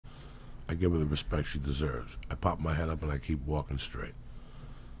I give her the respect she deserves. I pop my head up and I keep walking straight.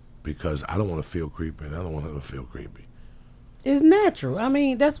 Because I don't want to feel creepy and I don't want her to feel creepy. It's natural. I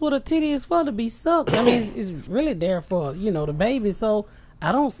mean, that's what a titty is for, to be sucked. I mean, it's really there for, the baby. So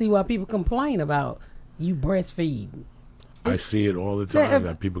I don't see why people complain about you breastfeeding. I see it all the time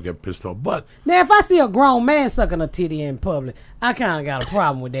that people get pissed off. But now, if I see a grown man sucking a titty in public, I kind of got a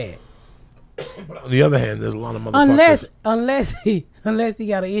problem with that. But on the other hand, there's a lot of motherfuckers. Unless he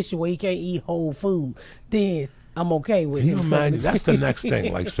got an issue where he can't eat whole food, then I'm okay with him. Can you imagine? That's the next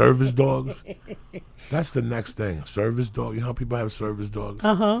thing, like service dogs. That's the next thing. Service dog. You know how people have service dogs?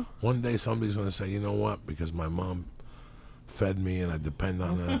 Uh-huh. One day somebody's going to say, you know what? Because my mom fed me and I depend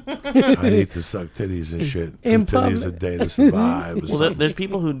on her, I need to suck titties and shit. 2 titties a day to survive. Well, there's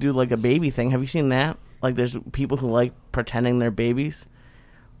people who do like a baby thing. Have you seen that? Like there's people who like pretending they're babies.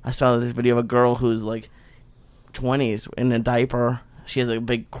 I saw this video of a girl who's like 20s in a diaper. She has a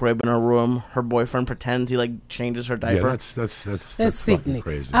big crib in her room. Her boyfriend pretends he like changes her diaper. Yeah, that's sickening.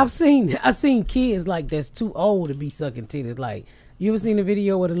 Crazy. I've seen kids like that's too old to be sucking titties. Like, you ever seen a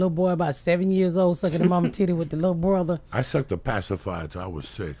video with a little boy about 7 years old sucking a mama titty with the little brother? I sucked a pacifier till I was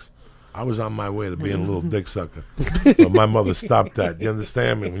 6. I was on my way to being a little dick sucker, but my mother stopped that. You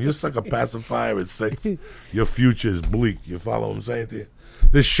understand me? When you suck a pacifier at 6, your future is bleak. You follow what I'm saying to you?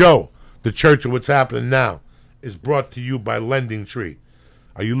 This show, The Church of What's Happening Now, is brought to you by LendingTree.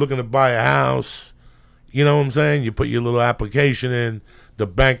 Are you looking to buy a house? You know what I'm saying? You put your little application in, the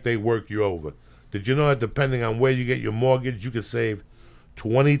bank, they work you over. Did you know that depending on where you get your mortgage, you can save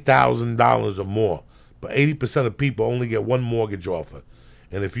 $20,000 or more? But 80% of people only get one mortgage offer.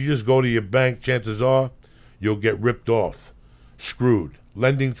 And if you just go to your bank, chances are you'll get ripped off, screwed.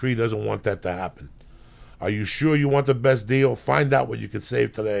 LendingTree doesn't want that to happen. Are you sure you want the best deal? Find out what you can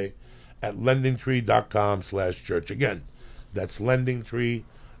save today at LendingTree.com/church. Again, that's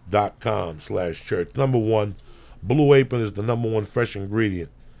LendingTree.com/church. Number one, Blue Apron is the number one fresh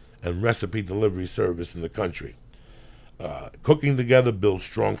ingredient and recipe delivery service in the country. Cooking together builds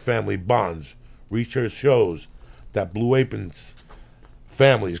strong family bonds. Research shows that Blue Apron's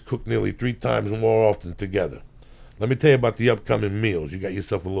families cook nearly 3 times more often together. Let me tell you about the upcoming meals. You got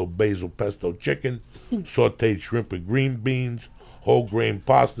yourself a little basil pesto chicken, sauteed shrimp with green beans, whole grain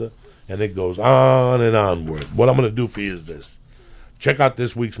pasta, and it goes on and onward. What I'm going to do for you is this. Check out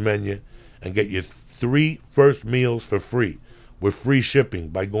this week's menu and get your 3 first meals for free with free shipping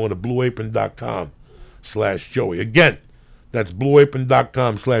by going to blueapron.com/Joey. Again, that's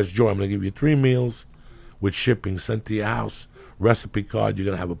blueapron.com/Joey. I'm going to give you 3 meals with shipping sent to your house. Recipe card. You're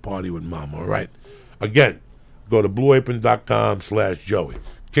going to have a party with mom, all right? Again, go to blueapron.com/Joey.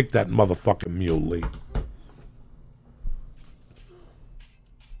 Kick that motherfucking mule, Lee.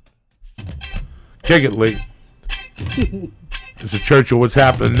 Kick it, Lee. It's the Church of What's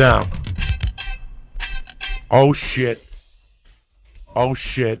Happening Now. Oh, shit. Oh,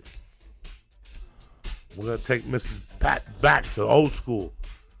 shit. We're going to take Mrs. Pat back to old school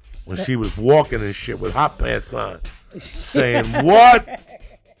when she was walking and shit with hot pants on. Saying what?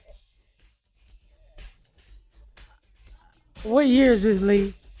 What year is this,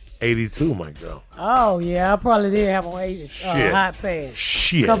 Lee? 82, my girl. Oh, yeah, I probably did have on 80 hot pants.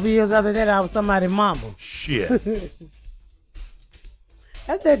 Shit. A couple years after that, I was somebody's mama. Shit.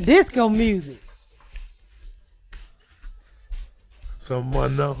 That's that disco music.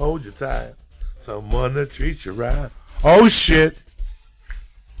 Someone to hold you tight. Someone to treat you right. Oh, shit.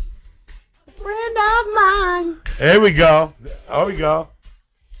 Friend of mine. There we go. There we go.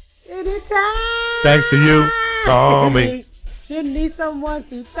 Anytime. Thanks to you. Call me. You need someone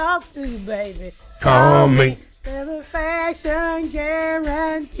to talk to, baby. Call me. Satisfaction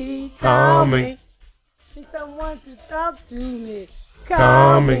guarantee. Call me. Need someone to talk to me.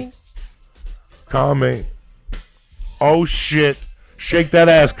 Call me. Call me. Oh, shit. Shake that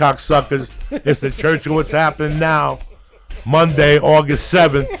ass, cocksuckers. It's the Church of What's Happening Now. Monday, August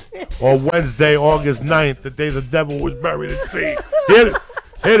 7th, or Wednesday, August 9th, the day the devil was buried at sea. Hit it.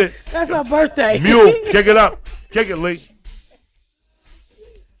 Hit it. That's her birthday. Mule, kick it up. Kick it, Lee.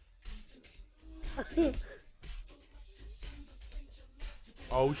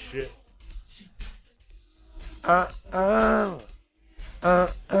 Oh, shit. A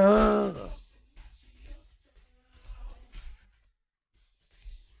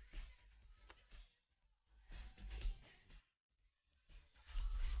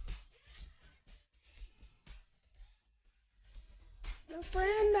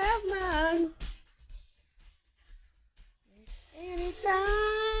friend of mine. Anytime.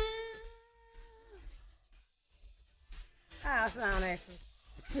 How I sound, actually?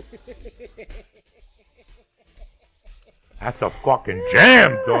 That's a fucking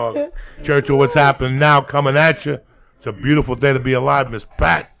jam, dog. Churchill, what's happening now? Coming at you. It's a beautiful day to be alive. Miss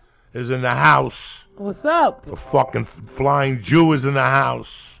Pat is in the house. What's up? The fucking flying Jew is in the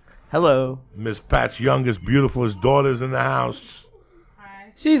house. Hello. Miss Pat's youngest, beautifulest daughter's in the house.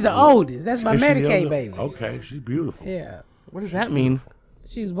 She's the oldest. That's my Is she Medicaid younger? baby. Okay, she's beautiful. Yeah. What does that mean?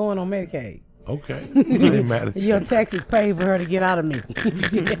 She was born on Medicaid. Okay. I ain't mad at you. Your taxes paid for her to get out of me.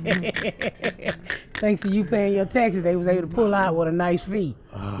 Thanks to you paying your taxes, they was able to pull out with a nice fee.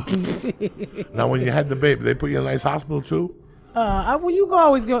 Now, when you had the baby, they put you in a nice hospital too? Well, you can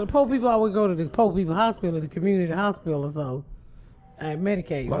always go. The poor people always go to the poor people hospital, the community hospital, or so.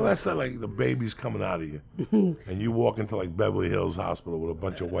 Medicaid. Well, that's not like the baby's coming out of you, and you walk into like Beverly Hills Hospital with a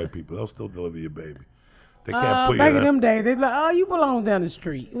bunch of white people. They'll still deliver your baby. They can't put you back in in them days, they'd be like, oh, you belong down the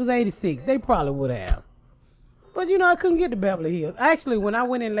street. It was 86. They probably would have. But, I couldn't get to Beverly Hills. Actually, when I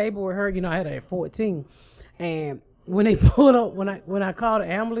went in labor with her, I had her at 14. And when they pulled up, when I called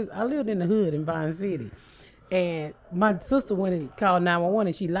the ambulance, I lived in the hood in Vine City. And my sister went and called 911,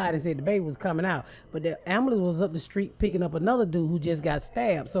 and she lied and said the baby was coming out. But the ambulance was up the street picking up another dude who just got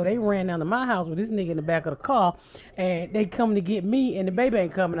stabbed. So they ran down to my house with this nigga in the back of the car, and they coming to get me, and the baby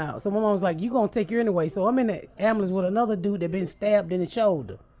ain't coming out. So my mom was like, you gonna take her anyway. So I'm in the ambulance with another dude that been stabbed in the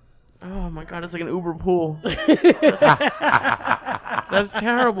shoulder. Oh my God, it's like an Uber pool. That's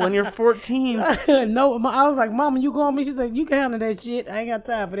terrible, and you're 14. No, I was like, Mama, you going with me? She said, you can handle that shit. I ain't got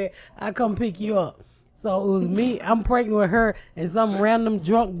time for that. I come pick you up. So it was me, I'm pregnant with her, and some random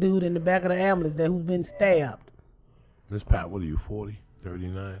drunk dude in the back of the ambulance who's been stabbed. Miss Pat, what are you, 40,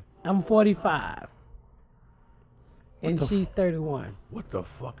 39? I'm 45. And she's 31. What the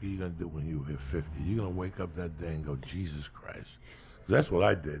fuck are you going to do when you hit 50? You're going to wake up that day and go, Jesus Christ. 'Cause that's what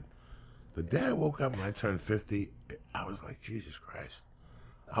I did. The day I woke up and I turned 50, I was like, Jesus Christ.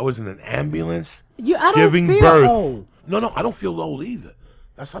 I was in an ambulance I don't giving feel birth. old. No, I don't feel old either.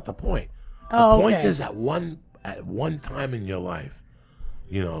 That's not the point. The point is at one time in your life,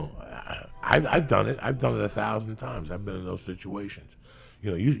 I've done it. I've done it 1,000 times. I've been in those situations.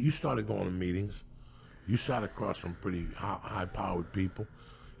 You started going to meetings. You sat across from pretty high-powered people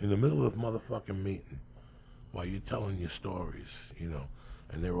in the middle of a motherfucking meeting while you're telling your stories,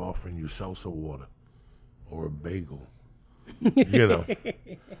 and they're offering you salsa water or a bagel,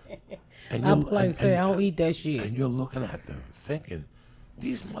 And I don't eat that shit. And you're looking at them thinking,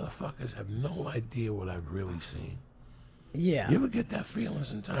 these motherfuckers have no idea what I've really seen. Yeah. You ever get that feeling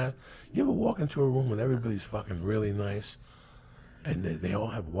sometimes? You ever walk into a room and everybody's fucking really nice, and they all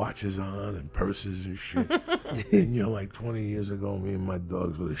have watches on and purses and shit, and you're like, 20 years ago, me and my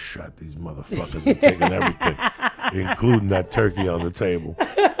dogs would have shot these motherfuckers and taken everything, including that turkey on the table.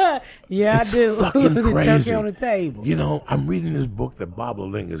 Yeah, it's I do. Fucking the crazy. turkey on the table. I'm reading this book that Bob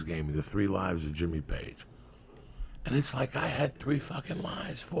Lalingas gave me, The 3 Lives of Jimmy Page. And it's like I had 3 fucking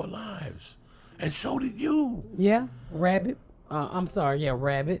lives, 4 lives. And so did you. Yeah, Rabbit.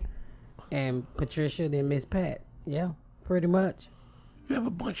 Rabbit. And Patricia, then Miss Pat. Yeah, pretty much. You have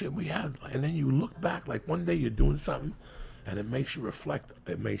a bunch of, and then you look back, like one day you're doing something, and it makes you reflect,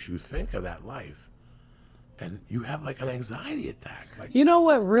 it makes you think of that life. And you have like an anxiety attack. You know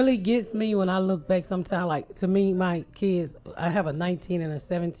what really gets me when I look back sometimes, like to me, my kids, I have a 19 and a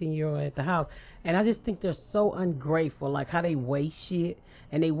 17-year-old at the house, and I just think they're so ungrateful, like how they waste shit,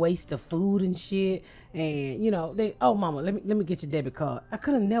 and they waste the food and shit, and mama, let me get your debit card. I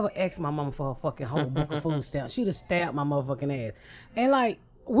could have never asked my mama for a fucking whole book of food stamps. She'd have stabbed my motherfucking ass. And like,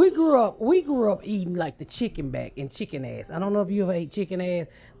 we grew up eating like the chicken back and chicken ass. I don't know if you ever ate chicken ass,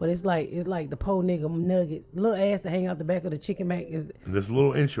 but it's like the po nigga nuggets, little ass that hang out the back of the chicken back is. And this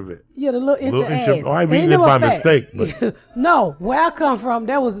little inch of it. Yeah, the little inch of ass. Oh, I've eaten it by mistake. But. No, where I come from,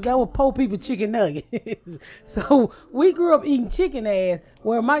 that was po people chicken nuggets. So we grew up eating chicken ass,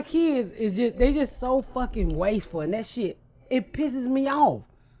 where my kids they just so fucking wasteful, and that shit, it pisses me off.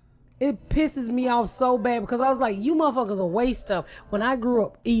 It pisses me off so bad because I was like, you motherfuckers are waste stuff. When I grew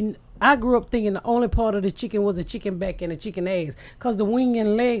up thinking the only part of the chicken was the chicken back and the chicken ass, because the wing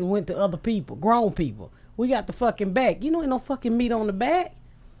and legs went to other people, grown people. We got the fucking back. Ain't no fucking meat on the back.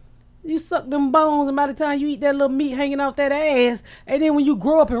 You suck them bones, and by the time you eat that little meat hanging off that ass, and then when you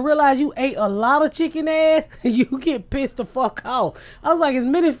grow up and realize you ate a lot of chicken ass, you get pissed the fuck off. I was like, as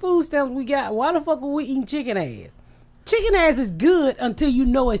many food stamps we got, why the fuck are we eating chicken ass? Chicken ass is good until you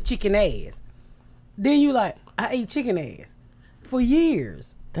know it's chicken ass. Then you like, I ate chicken ass for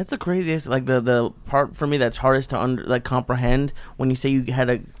years. That's the craziest, like the part for me that's hardest to comprehend when you say you had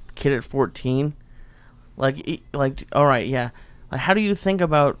a kid at 14. Like all right, yeah. Like, how do you think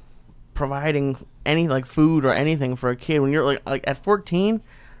about providing any like food or anything for a kid when you're like at 14?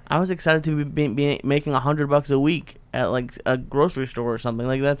 I was excited to be making $100 a week at like a grocery store or something.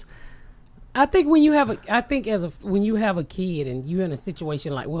 Like that's. I think when you have when you have a kid and you're in a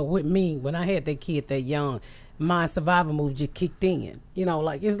situation like with me when I had that kid that young, my survival move just kicked in. You know,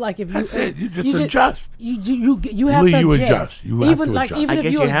 like it's like if you That's it. You just adjust. You have to adjust. You have to like adjust. even I if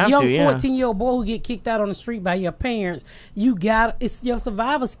guess you're you have a young to, yeah. 14-year-old boy who get kicked out on the street by your parents, it's your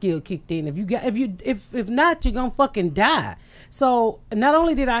survival skill kicked in. If not, you're gonna fucking die. So not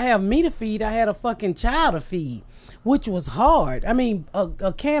only did I have me to feed, I had a fucking child to feed, which was hard. I mean,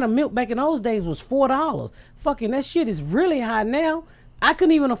 a can of milk back in those days was $4. Fucking that shit is really high now. I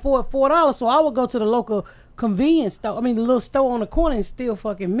couldn't even afford $4, so I would go to the local convenience store. I mean, the little store on the corner and steal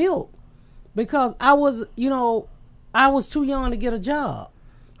fucking milk because I was too young to get a job.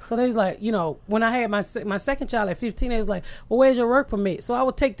 So they was like, when I had my second child at 15, they was like, well, where's your work permit? So I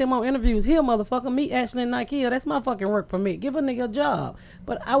would take them on interviews. Here, motherfucker, meet Ashley and Nike. That's my fucking work permit. Give a nigga a job.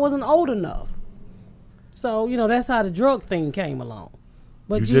 But I wasn't old enough. So, that's how the drug thing came along.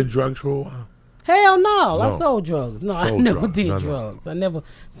 But you did drugs for a while? Hell no. I sold drugs. No, I never did drugs. drugs. I never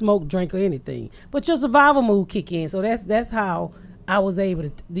smoked, drank, or anything. But your survival move kick in. So that's how I was able to,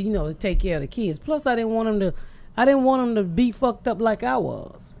 to take care of the kids. Plus, I didn't want them to be fucked up like I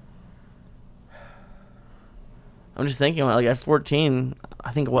was. I'm just thinking, like at 14,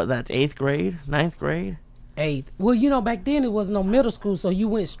 I think that's 8th grade, 9th grade. 8th. Well, back then it was no middle school, so you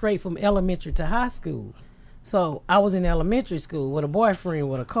went straight from elementary to high school. So I was in elementary school with a boyfriend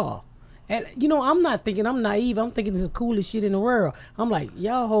with a car. And, I'm not thinking I'm naive. I'm thinking it's the coolest shit in the world. I'm like,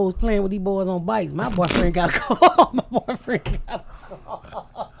 y'all hoes playing with these boys on bikes. My boyfriend got a car. My boyfriend got a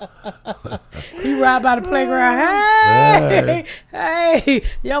car. He ride by the playground. Hey.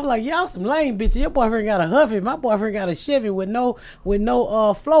 Y'all like, y'all some lame bitches. Your boyfriend got a Huffy. My boyfriend got a Chevy with no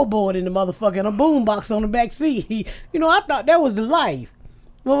floorboard in the motherfucker and a boombox on the back seat. I thought that was the life.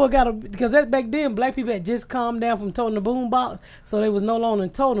 Because back then black people had just calmed down from toting the boom box, so they was no longer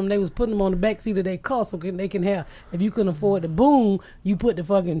toting them. They was putting them on the back seat of their car so they can have. If you couldn't afford the boom, you put the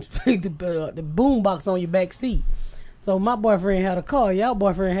fucking the boom box on your back seat. So my boyfriend had a car. Y'all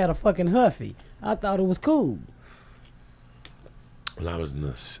boyfriend had a fucking Huffy. I thought it was cool. When I was in the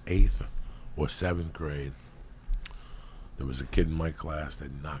 8th or 7th grade, there was a kid in my class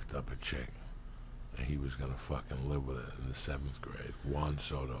that knocked up a chick. And he was going to fucking live with it in the 7th grade. Juan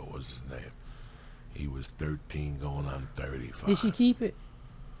Soto was his name. He was 13 going on 35. Did she keep it?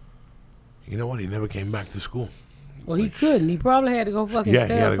 You know what? He never came back to school. Well, he couldn't. He probably had to go fucking sell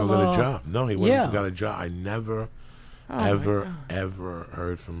he had to go some, get a job. No, he went and got a job. I never, ever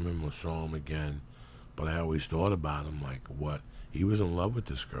heard from him or saw him again. But I always thought about him like, what? He was in love with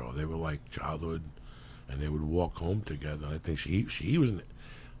this girl. They were like childhood, and they would walk home together. I think he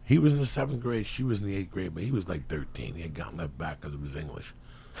was in the 7th grade. She was in the 8th grade, but he was like 13. He had gotten left back because of his English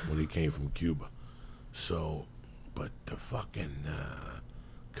when he came from Cuba. So, but to fucking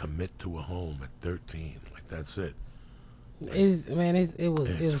commit to a home at 13, like that's it. Like, it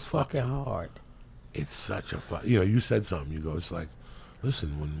was fucking hard. It's such a you said something. You go, it's like,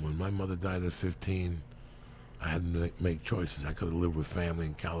 listen, when my mother died at 15, I had to make choices. I could have lived with family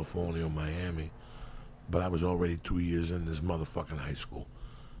in California or Miami, but I was already 2 years in this motherfucking high school.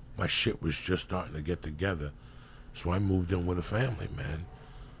 My shit was just starting to get together, so I moved in with a family, man.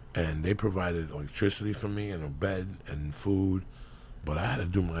 And they provided electricity for me and a bed and food, but I had to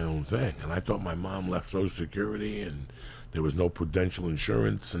do my own thing. And I thought my mom left Social Security and there was no prudential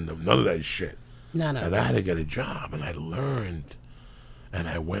insurance and none of that shit. No. And I had to get a job, and I learned. And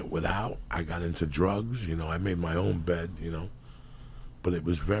I went without. I got into drugs, I made my own bed, But it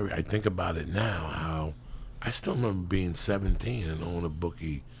was I think about it now, how I still remember being 17 and owning a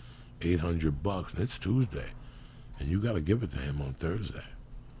bookie $800, and it's Tuesday, and you got to give it to him on Thursday.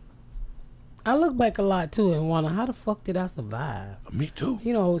 I look back a lot too and wonder how the fuck did I survive? Me too.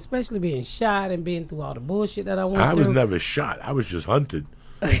 Especially being shot and being through all the bullshit that I went through. I was never shot. I was just hunted.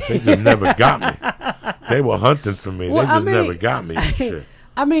 They just never got me. They were hunting for me. They just never got me and shit.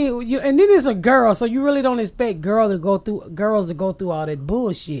 I mean, and then it's a girl, so you really don't expect girls to go through all that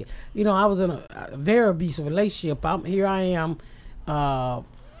bullshit. I was in a very abusive relationship. I am,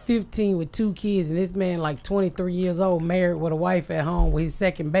 15 with 2 kids, and this man like 23 years old, married with a wife at home with his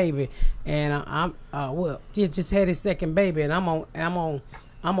second baby, and he just had his second baby, and I'm on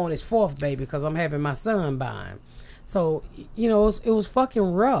his 4th baby because I'm having my son by him. So it was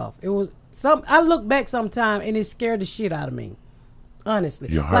fucking rough. It was I look back sometime and it scared the shit out of me. Honestly,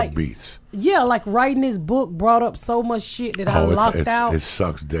 your heart beats. Yeah, like writing this book brought up so much shit that I locked out. It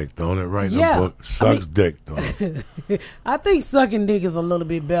sucks dick, don't it? Writing a book sucks dick, don't it? I think sucking dick is a little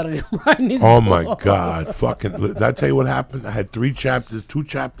bit better than writing this book. Oh my God, fucking! Did I tell you what happened? I had 3 chapters, 2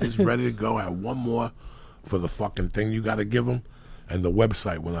 chapters ready to go. I had one more for the fucking thing you got to give them, and the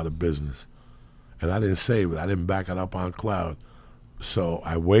website went out of business. And I didn't save it. I didn't back it up on cloud. So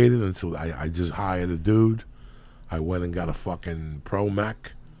I waited until I just hired a dude. I went and got a fucking Pro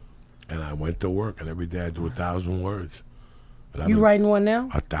Mac, and I went to work, and every day I do 1,000 words. You writing one now?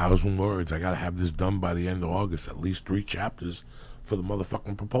 1,000 words. I got to have this done by the end of August, at least 3 chapters for the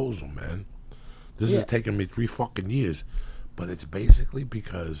motherfucking proposal, man. This is taking me 3 fucking years. But it's basically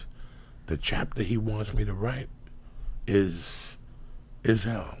because the chapter he wants me to write is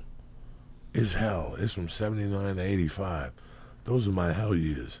hell. Is hell. It's from 79 to 85. Those are my hell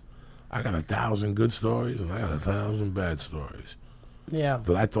years. I got 1,000 good stories, and I got 1,000 bad stories. Yeah.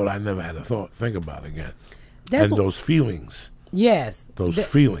 That I thought I never had to think about again. That's and those feelings. Yes. Those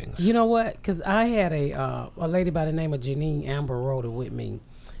feelings. You know what? Because I had a lady by the name of Janine Amber wrote it with me.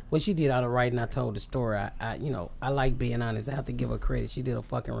 What she did out of writing, I told the story. I like being honest. I have to give her credit. She did a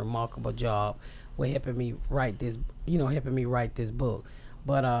fucking remarkable job with helping me write this. Helping me write this book.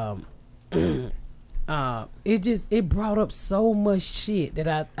 But it brought up so much shit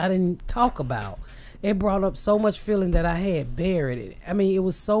that I didn't talk about. It brought up so much feeling that I had buried. I mean, it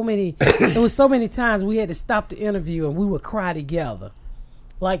was so many times we had to stop the interview and we would cry together.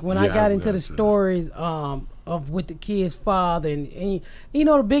 Like when I got into the stories of with the kid's father and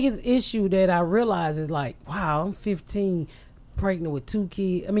the biggest issue that I realized is like, wow, I'm 15, pregnant with 2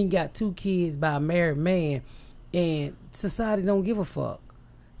 kids. I mean, got 2 kids by a married man, and society don't give a fuck.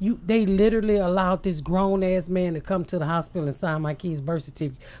 They literally allowed this grown-ass man to come to the hospital and sign my kid's birth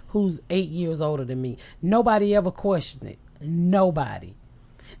certificate, who's 8 years older than me. Nobody ever questioned it. Nobody.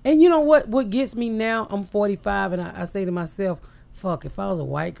 And you know what gets me now? I'm 45, and I say to myself, fuck, if I was a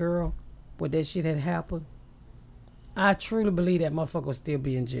white girl, would that shit had happened? I truly believe that motherfucker would still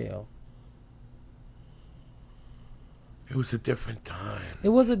be in jail. It was a different time. It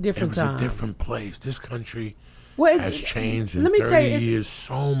was a different time. It was a different place. This country... Well, has changed in 30 years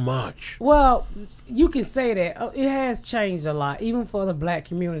so much. Well, you can say that. It has changed a lot, even for the black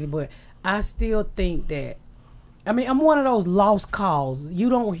community, but I still think that, I mean, I'm one of those lost cause. You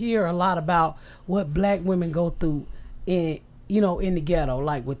don't hear a lot about what black women go through in the ghetto,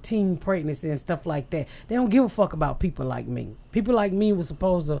 like with teen pregnancy and stuff like that. They don't give a fuck about people like me. People like me were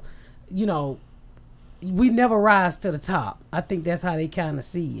supposed to, we never rise to the top. I think that's how they kind of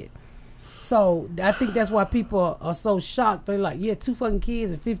see it. So I think that's why people are so shocked. They're like, yeah, 2 fucking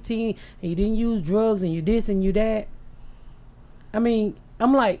kids at 15 and you didn't use drugs and you this and you that. I mean,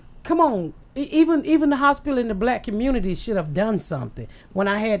 I'm like, come on. Even the hospital in the black community should have done something when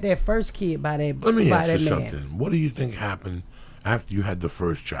I had that first kid by that man. Let me ask you something. What do you think happened after you had the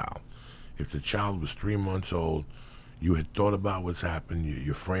first child? If the child was 3 months old, you had thought about what's happened,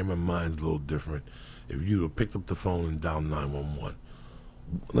 your frame of mind's a little different. If you had picked up the phone and dialed 911,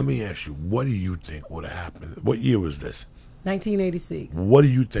 let me ask you, what do you think would have happened? What year was this? 1986. What do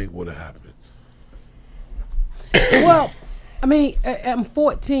you think would have happened? Well, I mean, I'm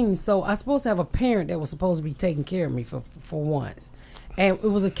 14, so I'm supposed to have a parent that was supposed to be taking care of me for once. And it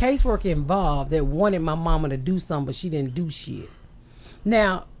was a caseworker involved that wanted my mama to do something, but she didn't do shit.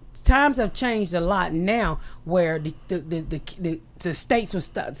 Now, times have changed a lot now where the states will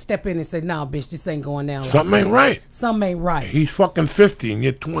step in and say, nah, bitch, this ain't going down. Something ain't right. Something ain't right. He's fucking 50 and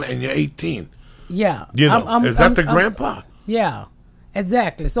you're 20 and you're 18. Yeah. Is that the grandpa? Yeah,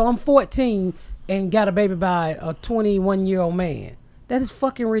 exactly. So I'm 14 and got a baby by a 21-year-old man. That is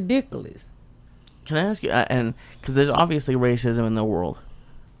fucking ridiculous. Can I ask you, and because there's obviously racism in the world,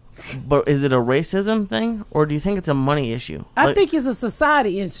 but is it a racism thing, or do you think it's a money issue? I think it's a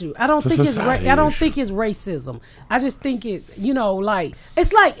society issue. I don't think it's racism. I just think it's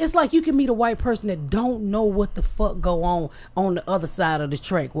it's like you can meet a white person that don't know what the fuck go on the other side of the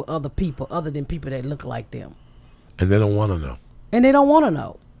track with other people, other than people that look like them, and they don't want to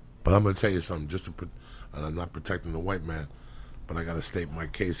know. But I'm going to tell you something. And I'm not protecting the white man, but I got to state my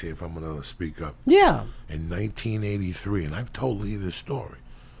case here if I'm going to speak up. Yeah. In 1983, and I've told you this story.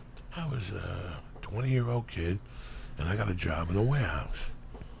 I was a 20-year-old kid, and I got a job in a warehouse.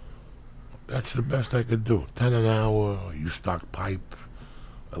 That's the best I could do. 10 an hour, you stock pipe,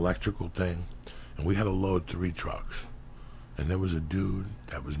 electrical thing. And we had to load 3 trucks. And there was a dude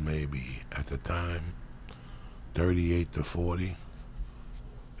that was maybe, at the time, 38 to 40.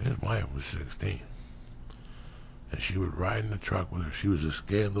 His wife was 16. And she would ride in the truck with her. She was a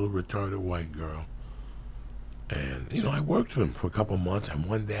scared little retarded white girl. And, I worked with him for a couple months, and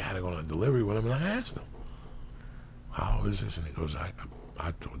one day I had to go on a delivery with him, and I asked him, how is this? And he goes, I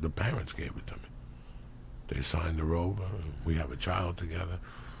told, the parents gave it to me. They signed her over, and we have a child together.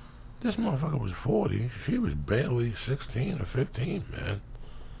 This motherfucker was 40. She was barely 16 or 15, man.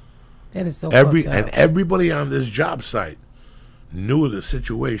 That is so fucked up. And everybody on this job site knew the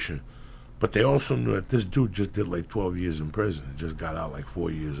situation, but they also knew that this dude just did like 12 years in prison and just got out like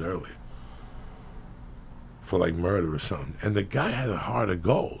 4 years earlier for like murder or something. And the guy had a heart of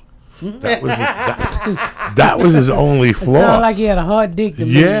gold. That was his only flaw. It sounded like he had a hard dick to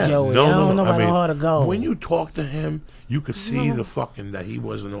me, Joey. I don't know about a heart of gold. When you talk to him, you could see the fucking that he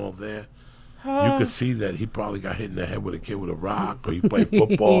wasn't all there. You could see that he probably got hit in the head with a kid with a rock, or he played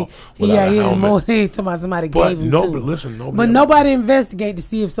football without a helmet. More than somebody gave him to. Listen, nobody investigate to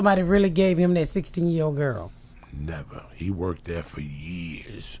see if somebody really gave him that 16-year-old girl. Never. He worked there for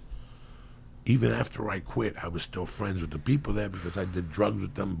years. Even after I quit, I was still friends with the people there because I did drugs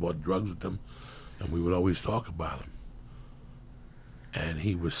with them, bought drugs with them, and we would always talk about him. And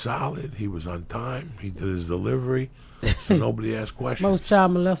he was solid. He was on time. He did his delivery, so nobody asked questions. Most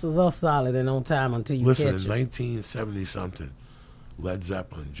child molesters are solid and on time until you catch them. Listen, in 1970-something, Led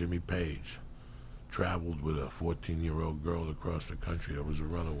Zeppelin, Jimmy Page, traveled with a 14-year-old girl across the country that was a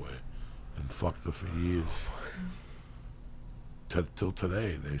runaway and fucked her for years. Till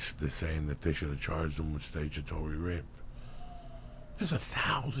today, they're saying that they should have charged him with statutory rape. There's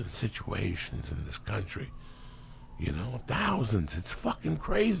 1,000 situations in this country. You know, thousands. It's fucking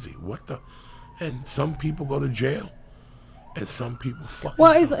crazy. What the? And some people go to jail. And some people fucking.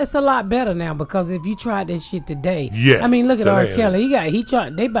 Well, it's a lot better now because if you tried that shit today, yeah. I mean, look at R. Kelly. He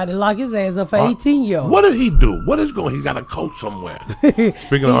tried. They about to lock his ass up for 18-year-olds. What did he do? What is going? He got a coat somewhere.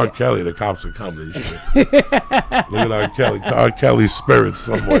 Speaking of R. Kelly, the cops are coming and shit. Look at R. Kelly. R. Kelly's spirits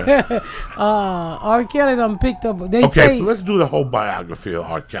somewhere. R. Kelly done picked up. So let's do the whole biography of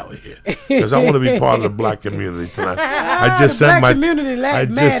R. Kelly here because I want to be part of the black community tonight. I just sent my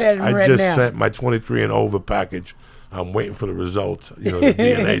sent my 23 and over package. I'm waiting for the results, the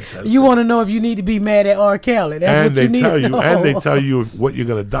DNA test. You want to know if you need to be mad at R. Kelly. That's what you need to know. And they tell you what you're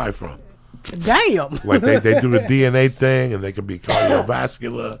going to die from. Damn. Like they do the DNA thing, and they can be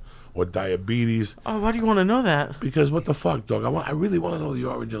cardiovascular or diabetes. Oh, why do you want to know that? Because what the fuck, dog? I really want to know the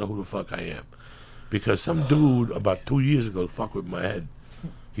origin of who the fuck I am. Because some dude about 2 years ago fucked with my head.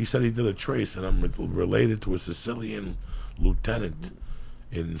 He said he did a trace, and I'm related to a Sicilian lieutenant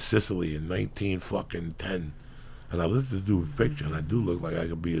in Sicily in 1910. And I looked at the dude's picture, and I do look like I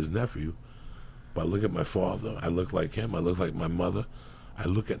could be his nephew. But I look at my father, I look like him. I look like my mother. I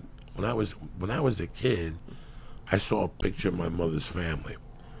look at when I was a kid, I saw a picture of my mother's family.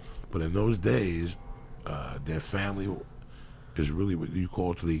 But in those days, their family is really what you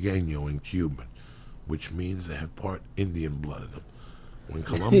call trigueño in Cuban, which means they have part Indian blood in them. When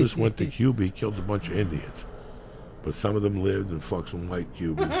Columbus went to Cuba, he killed a bunch of Indians. But some of them lived and fucked some white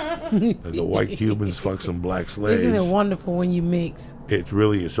Cubans. And the white Cubans fucked some black slaves. Isn't it wonderful when you mix? It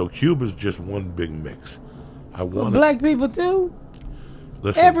really is. So Cuba's just one big mix. Black people too?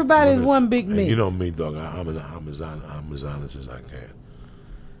 Listen, everybody's one big mix. You know me, dog. I'm as honest as I can.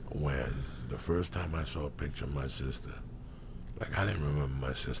 When the first time I saw a picture of my sister, like I didn't remember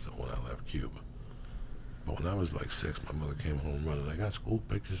my sister when I left Cuba. But when I was like 6, my mother came home running. I got school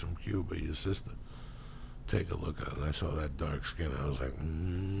pictures from Cuba, your sister. Take a look at it. And I saw that dark skin. I was like,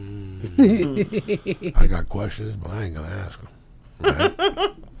 I got questions, but I ain't going to ask them. Right?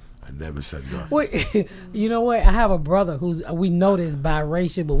 I never said nothing. Wait, you know what? I have a brother we know this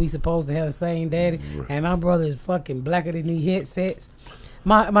biracial, but we supposed to have the same daddy. Right. And my brother is fucking blacker than these headsets.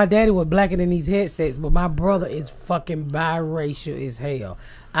 My daddy was blacker than these headsets, but my brother is fucking biracial as hell.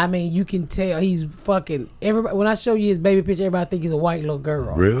 I mean, you can tell he's fucking everybody. When I show you his baby picture, everybody think he's a white little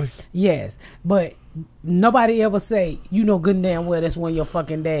girl. Really? Yes, but nobody ever say good and damn well that's one of your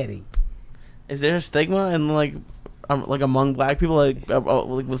fucking daddy. Is there a stigma in like among black people like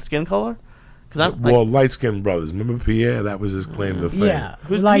with skin color? Light-skinned brothers. Remember Pierre? That was his claim to fame. Yeah,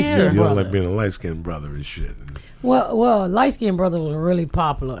 who's light-skinned brother? You don't like being a light-skinned brother and shit. Well, light-skinned brother was really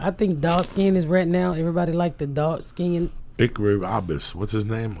popular. I think dark skin is right now. Everybody like the dark skin. Ikri Abbas. What's his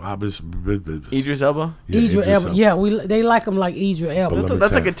name? Abbas. Idris Elba? Yeah, Idris Elba. Yeah, they like him like Idris Elba.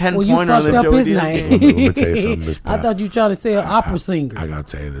 That's like a 10-pointer. You fucked up his name. Let me tell you something, Miss Pat. I thought you tried to say an opera singer. I got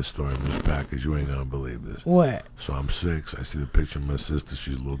to tell you this story, Miss Pat, because you ain't going to believe this. What? So I'm 6. I see the picture of my sister.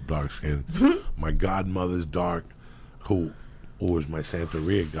 She's a little dark-skinned. My godmother's dark, who was my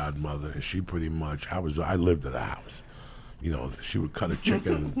Santeria godmother, and she pretty much, I lived at the house. She would cut a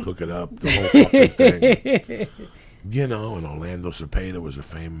chicken and cook it up, the whole fucking thing. And Orlando Cepeda was a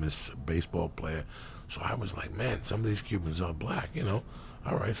famous baseball player. So I was like, man, some of these Cubans are black,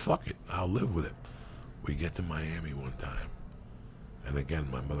 All right, fuck it. I'll live with it. We get to Miami one time. And again,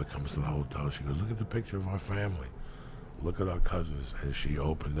 my mother comes to the hotel. She goes, look at the picture of our family. Look at our cousins. And she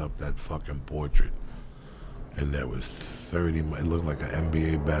opened up that fucking portrait and there was 30. It looked like an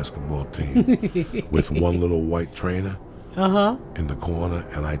NBA basketball team with one little white trainer in the corner.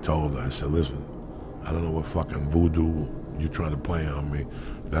 And I told her, I said, listen, I don't know what fucking voodoo you trying to play on me.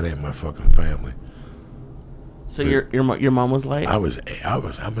 That ain't my fucking family. So your mom was late? I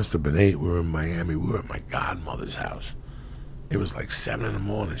must have been 8. We were in Miami. We were at my godmother's house. It was like 7 in the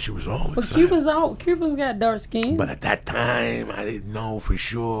morning. She was all excited. Cubans got dark skin. But at that time, I didn't know for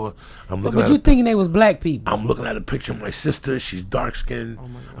sure. But you thinking they was black people? I'm looking at a picture of my sister. She's dark skinned.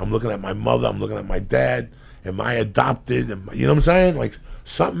 I'm looking at my mother. I'm looking at my dad. Am I adopted? You know what I'm saying? Like,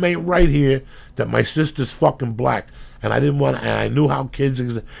 something ain't right here that my sister's fucking black. And I didn't want to, and I knew how kids,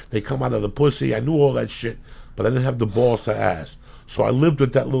 they come out of the pussy. I knew all that shit, but I didn't have the balls to ask. So I lived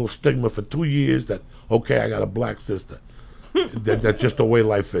with that little stigma for 2 years that, okay, I got a black sister. That's just the way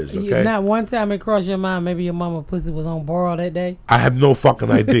life is, okay? Not one time it crossed your mind maybe your mama pussy was on borrow that day? I have no fucking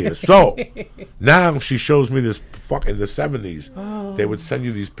idea. So, now she shows me this fucking, the 70s. Oh. They would send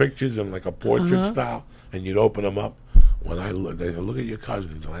you these pictures in like a portrait style, and you'd open them up. When they look at your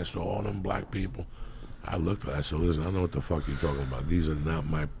cousins, and I saw all them black people, I looked at it, I said, listen, I know what the fuck you're talking about. These are not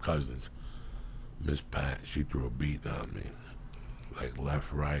my cousins. Miss Pat, she threw a beat on me. Like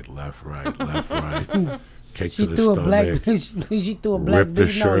left, right, left, right, left, right. Kick to the stomach. She threw a black ripped the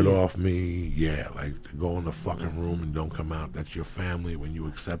shirt off me. Yeah, like to go in the fucking room and don't come out. That's your family. When you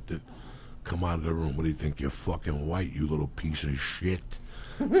accept it, come out of the room. What do you think? You're fucking white, you little piece of shit.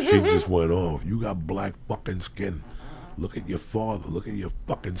 She just went off. You got black fucking skin. Look at your father. Look at your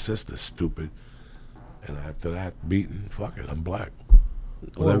fucking sister, stupid. And after that beating, fuck it, I'm black.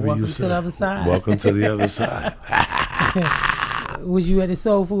 Whatever you say. Welcome to the other side. Welcome to the other side. Was you at the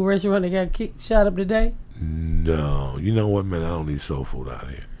soul food restaurant that got shot up today? No. You know what, man? I don't eat soul food out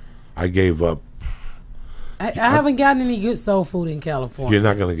here. I gave up. I haven't gotten any good soul food in California. You're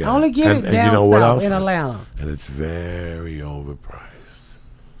not going to get it. I only get it down south in Atlanta. And it's very overpriced.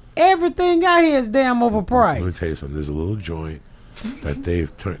 Everything out here is damn overpriced. Let me tell you something. There's a little joint that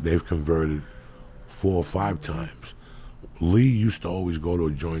they've converted 4 or 5 times. Lee used to always go to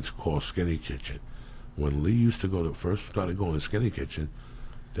a joint called Skinny Kitchen. When Lee used to first started going to Skinny Kitchen,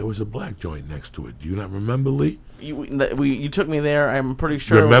 there was a black joint next to it. Do you not remember, Lee? You took me there, I'm pretty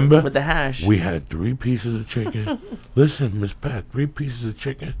sure. Remember? With the hash. We had 3 pieces of chicken. Listen, Miss Pat, 3 pieces of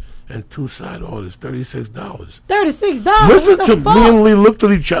chicken and 2 side orders, $36. $36? Listen to me and Lee looked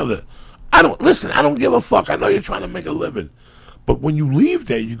at each other. I don't give a fuck. I know you're trying to make a living. But when you leave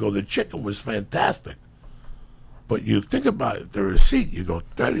there, you go, the chicken was fantastic. But you think about it, the receipt, you go,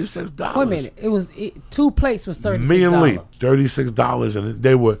 $36. Wait a minute. 2 plates was $36. Me and Lee, $36, and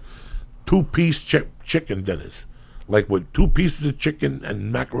they were 2-piece chicken dinners. Like with 2 pieces of chicken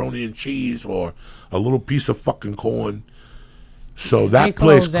and macaroni and cheese or a little piece of fucking corn. So that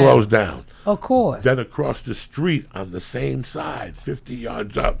place closed down. Of course. Then across the street on the same side, 50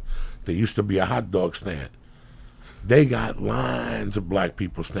 yards up, there used to be a hot dog stand. They got lines of black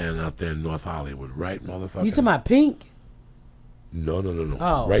people standing out there in North Hollywood, right, motherfucker? You talking about Pink? No.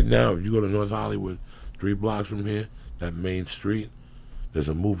 Oh. Right now, if you go to North Hollywood, 3 blocks from here, that main street, there's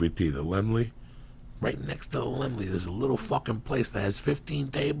a movie theater, Lemley. Right next to the Lemley, there's a little fucking place that has 15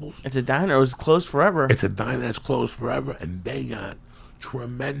 tables. It's a diner. It was closed forever. It's a diner that's closed forever, and they got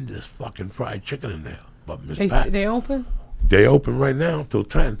tremendous fucking fried chicken in there. But Miss Pat, they open? They open right now till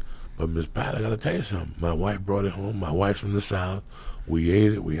 10. But Miss Pat, I gotta tell you something. My wife brought it home. My wife's from the South. We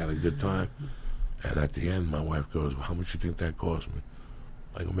ate it. We had a good time. And at the end, my wife goes, well, how much you think that cost me?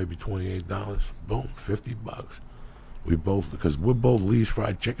 I go, maybe $28. Boom, $50. Because we're both Lee's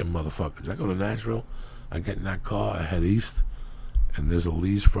fried chicken motherfuckers. I go to Nashville. I get in that car. I head east. And there's a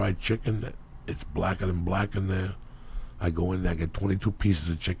Lee's fried chicken. It's blacker than black in there. I go in there. I get 22 pieces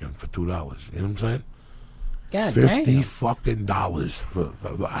of chicken for $2. You know what I'm saying? God $50 damn. fucking dollars for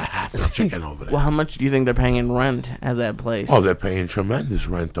a half a chicken over there. Well, how much do you think they're paying in rent at that place? Oh, they're paying tremendous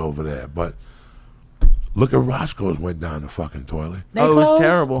rent over there. But look at Roscoe's went down the fucking toilet. They it was closed?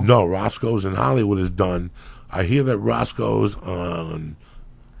 terrible. No, Roscoe's in Hollywood is done. I hear that Roscoe's on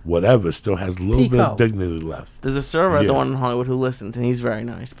whatever still has a little bit of dignity left. There's a server at the one in Hollywood who listens, and he's very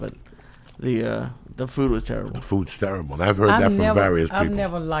nice, but the food was terrible. The food's terrible. And I've heard that from various people. I've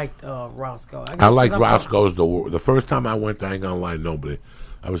never liked Roscoe. I like Roscoe's. The first time I went there, I ain't gonna lie to nobody.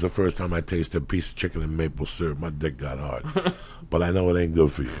 That was the first time I tasted a piece of chicken and maple syrup. My dick got hard. But I know it ain't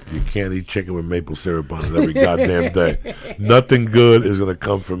good for you. You can't eat chicken with maple syrup on it every goddamn day. Nothing good is going to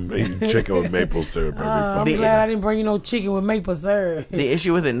come from eating chicken with maple syrup every I'm fucking glad day. I didn't bring you no chicken with maple syrup. The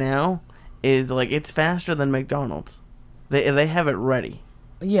issue with it now is, like, it's faster than McDonald's. They have it ready.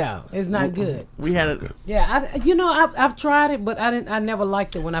 Yeah, it's not good. We had it. Yeah, I've tried it, but I never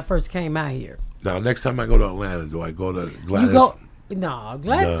liked it when I first came out here. Now, next time I go to Atlanta, do I go to Gladys? You go. No,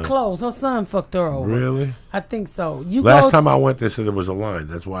 Gladys closed. Her son fucked her over. Really? I think so. Last time I went, they said there was a line.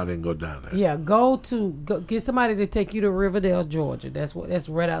 That's why I didn't go down there. Yeah, go get somebody to take you to Riverdale, Georgia. That's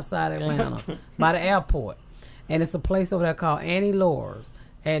right outside Atlanta, by the airport, and it's a place over there called Annie Laura's,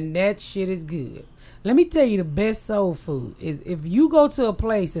 and that shit is good. Let me tell you, the best soul food is if you go to a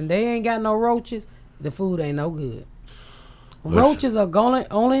place and they ain't got no roaches, the food ain't no good. Roaches are gonna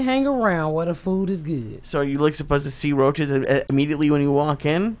only hang around where the food is good. So are you like supposed to see roaches immediately when you walk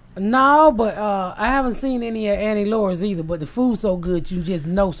in? No, but I haven't seen any at Annie Laura's either. But the food's so good, you just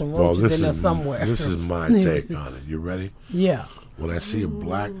know some roaches in there somewhere. This is my take on it. You ready? Yeah. When I see a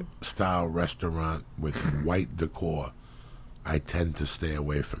black style restaurant with white decor, I tend to stay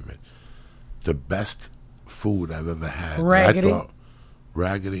away from it. The best food I've ever had. Raggedy?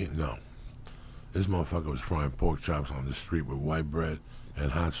 Raggedy? No. This motherfucker was frying pork chops on the street with white bread and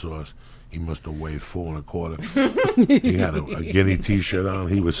hot sauce. He must have weighed 4 1/4. He had a Guinea t-shirt on.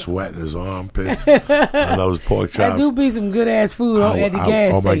 He was sweating his armpits on those pork chops. That do be some good ass food at the gas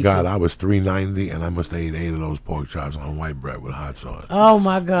station. Oh my God, I was $3.90 and I must have ate 8 of those pork chops on white bread with hot sauce. Oh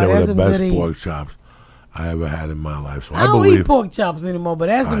my God, they were that's the some best good pork chops I ever had in my life. So I don't eat pork chops anymore, but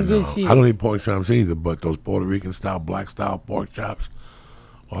that's some good shit. I don't eat pork chops either, but those Puerto Rican style, black style pork chops.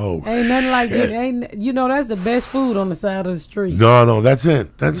 Oh, ain't nothing like it. That's the best food on the side of the street. No, that's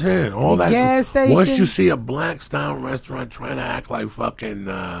it. That's it. All that gas station. Once you see a black style restaurant trying to act like fucking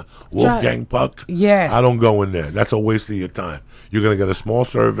Wolfgang Puck, yes, I don't go in there. That's a waste of your time. You're gonna get a small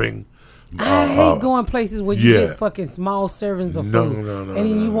serving. I hate going places where you get fucking small servings of food, and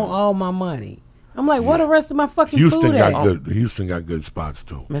then you want all my money. I'm like, what the rest of my fucking food at? Houston got good spots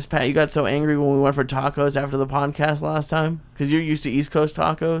too. Miss Pat, you got so angry when we went for tacos after the podcast last time because you're used to East Coast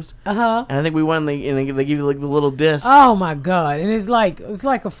tacos. And I think we went and they give you like the little disc. Oh my God! And it's like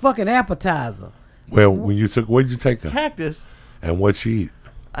a fucking appetizer. Well, where'd you take her? Cactus. And what'd she eat?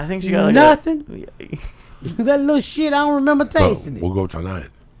 I think she got like nothing. That little shit, I don't remember tasting it. We'll go tonight.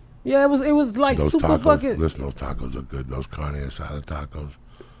 Yeah, it was like those super tacos, fucking. Listen, those tacos are good. Those carne asada tacos.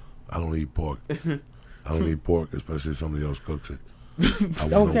 I don't eat pork. I don't eat pork, especially if somebody else cooks it. I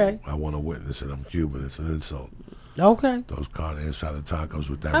want to witness it. I'm Cuban. It's an insult. Okay. Those carne asada tacos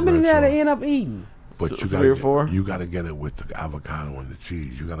with that. How many did I end up eating? But so 3 or 4. You got to get it with the avocado and the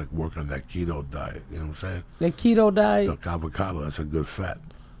cheese. You got to work on that keto diet. You know what I'm saying? The keto diet. The avocado, that's a good fat.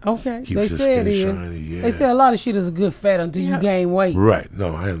 Okay. Keeps they said it. Shiny, yeah. They say a lot of shit is a good fat until you gain weight. Right.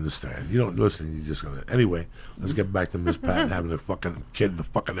 No, I understand. You don't listen. You just gonna. Anyway, let's get back to Miss Pat having a fucking kid in the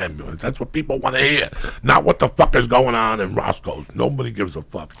fucking ambulance. That's what people want to hear. Not what the fuck is going on in Roscoe's. Nobody gives a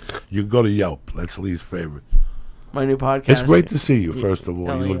fuck. You go to Yelp. That's Lee's favorite. My new podcast. It's great to see you. First of all,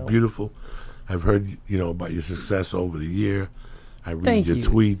 you look Yelp. beautiful. I've heard about your success over the year. I read Thank your you.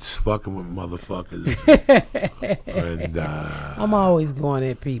 tweets, fucking with motherfuckers. And I'm always going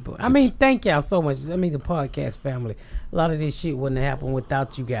at people. I mean, thank y'all so much. I mean, the podcast family. A lot of this shit wouldn't have happened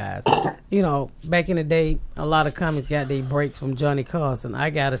without you guys. Back in the day, a lot of comics got their breaks from Johnny Carson. I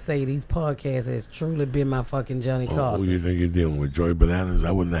gotta say, these podcasts has truly been my fucking Johnny Carson. Who you think you're dealing with? Joy Bananas?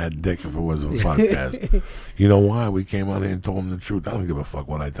 I wouldn't have had dick if it wasn't a podcast. You know why? We came on here and told them the truth. I don't give a fuck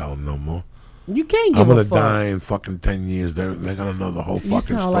what I tell them no more. You can't give I'm gonna a fuck. die in fucking 10 years. They're gonna know the whole fucking You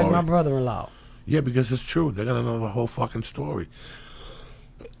sound story. like my brother-in-law. Yeah, because it's true. They're gonna know the whole fucking story.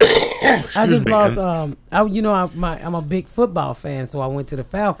 I just lost. I'm a big football fan, so I went to the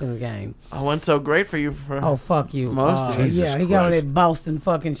Falcons game. I went so great for you. Oh, fuck you. Most of it. Jesus he got on Christ. that Boston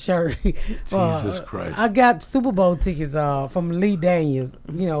fucking shirt. Jesus Christ. I got Super Bowl tickets from Lee Daniels,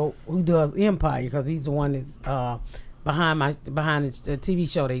 who does Empire, because he's the one that's behind the TV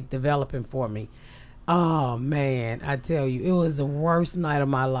show they developing for me. Oh man, I tell you, it was the worst night of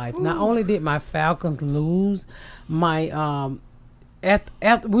my life. Not only did my Falcons lose, my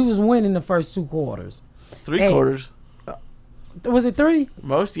after we was winning the first 2 quarters. 3 quarters. Was it 3?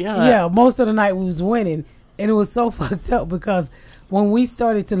 Most, yeah. Yeah, most of the night we was winning, and it was so fucked up because when we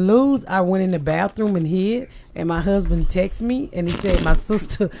started to lose, I went in the bathroom and hid, and my husband texted me, and he said my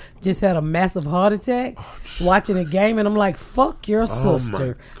sister just had a massive heart attack watching a game, and I'm like, fuck your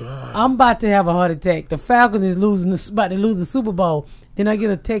sister. My God. I'm about to have a heart attack. The Falcons is about to lose the Super Bowl. Then I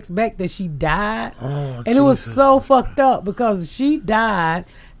get a text back that she died, and it was so fucked up because she died,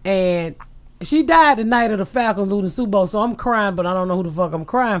 and she died the night of the Falcons losing the Super Bowl. So I'm crying, but I don't know who the fuck I'm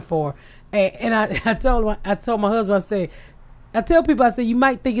crying for. And I told my husband, I tell people, I say, you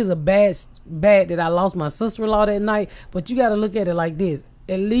might think it's a bad that I lost my sister-in-law that night, but you got to look at it like this.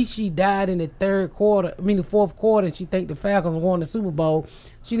 At least she died in the the fourth quarter, and she think the Falcons won the Super Bowl.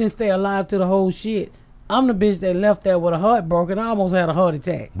 She didn't stay alive to the whole shit. I'm the bitch that left there with a heart broken. I almost had a heart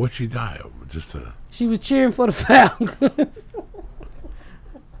attack. What'd she die of? She was cheering for the Falcons.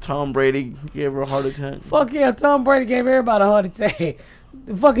 Tom Brady gave her a heart attack. Fuck yeah, Tom Brady gave everybody a heart attack.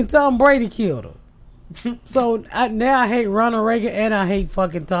 Fucking Tom Brady killed her. So now I hate Ronald Reagan and I hate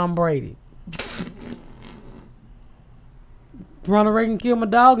fucking Tom Brady. Ronald Reagan killed my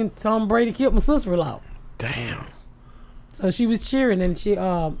dog and Tom Brady killed my sister-in-law. Damn. So she was cheering and she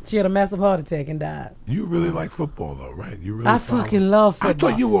had a massive heart attack and died. You really like football though, right? You really I fucking love football. I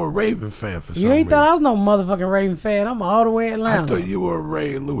thought you were a Raven fan for some You ain't reason. thought I was no motherfucking Raven fan. I'm all the way Atlanta. I thought you were a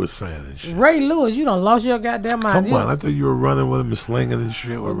Ray Lewis fan and shit. Ray Lewis, you done lost your goddamn mind. Come on, I thought you were running with him and slinging and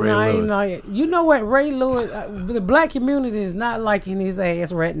shit with Ray Lewis. No, you know what, Ray Lewis, the black community is not liking his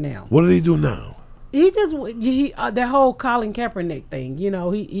ass right now. What did he do now? He just that whole Colin Kaepernick thing. You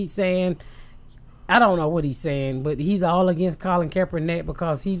know, he's saying, I don't know what he's saying, but he's all against Colin Kaepernick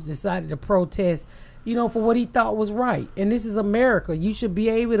because he's decided to protest, you know, for what he thought was right. And this is America. You should be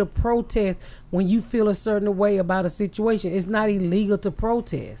able to protest when you feel a certain way about a situation. It's not illegal to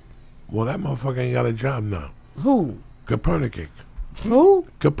protest. Well, that motherfucker ain't got a job now. Who? Copernicus. Who?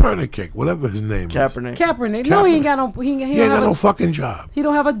 Copernicus, whatever his name Kaepernick. Kaepernick. No, he ain't got no. He ain't got no fucking job. He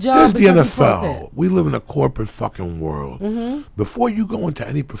don't have a job. There's the NFL. We live in a corporate fucking world. Mm-hmm. Before you go into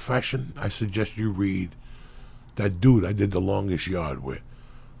any profession, I suggest you read that dude I did the longest yard with.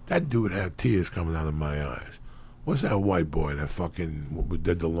 That dude had tears coming out of my eyes. What's that white boy that fucking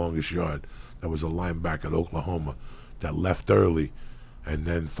did the longest yard? That was a linebacker at Oklahoma that left early, and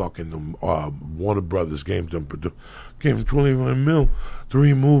then fucking Warner Brothers gave him 21 mil,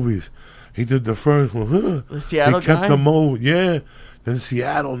 3 movies. He did the first one. The Seattle he kept guy? him over, yeah. Then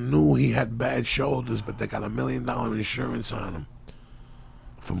Seattle knew he had bad shoulders, but they got $1 million insurance on him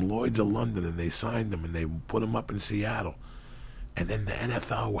from Lloyd's of London, and they signed him and they put him up in Seattle. And then the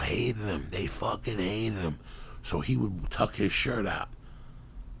NFL hated him. They fucking hated him. So he would tuck his shirt out.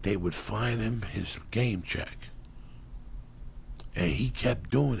 They would fine him his game check. And he kept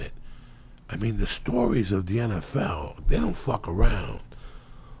doing it. I mean, the stories of the NFL, they don't fuck around.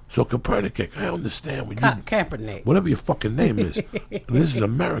 So Copernicus, I understand when you Kaepernick, whatever your fucking name is. This is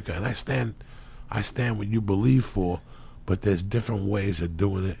America, and I stand what you believe for. But there's different ways of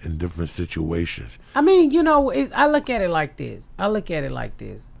doing it in different situations. I mean, you know, I look at it like this.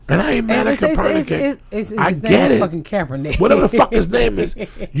 And I ain't mad at Copernicus. I get it. Fucking Kaepernick. Whatever the fuck his name is,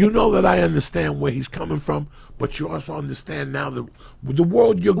 you know that I understand where he's coming from, but you also understand now the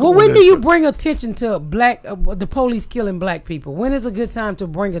world you're going Well, when into. do you bring attention to the police killing black people? When is a good time to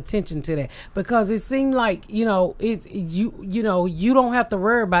bring attention to that? Because it seemed like, you know, you know, you don't have to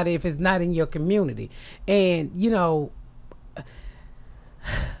worry about it if it's not in your community. And, you know,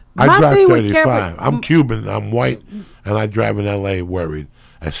 I drive 35. I'm Cuban, I'm white, and I drive in L.A. worried,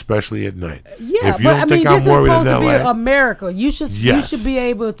 especially at night. Yeah, if you don't think I'm worried in This is supposed to be L.A., America. You should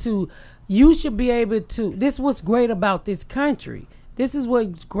be able to. This is what's great about this country. This is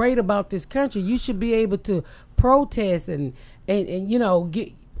what's great about this country. You should be able to protest and you know,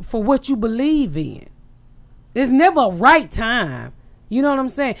 get for what you believe in. There's never a right time. You know what I'm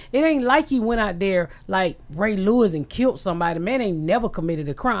saying? It ain't like he went out there like Ray Lewis and killed somebody. Man ain't never committed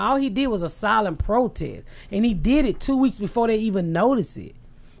a crime. All he did was a silent protest. And he did it 2 weeks before they even noticed it.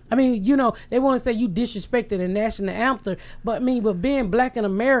 I mean, you know, they want to say you disrespected the national anthem, but being black in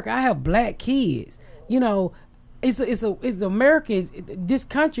America, I have black kids. You know, it's America. This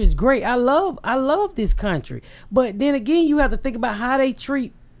country is great. I love this country. But then again, you have to think about how they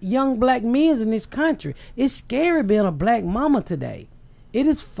treat young black men in this country. It's scary being a black mama today. It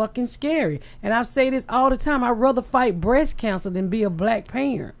is fucking scary. And I say this all the time. I'd rather fight breast cancer than be a black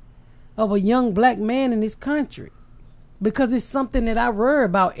parent of a young black man in this country. Because it's something that I worry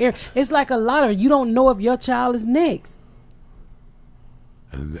about. It's like a lottery. You don't know if your child is next.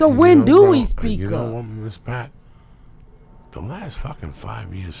 So when do we speak up? You know what, Miss Pat? The last fucking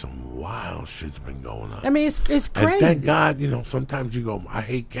 5 years, some wild shit's been going on. I mean, it's crazy. And thank God, you know, sometimes you go, I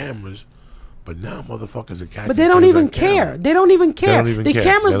hate cameras. But now motherfuckers are catching. But they don't even care. They don't even care. The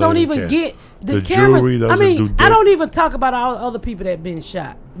cameras don't even get the cameras. I mean, I don't even talk about all the other people that been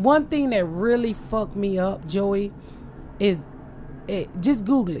shot. One thing that really fucked me up, Joey, is just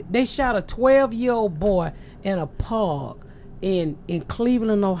Google it. They shot a 12-year-old boy in a park in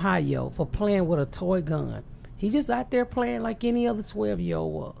Cleveland, Ohio, for playing with a toy gun. He just out there playing like any other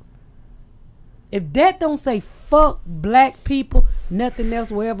 12-year-old was. If that don't say fuck black people, nothing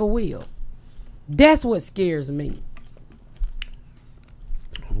else will ever will. That's what scares me.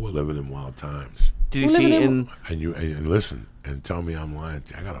 We're living in wild times. Did you see and listen and tell me I'm lying.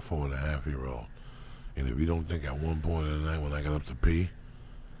 I got a 4.5-year-old, and if you don't think at one point in the night when I got up to pee,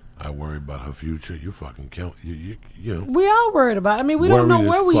 I worry about her future. You fucking kill. You know. We all worried about it. I mean, we don't know Worried as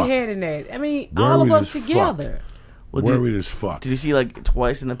where we fuck. heading at. I mean, all of Worried us as together. Well, Worried as fuck. Did you see like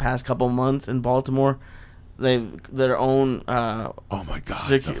twice in the past couple months in Baltimore? Their own Oh my God.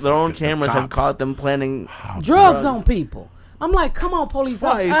 their own cameras have cops. caught them planting Drugs on people. I'm like, come on, police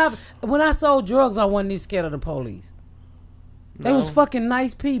Twice. officers. When I sold drugs, I wasn't this scared of the police. They was fucking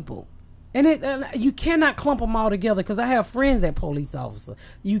nice people. And you cannot clump them all together because I have friends that police officer.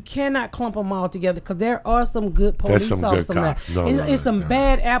 You cannot clump them all together because there are some good police some good officers. cops. No, It's some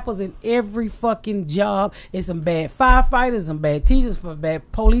bad apples in every fucking job. It's some bad firefighters, some bad teachers, some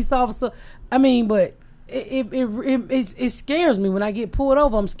bad police officer. I mean, but it scares me when I get pulled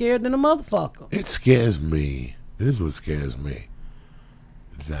over. I'm scared than a motherfucker. It scares me. This is what scares me.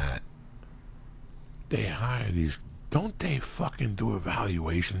 That they hire these. Don't they fucking do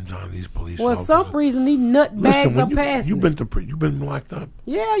evaluations on these police officers? For some reason, these nutbags are passing. You've been locked up.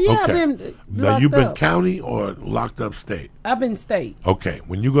 Yeah, Okay. I've been Now locked you've been up. county or locked up state. I've been state. Okay,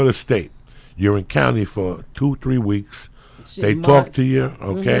 when you go to state, you're in county for 2-3 weeks. Shit, They months. talk to you,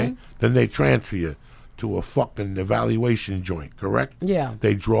 okay? Then they transfer you to a fucking evaluation joint, correct? Yeah.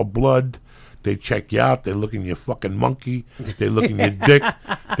 They draw blood. They check you out. They look in your fucking monkey. They look in your dick.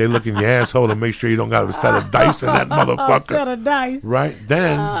 They look in your asshole to make sure you don't got a set of dice in that motherfucker. Set of dice. Right?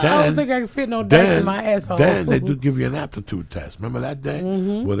 Then, I don't think I can fit no dice in my asshole. Then they do give you an aptitude test. Remember that day?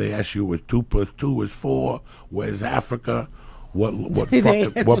 Where they ask you what 2 + 2 is 4, where's Africa? What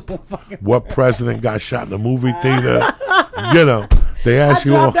what president got shot in the movie theater? You know, they I ask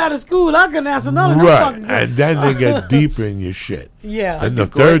you dropped out of school. I couldn't answer none of them right, fucking and then they get deeper in your shit. Yeah. And the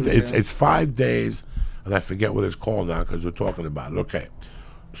third, it's 5 days, and I forget what it's called now because we're talking about it. Okay,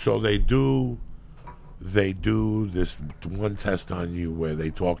 so they do this one test on you where they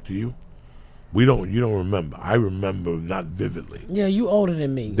talk to you. You don't remember. I remember not vividly. Yeah, you older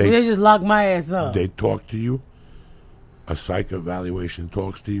than me. They- They just locked my ass up. They talk to you. A psych evaluation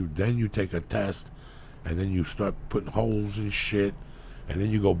talks to you. Then you take a test, and then you start putting holes in shit, and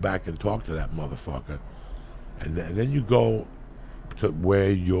then you go back and talk to that motherfucker, and then you go to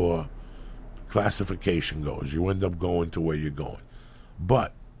where your classification goes. You end up going to where you're going,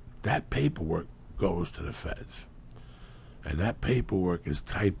 but that paperwork goes to the feds, and that paperwork is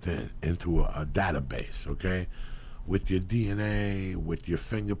typed into a database, okay, with your DNA, with your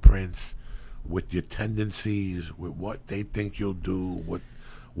fingerprints, with your tendencies, with what they think you'll do,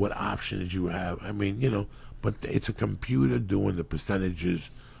 what options you have. I mean, you know, but it's a computer doing the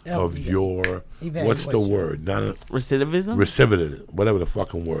percentages of your what's the word? Not a recidivism, whatever the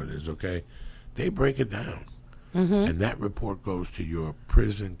fucking word is. Okay, they break it down, and that report goes to your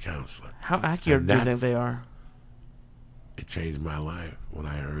prison counselor. How accurate do you think they are? It changed my life when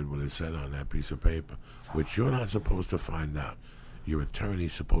I heard what it said on that piece of paper, which you're not supposed to find out. Your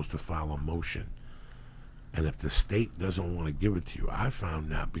attorney's supposed to file a motion. And if the state doesn't want to give it to you, I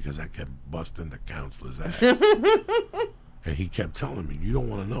found out because I kept busting the counselor's ass. And he kept telling me, you don't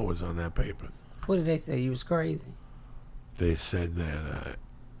want to know what's on that paper. What did they say? You was crazy. They said that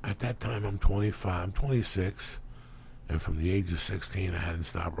at that time I'm 25, I'm 26, and from the age of 16 I hadn't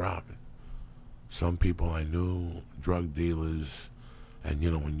stopped robbing. Some people I knew, drug dealers, and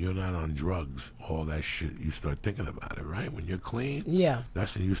you know, when you're not on drugs, all that shit, you start thinking about it, right? When you're clean, Yeah.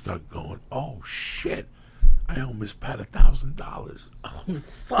 that's when you start going, oh shit, I owe Miss Pat $1,000. Oh,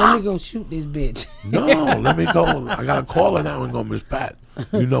 fuck. Let me go shoot this bitch. No, let me go. I gotta call her now and go, Miss Pat.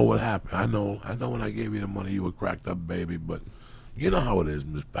 You know what happened. I know when I gave you the money you were cracked up, baby, but you know how it is,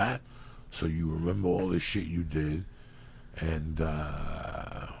 Miss Pat. So you remember all this shit you did, and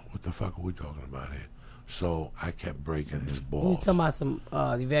what the fuck are we talking about here? So I kept breaking his balls. You talking about some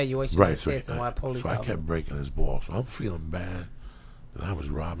evaluation? Right, so I kept breaking his balls. So I'm feeling bad that I was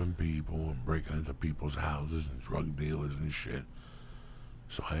robbing people and breaking into people's houses and drug dealers and shit.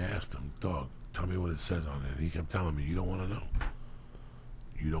 So I asked him, dog, tell me what it says on it. And he kept telling me, you don't want to know.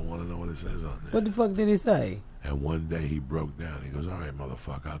 You don't want to know what it says on there. What the fuck did it say? And one day he broke down. He goes, all right,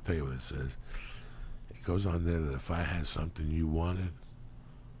 motherfucker, I'll tell you what it says. It goes on there that if I had something you wanted,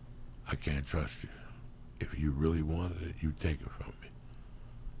 I can't trust you. If you really wanted it, you take it from me.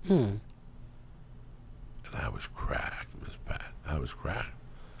 And I was cracked, Miss Pat. I was cracked.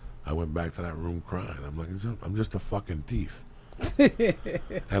 I went back to that room crying. I'm like, I'm just a fucking thief.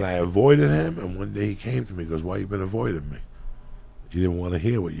 And I avoided him, and one day he came to me, goes, why you been avoiding me? You didn't want to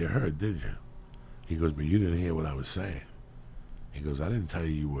hear what you heard, did you? He goes, but you didn't hear what I was saying. He goes, I didn't tell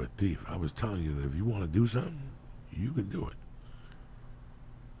you you were a thief. I was telling you that if you want to do something, you can do it.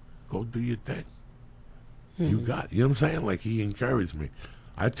 Go do your thing. You got it. You know what I'm saying? Like, he encouraged me.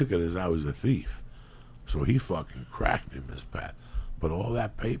 I took it as I was a thief. So he fucking cracked me, Miss Pat. But all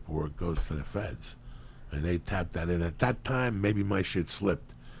that paperwork goes to the feds. And they tap that in. At that time, maybe my shit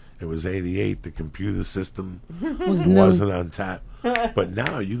slipped. It was 88. The computer system wasn't on tap. But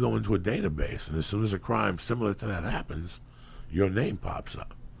now you go into a database, and as soon as a crime similar to that happens, your name pops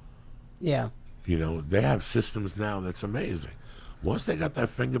up. Yeah. You know, they have systems now that's amazing. Once they got that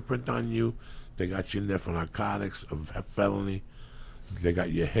fingerprint on you, they got you in there for narcotics, a felony. They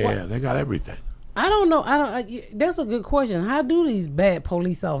got your hair. They got everything. I don't know. That's a good question. How do these bad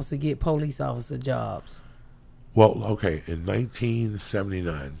police officers get police officer jobs? Well, okay, in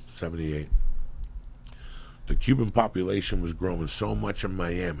 1979, 78, the Cuban population was growing so much in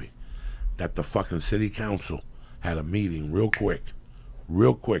Miami that the fucking city council had a meeting real quick,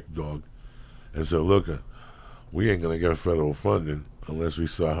 dog, and said, look, we ain't going to get federal funding unless we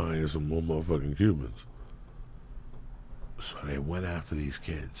start hiring some more motherfucking Cubans. So they went after these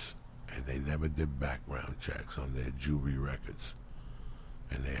kids, and they never did background checks on their jewelry records.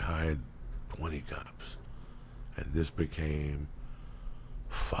 And they hired 20 cops. And this became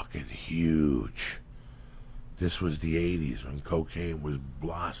fucking huge. This was the 80s when cocaine was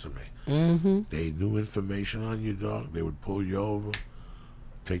blossoming. Mm-hmm. They knew information on you, dog. They would pull you over,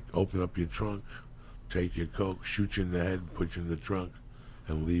 open up your trunk, take your coke, shoot you in the head, put you in the trunk,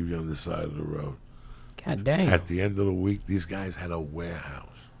 and leave you on the side of the road. God damn. At the end of the week, these guys had a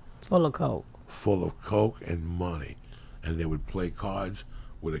warehouse full of coke. Full of coke and money. And they would play cards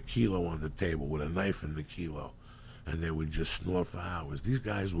with a kilo on the table, with a knife in the kilo. And they would just snore for hours. These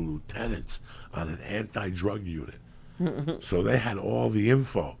guys were lieutenants on an anti-drug unit. So they had all the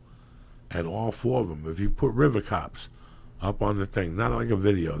info. And all four of them, if you put River Cops up on the thing, not like a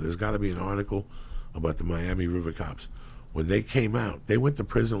video, there's got to be an article about the Miami River Cops. When they came out, they went to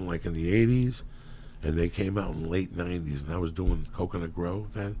prison like in the 80s, and they came out in the late 90s. And I was doing Coconut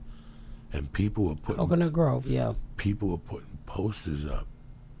Grove then. And people were putting... Coconut Grove, yeah. People were putting posters up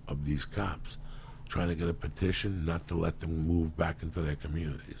of these cops, trying to get a petition not to let them move back into their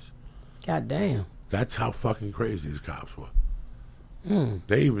communities. God damn. That's how fucking crazy these cops were.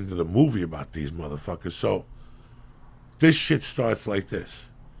 They even did a movie about these motherfuckers. So this shit starts like this.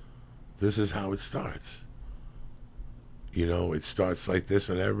 This is how it starts. You know, it starts like this,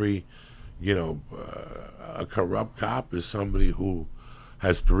 and every, you know, a corrupt cop is somebody who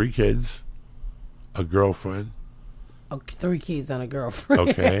has 3 kids, a girlfriend. Okay, 3 kids and a girlfriend.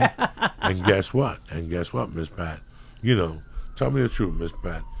 Okay. And guess what? Miss Pat? You know, tell me the truth, Miss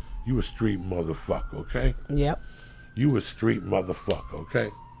Pat. You a street motherfucker, okay? Yep. You a street motherfucker, okay?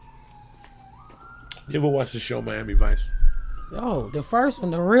 You ever watch the show Miami Vice? Oh, the first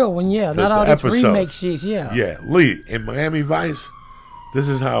one, the real one, yeah. Not all this remake shit, yeah. Yeah, Lee, in Miami Vice, this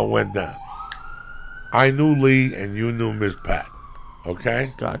is how it went down. I knew Lee and you knew Miss Pat,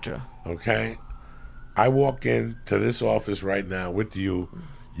 okay? Gotcha. Okay? I walk into this office right now with you.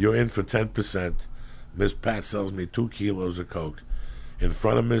 You're in for 10%. Miss Pat sells me 2 kilos of coke. In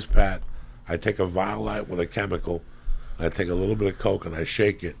front of Miss Pat, I take a vial light with a chemical. I take a little bit of coke and I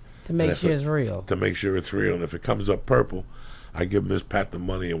shake it. To make sure it's real. To make sure it's real. And if it comes up purple, I give Miss Pat the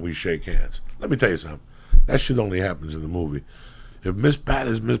money and we shake hands. Let me tell you something. That shit only happens in the movie. If Miss Pat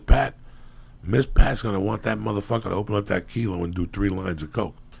is Miss Pat, Miss Pat's going to want that motherfucker to open up that kilo and do 3 lines of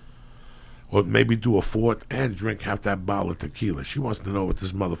coke. Or maybe do a 4th and drink half that bottle of tequila. She wants to know what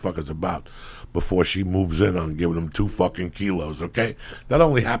this motherfucker's about before she moves in on giving him 2 fucking kilos, okay? That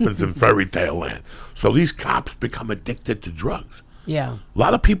only happens in fairy tale land. So these cops become addicted to drugs. Yeah. A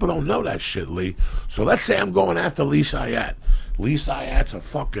lot of people don't know that shit, Lee. So let's say I'm going after Lee Syatt. Lee Syatt's a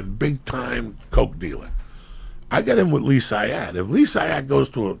fucking big-time coke dealer. I get in with Lee Syatt. If Lee Syatt goes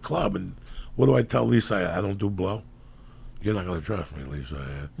to a club and what do I tell Lee Syatt? I don't do blow? You're not going to trust me, Lee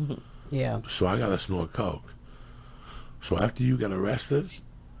Syatt. Yeah. So I got to snort coke. So after you get arrested,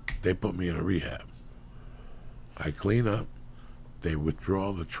 they put me in a rehab. I clean up. They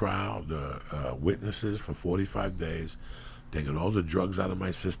withdraw the trial, the witnesses for 45 days. They get all the drugs out of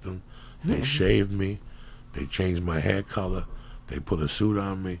my system. They shave me. They change my hair color. They put a suit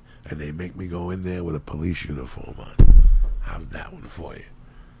on me. And they make me go in there with a police uniform on. How's that one for you?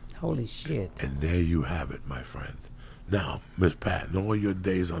 Holy shit. And there you have it, my friend. Now, Miss Pat, in all your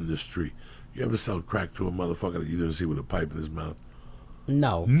days on the street, you ever sell crack to a motherfucker that you didn't see with a pipe in his mouth?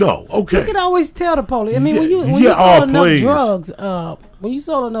 No. No. Okay. You can always tell the police. I mean, when you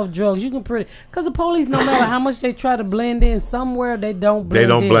sold enough drugs, you can because the police, no matter how much they try to blend in, somewhere they don't blend in.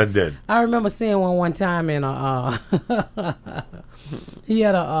 They don't blend in. I remember seeing one time in he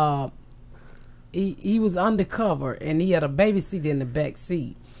had he was undercover and he had a babysitter in the back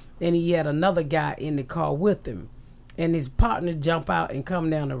seat and he had another guy in the car with him. And his partner jump out and come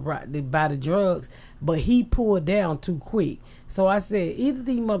down to buy the drugs, but he pulled down too quick. So I said, either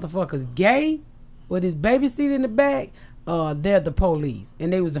these motherfuckers gay with his baby seat in the back, they're the police.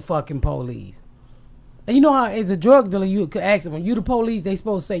 And they was the fucking police. And you know how as a drug dealer, you could ask them, you the police, they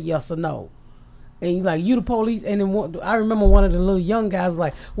supposed to say yes or no. And you like, you the police? And then I remember one of the little young guys was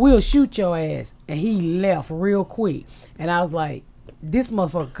like, we'll shoot your ass. And he left real quick. And I was like, this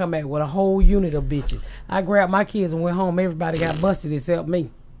motherfucker come back with a whole unit of bitches. I grabbed my kids and went home. Everybody got busted except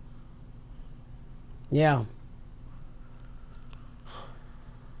me. Yeah.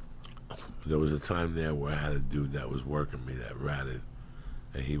 There was a time there where I had a dude that was working me that ratted.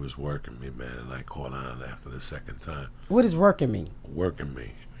 And he was working me, man, and I caught on after the second time. What does working mean? Working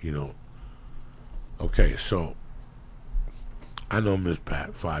me, you know. Okay, so I know Miss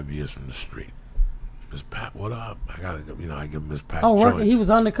Pat 5 years from the street. Miss Pat, what up? I give Miss Pat joints. Working? He was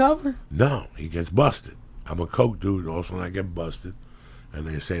undercover? No, he gets busted. I'm a coke dude also, and I get busted. And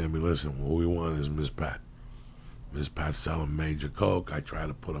they say to me, listen, what we want is Miss Pat. Miss Pat's selling major coke. I try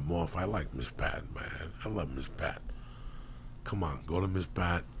to put him off. I like Miss Pat, man. I love Miss Pat. Come on, go to Miss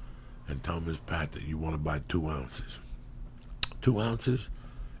Pat and tell Miss Pat that you want to buy 2 ounces. 2 ounces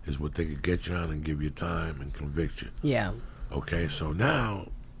is what they could get you on and give you time and convict you. Yeah. Okay, so now,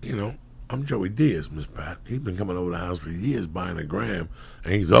 you know, I'm Joey Diaz, Miss Pat. He's been coming over the house for years buying a gram,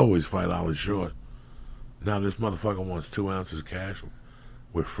 and he's always $5 short. Now this motherfucker wants 2 ounces cash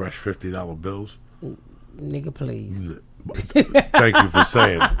with fresh $50 bills. Nigga, please. Thank you for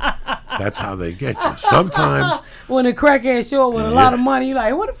saying it. That's how they get you. Sometimes when a crackhead show up with a lot of money, you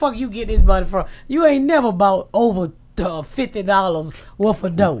like, where the fuck you get this money from? You ain't never bought over $50 worth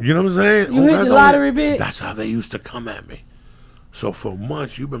of dope. You know what I'm saying? You hit the lottery, bitch. That's how they used to come at me. So for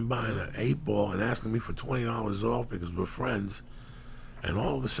months, you've been buying an 8-ball and asking me for $20 off because we're friends. And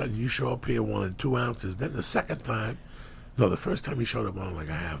all of a sudden, you show up here wanting 2 ounces. Then the first time he showed up wanting like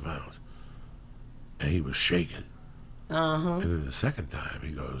a half ounce. And he was shaking. And then the second time,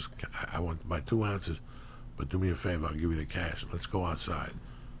 he goes, I want to buy 2 ounces, but do me a favor, I'll give you the cash. Let's go outside.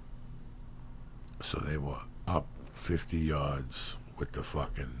 So they were up 50 yards with the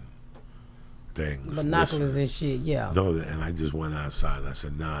fucking things. Binoculars and shit, yeah. No, and I just went outside, and I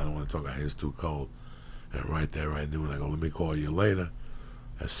said, nah, I don't want to talk. It's too cold. And right there, I knew, and I go, let me call you later.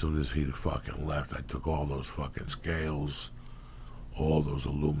 As soon as he fucking left, I took all those fucking scales, all those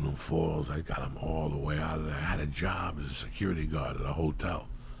aluminum foils. I got them all the way out of there. I had a job as a security guard at a hotel.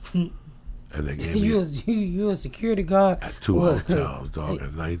 And they gave me you a security guard at 2 hotels, dog,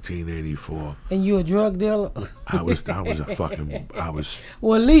 in 1984. And you a drug dealer? I was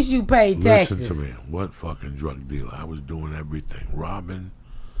Well, at least you paid taxes. Listen to me. What fucking drug dealer? I was doing everything. Robbing,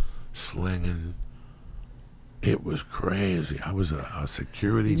 slinging. It was crazy. I was a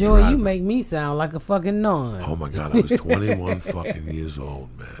security Joey, driver. you make me sound like a fucking nun. Oh my God, I was 21 fucking years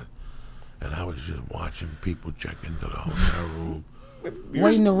old, man. And I was just watching people check into the hotel room.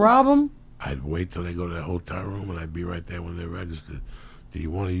 Waiting to rob them? I'd wait till they go to the hotel room and I'd be right there when they're registered. Do you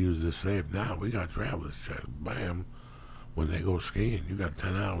want to use this safe? Now we got travelers checks. Bam. When they go skiing, you got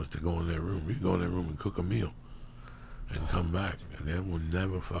 10 hours to go in their room. You go in their room and cook a meal and come back. And they will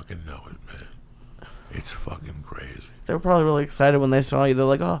never fucking know it, man. It's fucking crazy. They were probably really excited when they saw you. They're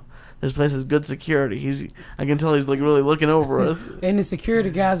like, oh, this place has good security. I can tell he's like really looking over us. And the security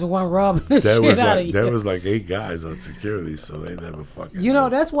guys were robbing the shit out of you. There was like 8 guys on security, so they never fucking You know,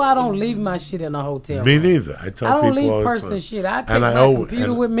 that's why I don't leave my shit in a hotel Me room. neither. I don't leave personal shit. I take my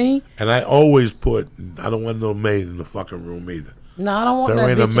computer with me. And I always I don't want no maid in the fucking room either. No, I don't want there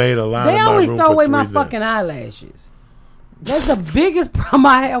that ain't bitch. a maid allowed They in my always room throw for away my 3 fucking days. eyelashes. That's the biggest problem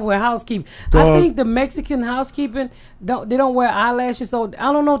I have with housekeeping. I think the Mexican housekeeping they don't wear eyelashes, so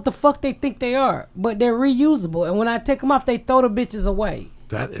I don't know what the fuck they think they are, but they're reusable. And when I take them off, they throw the bitches away.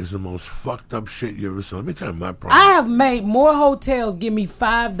 That is the most fucked up shit you ever saw. Let me tell you my problem. I have made more hotels give me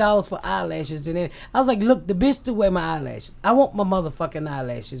 $5 for eyelashes than any. I was like, look, the bitch threw away my eyelashes. I want my motherfucking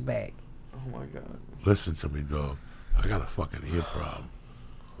eyelashes back. Oh my God. Listen to me, dog. I got a fucking ear problem.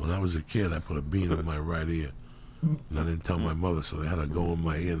 When I was a kid, I put a bean in my right ear. And I didn't tell my mother, so they had to go in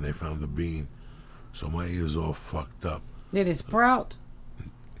my ear and they found the bean. So my ear's all fucked up. Did it sprout?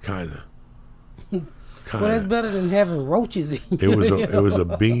 Kinda. Well, that's better than having roaches in It was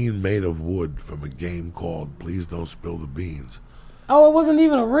a bean made of wood from a game called Please Don't Spill the Beans. Oh, it wasn't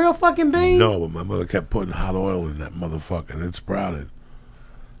even a real fucking bean? No, but my mother kept putting hot oil in that motherfucker and it sprouted.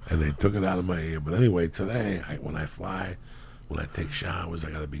 And they took it out of my ear. But anyway, today, when I fly, when I take showers,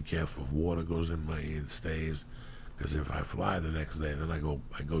 I got to be careful if water goes in my ear and stays. Because if I fly the next day, then I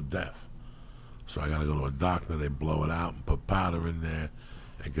go deaf. So I got to go to a doctor. They blow it out and put powder in there.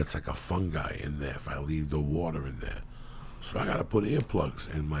 It gets like a fungi in there if I leave the water in there. So I got to put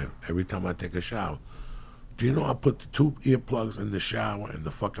earplugs in every time I take a shower. Do you know I put the 2 earplugs in the shower and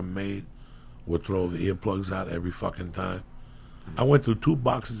the fucking maid would throw the earplugs out every fucking time? I went through 2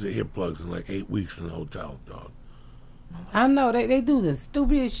 boxes of earplugs in like 8 weeks in the hotel, dog. I know they do the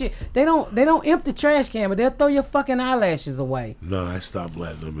stupidest shit. They don't empty the trash can, but they'll throw your fucking eyelashes away. No, I stopped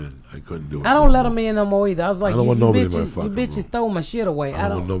letting them in. I couldn't do it. I don't let them in no more either. I was like, I don't want nobody in my fucking you bitches room. throw my shit away. I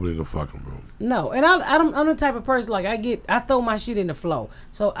don't want nobody in the fucking room. No, and I'm the type of person like I throw my shit in the floor,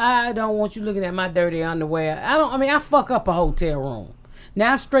 so I don't want you looking at my dirty underwear. I fuck up a hotel room.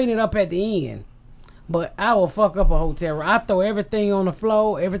 Now I straighten it up at the end, but I will fuck up a hotel room. I throw everything on the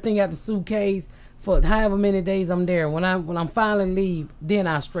floor, everything out the suitcase. For however many days I'm there, when I'm finally leave, then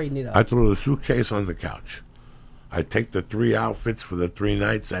I straighten it up. I throw the suitcase on the couch. I take the 3 outfits for the 3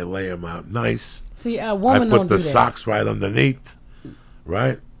 nights. I lay them out nice. See, a woman I don't put do the that. socks right underneath,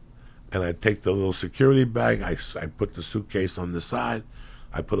 right? And I take the little security bag. I put the suitcase on the side.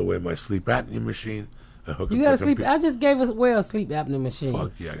 I put away my sleep apnea machine. You got a sleep. I just gave us a sleep apnea machine.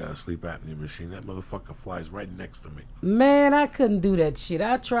 Fuck yeah, I got a sleep apnea machine. That motherfucker flies right next to me. Man, I couldn't do that shit.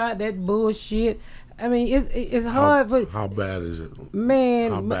 I tried that bullshit. I mean, it's hard. How bad is it?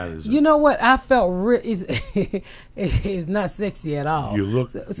 Man, how bad is it? You know what? I felt it's not sexy at all. You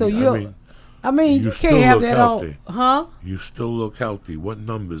look. So you. I mean, you can't have that healthy. on, huh? You still look healthy. What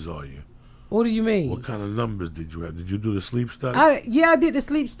numbers are you? What do you mean? What kind of numbers did you have? Did you do the sleep study? I did the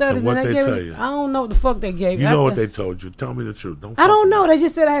sleep study. And what they tell you? I don't know what the fuck they gave me. You know what they told you. Tell me the truth. I don't know. They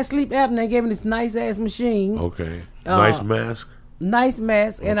just said I had sleep apnea. They gave me this nice ass machine. Okay. Nice mask? Nice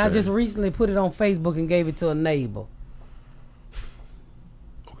mask. And I Okay. just recently put it on Facebook and gave it to a neighbor.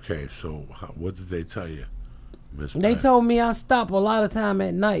 Okay, so what did they tell you, Miss They Pat? told me I stop a lot of time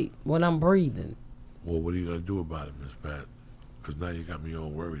at night when I'm breathing. Well, what are you going to do about it, Miss Pat? Because now you got me all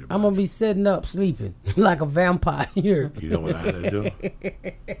worried about I'm going to be sitting up sleeping like a vampire. You know what I had to do?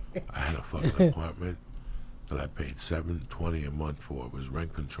 I had a fucking apartment that I paid $720 a month for. It was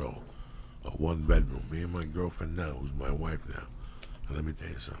rent control. A 1-bedroom. Me and my girlfriend now, who's my wife now. And let me tell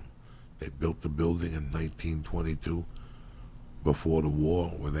you something. They built the building in 1922 before the war,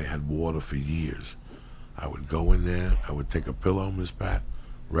 where they had water for years. I would go in there. I would take a pillow, Miss Pat,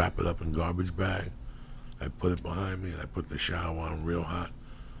 wrap it up in garbage bag. I'd put it behind me, and I'd put the shower on real hot.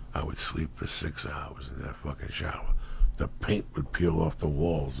 I would sleep for 6 hours in that fucking shower. The paint would peel off the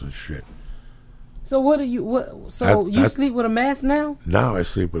walls and shit. So you sleep with a mask now? Now I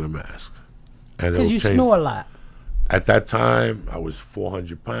sleep with a mask. Because you snore a lot. At that time, I was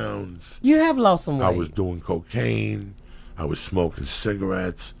 400 pounds. You have lost some weight. I was doing cocaine. I was smoking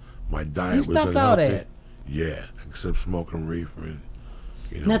cigarettes. My diet was stopped unhealthy. all that? Yeah, except smoking reefer. And,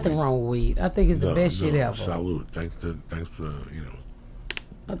 Nothing wrong with weed. I think it's the best shit ever. Salute. Thanks for.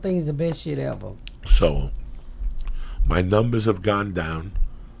 I think it's the best shit ever. So, my numbers have gone down.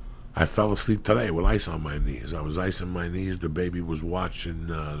 I fell asleep today with ice on my knees. I was icing my knees. The baby was watching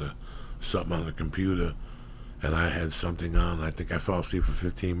something on the computer, and I had something on. I think I fell asleep for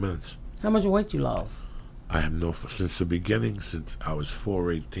 15 minutes. How much weight you lost? I have since the beginning, since I was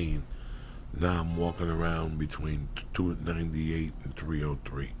 418. Now I'm walking around between 298 and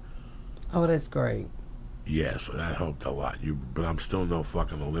 303. Oh, that's great. Yeah, so that helped a lot. But I'm still no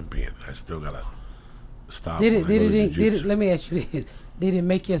fucking Olympian. I still gotta stop. Did it? Let me ask you this: did it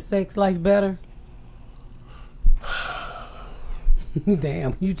make your sex life better?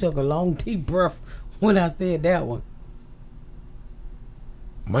 Damn, you took a long deep breath when I said that one.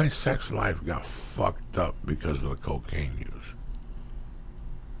 My sex life got fucked up because of the cocaine use.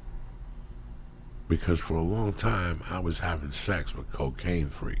 Because for a long time, I was having sex with cocaine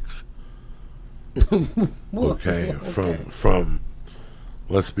freaks. Okay, from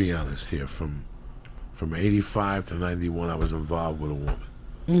let's be honest here, from 85 to 91, I was involved with a woman.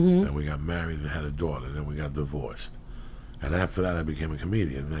 Mm-hmm. And we got married and had a daughter, and then we got divorced. And after that, I became a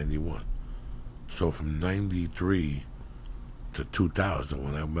comedian in 91. So from 93 to 2000,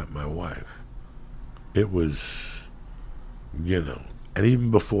 when I met my wife, it was, and even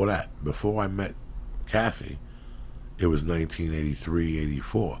before that, before I met Kathy, it was 1983,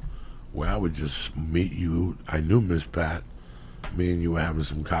 84, where I would just meet you. I knew Miss Pat. Me and you were having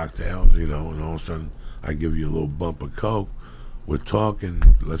some cocktails, and all of a sudden I give you a little bump of coke. We're talking.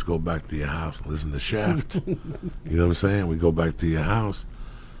 Let's go back to your house and listen to Shaft. You know what I'm saying? We go back to your house,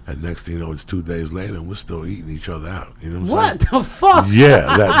 and next thing you know, it's 2 days later, and we're still eating each other out. You know what I'm saying? What the fuck?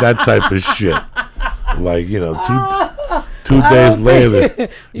 Yeah, that type of shit. Like, two days later.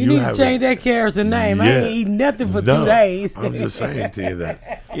 you need to change that character name. Yeah. I ain't eating nothing for 2 days. I'm just saying to you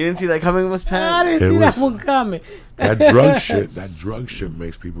that. You didn't see that coming, Miss Pat? I didn't see that one coming. That drug shit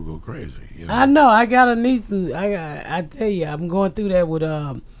makes people go crazy. I know. I gotta need some. I tell you, I'm going through that with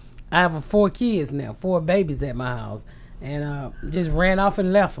I have 4 kids now, 4 babies at my house, and just ran off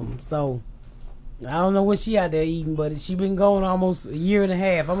and left them. So I don't know what she out there eating, but she been going almost a year and a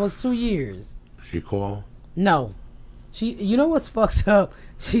half, almost 2 years. She call? No. You know what's fucked up?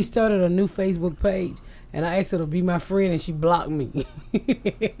 She started a new Facebook page, and I asked her to be my friend, and she blocked me.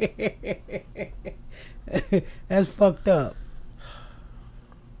 That's fucked up.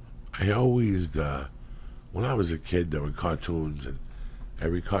 I always, when I was a kid, there were cartoons, and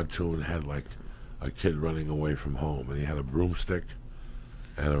every cartoon had like a kid running away from home, and he had a broomstick,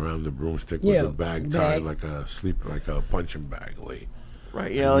 and around the broomstick was a bag tied like a punching bag, Lee.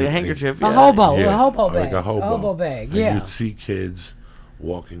 Right, yeah, like a handkerchief. A hobo bag. Like a hobo bag, and you'd see kids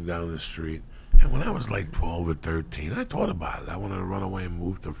walking down the street. And when I was like 12 or 13, I thought about it. I wanted to run away and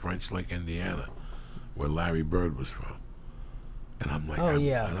move to French Lick, Indiana, where Larry Bird was from. And I'm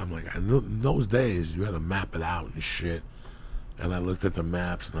like, in those days, you had to map it out and shit. And I looked at the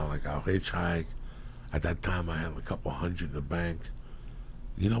maps, and I'm like, I'll hitchhike. At that time, I had a couple hundred in the bank.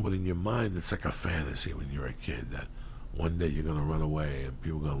 You know, but in your mind, it's like a fantasy when you're a kid that one day you're going to run away and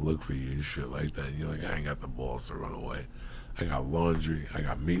people are going to look for you and shit like that. And you're like, I ain't got the balls to run away. I got laundry. I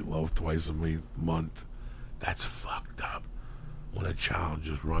got meatloaf twice a month. That's fucked up when a child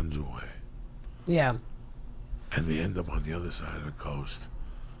just runs away. Yeah. And they end up on the other side of the coast,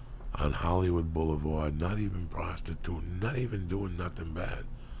 on Hollywood Boulevard, not even prostituting, not even doing nothing bad.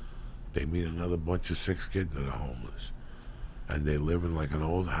 They meet another bunch of 6 kids that are homeless. And they live in like an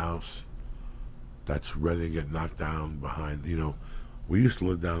old house that's ready to get knocked down behind. You know, we used to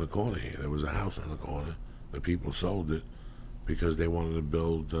live down the corner here. There was a house on the corner. The people sold it because they wanted to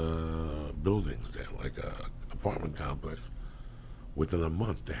build buildings there, like a apartment complex. Within a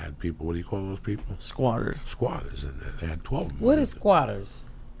month, they had people. What do you call those people? Squatters. Squatters in there. They had 12 of them. What is squatters?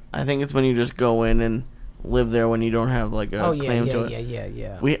 I think it's when you just go in and live there when you don't have like a claim to it.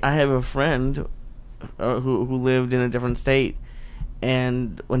 Yeah. I have a friend who lived in a different state,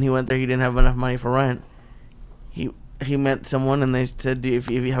 and when he went there, he didn't have enough money for rent. He met someone, and they said, if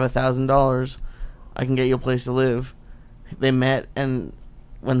you have $1,000, I can get you a place to live. They met, and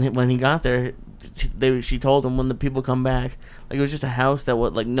when he got there, she told him when the people come back, like it was just a house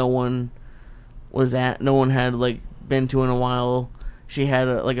that no one was at, no one had like been to in a while. She had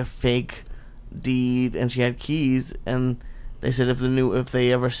a fake deed, and she had keys, and they said if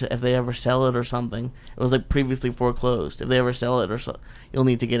they ever sell it or something, it was like previously foreclosed. If they ever sell it you'll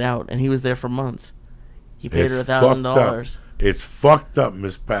need to get out. And he was there for months. He paid her $1,000. It's fucked up,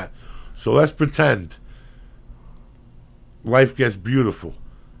 Miss Pat. So let's pretend life gets beautiful,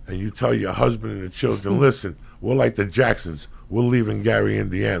 and you tell your husband and the children, listen, we're like the Jacksons. We're leaving Gary,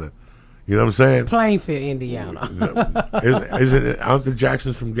 Indiana. You know what I'm saying? Plainfield, Indiana. Aren't the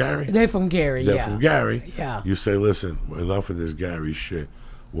Jacksons from Gary? They're from Gary, They're from Gary. Yeah. You say, listen, enough of this Gary shit.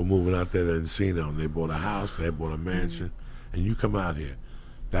 We're moving out there to Encino. And they bought a house. They bought a mansion. And you come out here.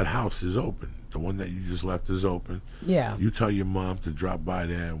 That house is open. The one that you just left is open. Yeah. You tell your mom to drop by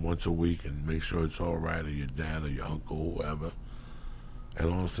there once a week and make sure it's all right, or your dad or your uncle, whoever.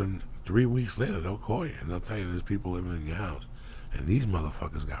 And all of a sudden, 3 weeks later, they'll call you. And they'll tell you there's people living in your house. And these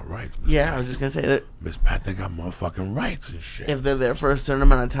motherfuckers got rights. I was just going to say that. Miss Pat, they got motherfucking rights and shit. If they're there for a certain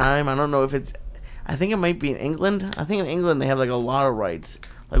amount of time, I don't know if it's... I think it might be in England. I think in England they have like a lot of rights.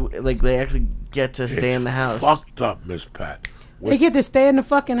 Like they actually get to stay in the house. Fucked up, Miss Pat. They get to stay in the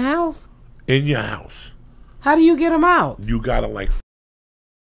fucking house? In your house. How do you get them out? You gotta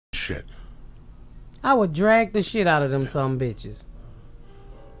shit. I would drag the shit out of them some bitches.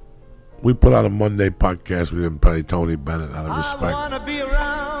 We put out a Monday podcast. We didn't pay Tony Bennett out of respect. I wanna be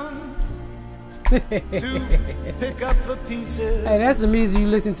around to pick up the pieces. Hey, that's the music you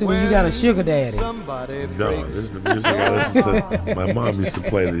listen to when you got a sugar daddy. No, this is the music I listen to. My mom used to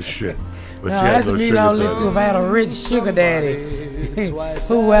play this shit. But no, that's the music I listen to if I had a rich sugar daddy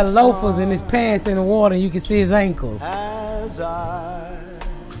who had loafers in his pants in the water and you can see his ankles.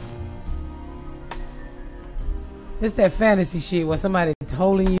 It's that fantasy shit where somebody's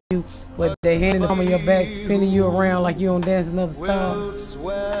holding you with their hand in the palm of your back, spinning you around like you're on Dancing Other Stars,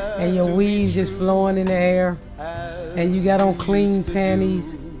 and your weaves just flowing in the air, and you got on clean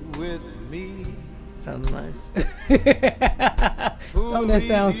panties. Sounds nice. Don't that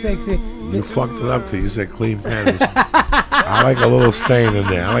sound sexy? You fucked it up till you said clean panties. I like a little stain in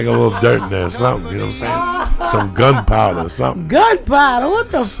there. I like a little dirt in there, something. You know what I'm saying? Some gunpowder, something. Gunpowder? What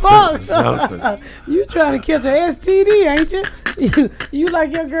the fuck? Something. You trying to catch an STD, ain't you? You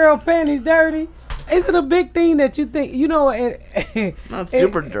like your girl panties dirty? Is it a big thing that you think, you know? Not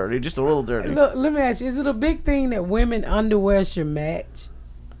super dirty, just a little dirty. Look, let me ask you, is it a big thing that women underwear should match?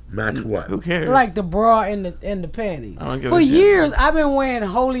 Match what? Who cares? Like the bra and the panties. I don't give For a shit. years, I've been wearing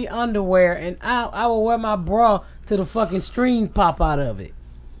holy underwear, and I will wear my bra till the fucking strings pop out of it.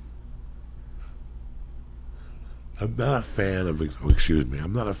 I'm not a fan of. Excuse me.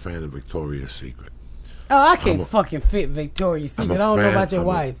 I'm not a fan of Victoria's Secret. Oh, I can't fucking fit Victoria's Secret. I don't know about your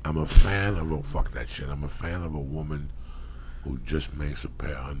wife. I'm a fan of a fuck that shit. I'm a fan of a woman who just makes a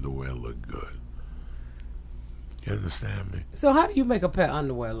pair of underwear look good. You understand me? So how do you make a pair of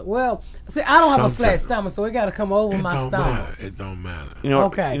underwear look? Well, see, I don't have a flat stomach, so it got to come over my stomach. It don't matter. You know,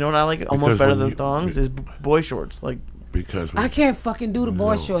 Okay. You know what I like almost better than thongs is boy shorts. Like Because I can't fucking do the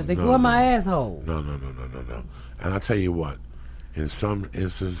boy shorts. They go in my asshole. No. And I'll tell you what. In some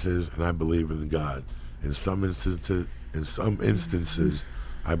instances, and I believe in God. In some instances,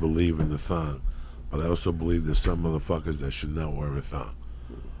 I believe in the thong. But I also believe there's some motherfuckers that should not wear a thong.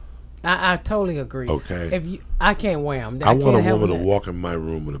 I totally agree. Okay. I can't wear them. I want a woman to walk in my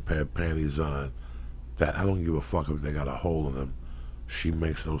room with a pair of panties on that I don't give a fuck if they got a hole in them. She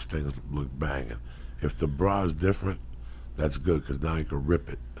makes those things look banging. If the bra is different, that's good because now you can rip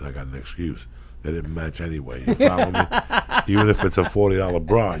it. And I got an excuse. They didn't match anyway. You follow me? Even if it's a $40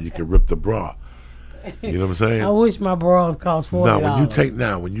 bra, you can rip the bra. You know what I'm saying? I wish my bras cost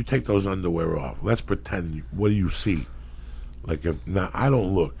 $40. When you take those underwear off, let's pretend. What do you see? Like I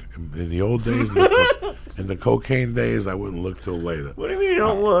don't look. In the old days, in the cocaine days, I wouldn't look till later. what do you mean you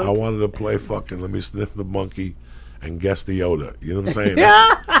don't look? I wanted to play fucking. Let me sniff the monkey, and guess the odor. You know what I'm saying?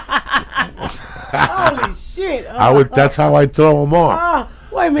 Holy shit! That's how I throw them off.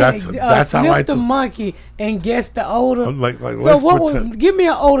 Wait a minute. That's how sniff the monkey and guess the odor. So give me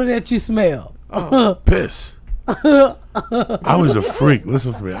an odor that you smell. Piss. I was a freak.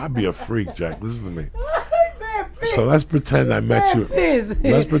 Listen to me. I'd be a freak, Jack. Listen to me. So let's pretend I met you.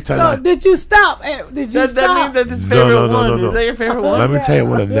 Let's pretend. So did you stop? Did you stop? That means that's his favorite one. No. Is that your favorite one? Let me tell you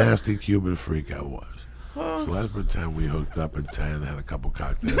what a nasty Cuban freak I was. So let's pretend we hooked up at 10, had a couple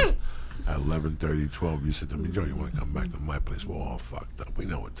cocktails. At 11:30, 12, you said to me, Joe, you want to come back to my place? We're all fucked up. We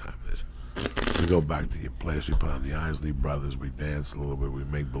know what time it is. We go back to your place. We put on the Isley Brothers. We dance a little bit. We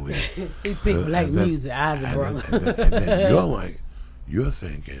make believe. He picked black music, Isley Brothers. And then you're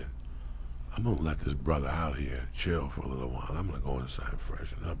thinking, I'm going to let this brother out here chill for a little while. I'm going to go inside and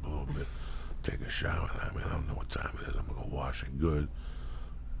freshen up a little bit, take a shower. I don't know what time it is. I'm going to go wash it good.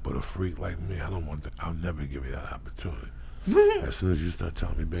 But a freak like me, I'll never give you that opportunity. As soon as you start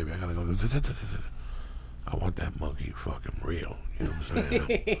telling me, baby, I got to go, I want that monkey fucking real. You know what I'm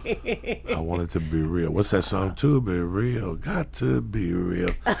saying? I want it to be real. What's that song? To be real. Got to be real.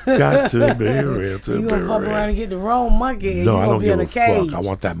 Got to be real. You gonna fuck around and get the wrong monkey and no, you I gonna don't be give in a a cage. fuck. I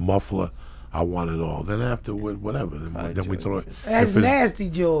want that muffler. I want it all. Then afterward, whatever. Then we throw it. That's nasty,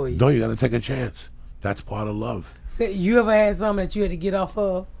 Joy. No, you got to take a chance. That's part of love. So, you ever had something that you had to get off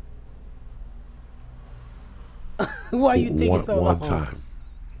of? Why you think so long?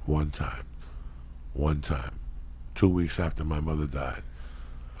 One time. 2 weeks after my mother died,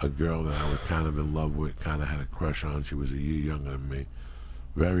 a girl that I was kind of in love with, kind of had a crush on. She was a year younger than me.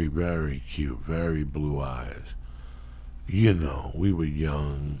 Very, very cute. Very blue eyes. You know, we were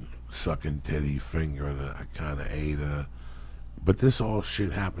young, sucking titty, fingering her. I kind of ate her. But this all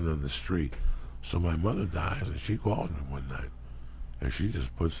shit happened on the street. So my mother dies, and she calls me one night. And she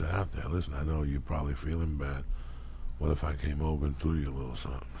just puts it out there. Listen, I know you're probably feeling bad. What if I came over and threw you a little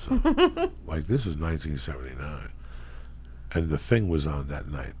something? Like, this is 1979. And The Thing was on that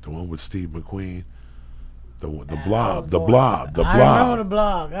night. The one with Steve McQueen. The blob. I remember the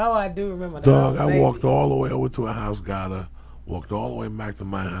blog. Oh, I do remember that. Dog, I walked all the way over to her house, got her. Walked all the way back to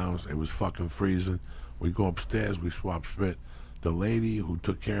my house. It was fucking freezing. We go upstairs. We swap spit. The lady who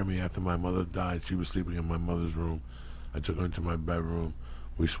took care of me after my mother died, she was sleeping in my mother's room. I took her into my bedroom.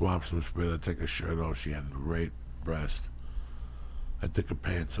 We swapped some spit. I take her shirt off. She had great breast. I took her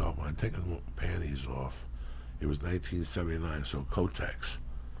pants off. When I take her panties off, it was 1979, so Kotex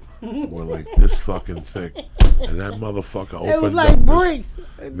were like this fucking thick. And that motherfucker opened up. It was like bricks.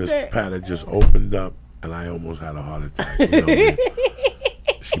 Miss Patty just opened up, and I almost had a heart attack. You know what I mean?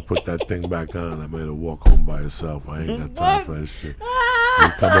 She put that thing back on. I made her walk home by herself. I ain't got time for that shit. You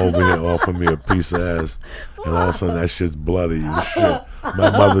come over here, offer me a piece of ass, and all of a sudden that shit's bloody and shit.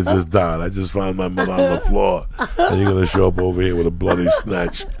 My mother just died. I just found my mother on the floor, and you're gonna show up over here with a bloody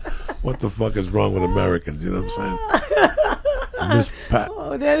snatch. What the fuck is wrong with Americans? You know what I'm saying? Miss Pat.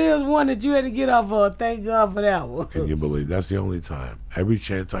 Oh, that is one that you had to get off of. Thank God for that one. Can you believe that's the only time? Every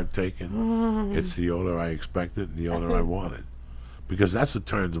chance I've taken, it's the odor I expected and the odor I wanted. Because that's what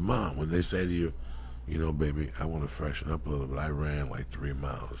turns them on. When they say to you, you know, baby, I want to freshen up a little bit. I ran like 3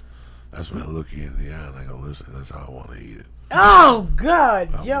 miles. That's when I look you in the eye and I go, listen, that's how I want to eat it. Oh God,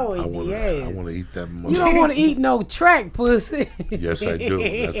 Joey I Diaz. want to eat that You don't want to eat no track pussy. Yes, I do.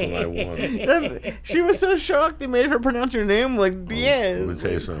 That's what I want. She was so shocked they made her pronounce your name like Diaz. Let me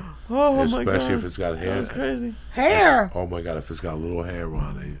tell you something. Oh Especially my God. if it's got hair. That's crazy. Hair. Oh my God, if it's got a little hair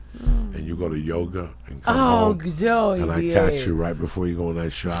on it, and you go to yoga and come Oh, home, Joey and I Diaz. catch you right before you go in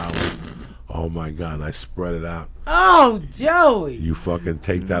that shower. Oh my God, and I spread it out. Oh, Joey. You fucking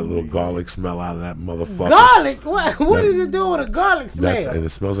take that little garlic smell out of that motherfucker. Garlic? What is it doing with a garlic smell? And it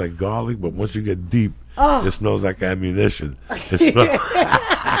smells like garlic, but once you get deep, Oh. it smells like ammunition. It smells.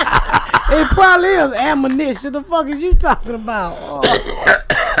 It probably is ammunition. The fuck is you talking about?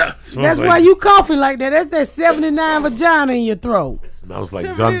 Oh. That's like, why you coughing like that. That's that 79 vagina in your throat. smells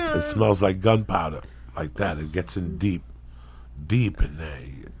like gun. It smells like gunpowder, like that. It gets in deep in there,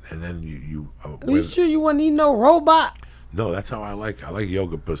 and then you. Are you sure you wouldn't eat no robot? No, that's how I like it. I like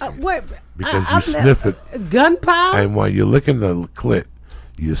yoga pussy Wait, because you sniff it, Gunpowder? and while you're licking the clit,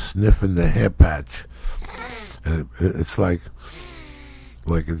 you're sniffing the hair patch, and it's like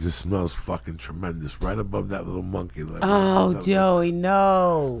it just smells fucking tremendous. Right above that little monkey. Oh, Joey,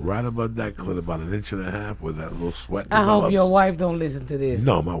 no. Right above that clit, about an inch and a half, where that little sweat I develops. hope your wife don't listen to this.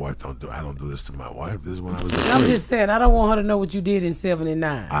 No, my wife don't do. I don't do this to my wife. This is when I was. I'm just saying, I don't want her to know what you did in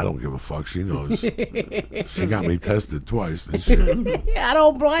 79. I don't give a fuck. She knows. She got me tested twice and shit. I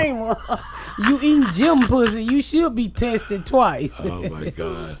don't blame her. You eating gym pussy, you should be tested twice. Oh my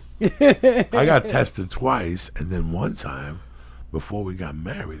God. I got tested twice, and then one time, before we got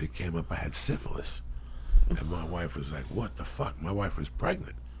married, it came up I had syphilis. And my wife was like, what the fuck? My wife was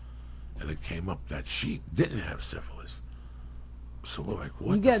pregnant. And it came up that she didn't have syphilis. So we're like,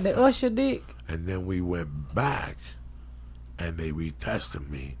 what You got the fuck? usher dick? And then we went back, and they retested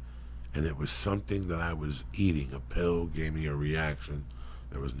me, and it was something that I was eating. A pill gave me a reaction.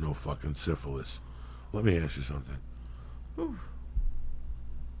 There was no fucking syphilis. Let me ask you something. Oof.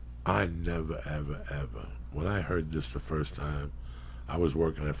 I never, ever, ever, when I heard this the first time, I was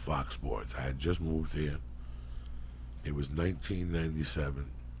working at Fox Sports. I had just moved here. It was 1997.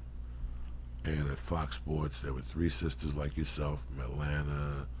 And at Fox Sports, there were three sisters like yourself from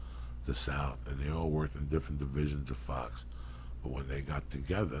Atlanta, the South, and they all worked in different divisions of Fox. But when they got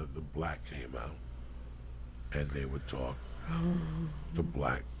together, the black came out, and they would talk the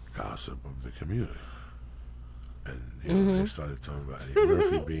black gossip of the community. And you know, they started talking about Eddie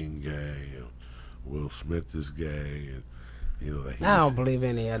Murphy being gay, and Will Smith is gay, and you know that he I was, don't believe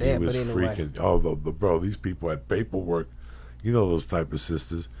any of he that, was but anyway. freaking. Although, but bro, these people had paperwork. You know those type of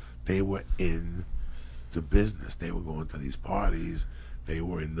sisters. They were in the business. They were going to these parties. They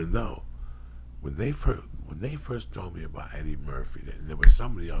were in the know. When they first told me about Eddie Murphy, and there was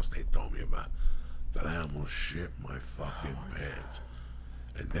somebody else they told me about, that I almost shit my fucking pants.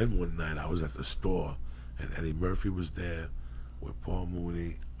 And then one night I was at the store, and Eddie Murphy was there with Paul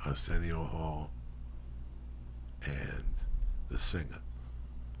Mooney, Arsenio Hall, and the singer,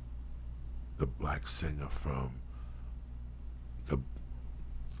 the black singer from the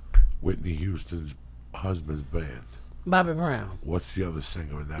Whitney Houston's husband's band. Bobby Brown. What's the other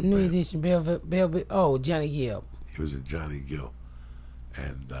singer in that New band? Edition, Velvet. Oh, Johnny Gill. He was a Johnny Gill,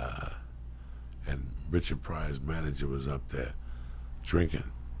 and Richard Pryor's manager was up there drinking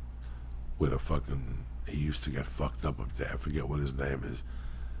with a fucking. He used to get fucked up there. I forget what his name is.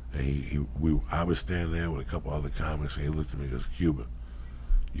 And I was standing there with a couple other comics, and he looked at me and goes, Cuba,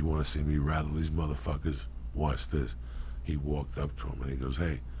 you want to see me rattle these motherfuckers? Watch this. He walked up to him and he goes,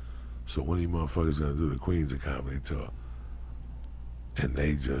 hey, so when are you motherfuckers gonna do the Queens of Comedy tour? And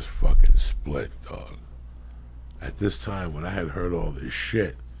they just fucking split, dog. At this time, when I had heard all this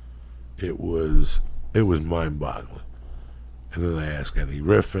shit, it was mind-boggling. And then I asked Eddie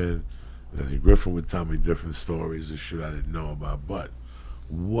Griffin, and Eddie Griffin would tell me different stories and shit I didn't know about. But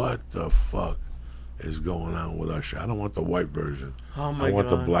what the fuck is going on with Usher? I don't want the white version. Oh my I want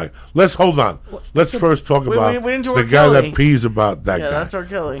God. the black. Let's hold on. Let's first talk about we didn't do the R. guy Kelly. that pees about that Yeah, guy. that's R.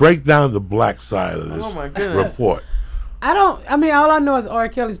 Kelly. Break down the black side of this Oh my goodness. report. I mean, all I know is R.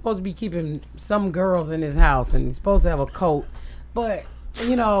 Kelly's supposed to be keeping some girls in his house, and he's supposed to have a coat. But,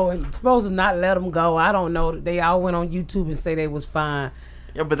 you know, and supposed to not let them go. I don't know. They all went on YouTube and say they was fine.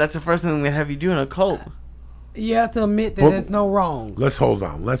 Yeah, but that's the first thing they have you do in a cult. You have to admit that Well, there's no wrong. Let's hold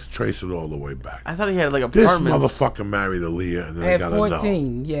on. Let's trace it all the way back. I thought he had like This apartments. motherfucker married Aaliyah, and then I At got to know.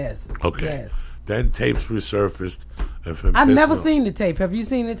 14, yes. Okay. Yes. Then tapes resurfaced of him. I've never pissing seen the tape. Have you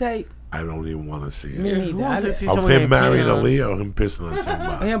seen the tape? I don't even want to see Me it. neither. Who wants to see Of someone him get marrying peed on? Aaliyah or him pissing on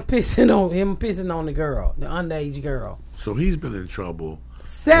somebody. Him pissing on the girl, the underage girl. So he's been in trouble.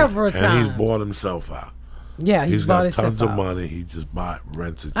 Several and times. he's bought himself out. Yeah, He's bought got himself tons of out. money. He just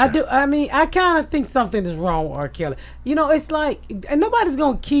rents it. I do. I mean, I kind of think something is wrong with R. Kelly. You know, it's like, and nobody's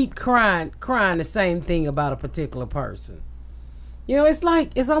gonna keep crying the same thing about a particular person. You know,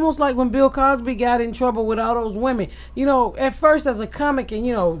 it's almost like when Bill Cosby got in trouble with all those women. You know, at first as a comic, and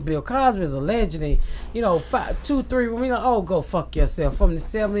you know, Bill Cosby is a legend. And, you know, 5, 2, 3 women, like, oh, go fuck yourself. From the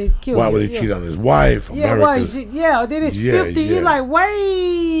 70s, kill. Why would he cheat on his wife? Yeah, then it's 50. You're like,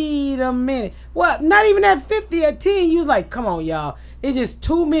 wait a minute. Well, not even at 50, at 10, you was like, come on, y'all. It's just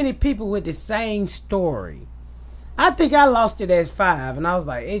too many people with the same story. I think I lost it at 5, and I was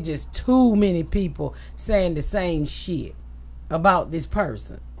like, it's just too many people saying the same shit about this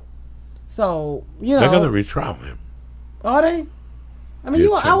person. So, you know, they're gonna retrial him. Are they? I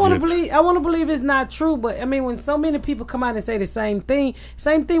mean, I want to believe it's not true, but I mean, when so many people come out and say the same thing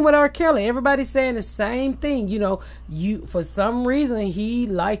with R. Kelly, everybody's saying the same thing. You know, for some reason he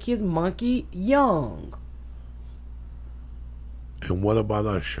like his monkey young. And what about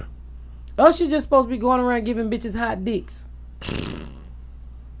Usher? Usher just supposed to be going around giving bitches hot dicks.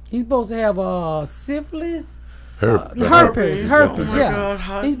 He's supposed to have syphilis. Herpes. Oh Yeah. God,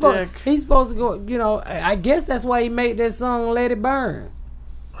 hot he's supposed to go. You know, I guess that's why he made that song "Let It Burn."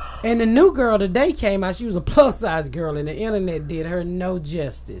 And the new girl today came out. She was a plus size girl, and the internet did her no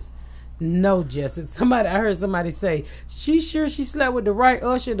justice. No justice. I heard somebody say, "She sure she slept with the right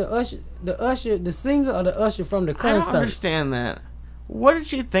Usher, the singer, or the Usher from the concert." I don't understand that. What did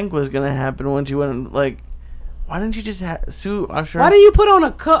she think was gonna happen when she went like? Why didn't you just sue Usher? Why do you put on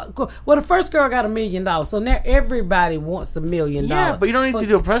a cut? Well, the first girl got $1 million, so now everybody wants $1 million. Yeah, but you don't need to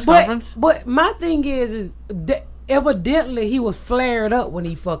do a press conference. But my thing is evidently he was flared up when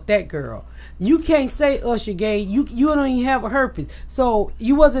he fucked that girl. You can't say Usher gay. You don't even have a herpes, so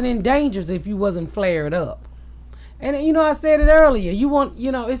you wasn't in danger if you wasn't flared up. And you know, I said it earlier.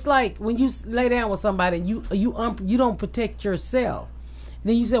 It's like when you lay down with somebody and you don't protect yourself.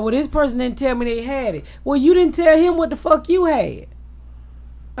 Then you said, well, this person didn't tell me they had it. Well, you didn't tell him what the fuck you had.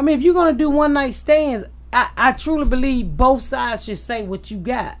 I mean, if you're going to do one night stands, I truly believe both sides should say what you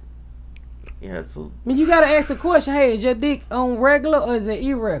got. Yeah, I mean, you got to ask the question, hey, is your dick on regular or is it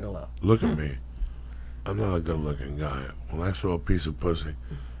irregular? Look at me. I'm not a good-looking guy. When I saw a piece of pussy,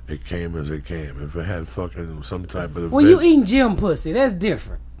 it came as it came. If it had fucking some type of... Well, you eating gym pussy. That's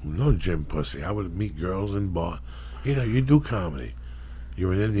different. No gym pussy. I would meet girls in bar. You know, you do comedy.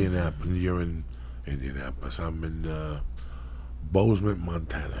 You're in Indianapolis. I'm in Bozeman,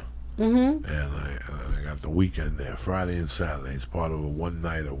 Montana. Mm-hmm. And I got the weekend there, Friday and Saturday. It's part of a one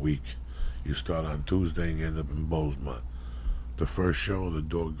night a week. You start on Tuesday and you end up in Bozeman. The first show, the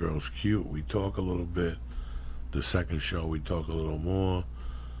dog girl's cute. We talk a little bit. The second show, we talk a little more.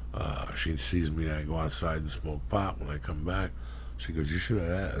 She sees me. I go outside and smoke pot. When I come back, she goes, you should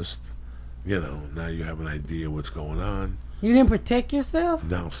have asked. You know, now you have an idea what's going on. You didn't protect yourself?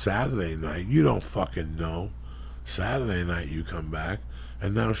 Now, Saturday night, you don't fucking know. Saturday night, you come back,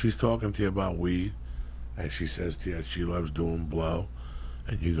 and now she's talking to you about weed, and she says to you she loves doing blow,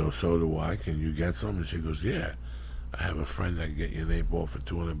 and you go, so do I. Can you get some? And she goes, yeah. I have a friend that can get you an 8-ball for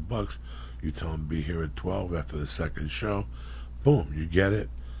 $200. You tell him be here at 12 after the second show. Boom, you get it.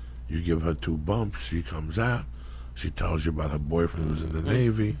 You give her 2 bumps. She comes out. She tells you about her boyfriend who's in the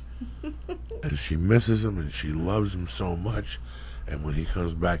Navy. And she misses him and she loves him so much. And when he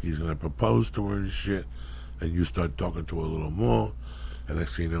comes back, he's going to propose to her and shit. And you start talking to her a little more. And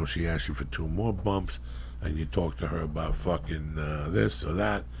next thing you know, she asks you for 2 more bumps. And you talk to her about fucking this or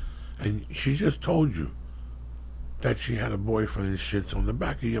that. And she just told you that she had a boyfriend and shit. So in the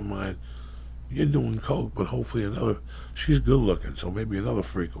back of your mind, you're doing coke, but hopefully she's good looking. So maybe another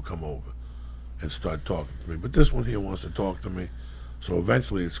freak will come over and start talking to me. But this one here wants to talk to me. So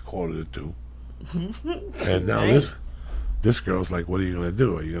eventually it's 1:45. And now this girl's like, what are you going to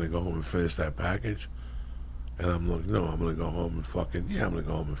do? Are you going to go home and finish that package? And I'm like, no, I'm going to go home and I'm going to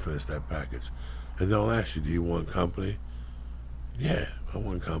go home and finish that package. And they'll ask you, do you want company? Yeah, I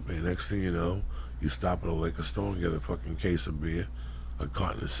want company. Next thing you know, you stop at a liquor store and get a fucking case of beer, a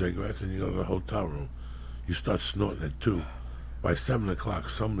carton of cigarettes, and you go to the hotel room. You start snorting at 2. By 7 o'clock,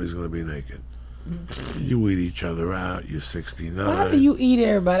 somebody's going to be naked. You eat each other out. You're 69. Why do you eat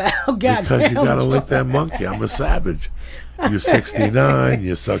everybody out? God because you gotta lick that monkey. I'm a savage. You're 69.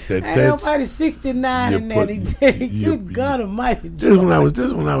 You suck that tits. Nobody's 69 in that. Good God Almighty. This when I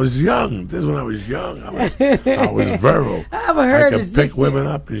was young. I was virile. I haven't heard I could pick women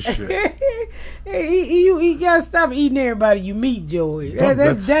up and shit. You gotta stop eating everybody you meet, Joey.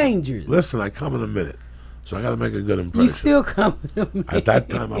 That's dangerous. Listen, I come in a minute. So I got to make a good You impression. still coming to me. At that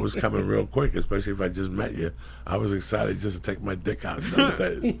time, I was coming real quick, especially if I just met you. I was excited just to take my dick out in those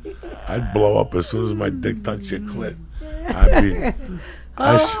days. I'd blow up as soon as my dick touched your clit.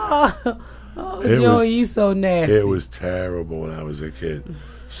 Joey, you so nasty. It was terrible when I was a kid.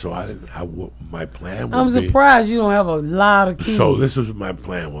 So my plan would I'm be... surprised you don't have a lot of kids. So this was what my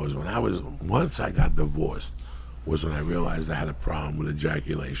plan was. Once I got divorced, was when I realized I had a problem with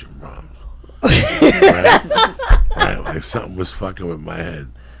ejaculation problems. Right? Like something was fucking with my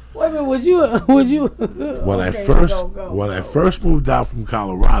head. Wait a minute, was you? When I first moved out from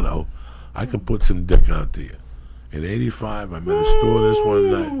Colorado, I could put some dick onto you. In '85, I met a stewardess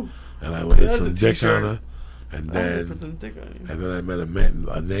one night, and I laid some dick on her. And then I met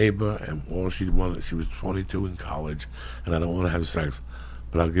a neighbor, and all she wanted, she was 22 in college, and I don't want to have sex,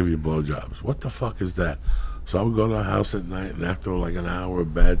 but I'll give you blowjobs. What the fuck is that? So I would go to her house at night, and after like an hour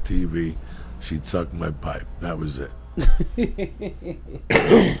of bad TV, she'd suck my pipe. That was it.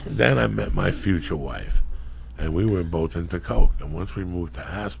 Then I met my future wife, and we were both into coke. And once we moved to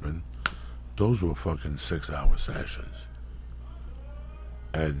Aspen, those were fucking 6-hour sessions.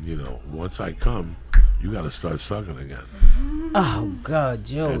 And, you know, once I come, you got to start sucking again. Oh, God,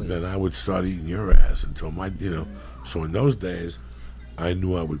 Joey. And then I would start eating your ass until so in those days, I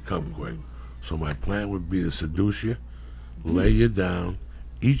knew I would come quick. So my plan would be to seduce you, lay you down,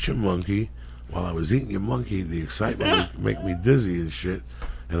 eat your monkey. While I was eating your monkey, the excitement would make me dizzy and shit.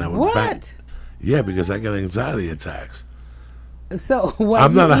 And I would What? Yeah, because I get anxiety attacks. So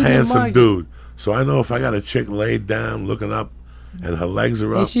I'm not a handsome dude. So I know if I got a chick laid down looking up and her legs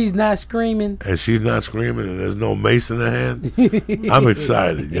are up and she's not screaming, and there's no mace in her hand, I'm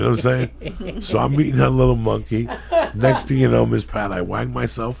excited. You know what I'm saying? So I'm eating her little monkey. Next thing you know, Miss Pat, I wag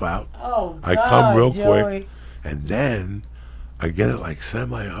myself out. Oh, I God, come real Joey. quick. And then I get it like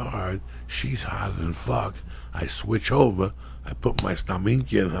semi-hard. She's hotter than fuck. I switch over. I put my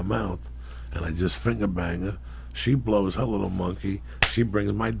stamminki in her mouth. And I just finger bang her. She blows her little monkey. She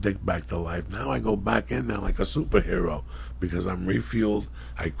brings my dick back to life. Now I go back in there like a superhero because I'm refueled.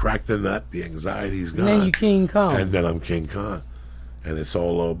 I cracked the nut. The anxiety's gone. And then you King Kong. And then I'm King Kong. And it's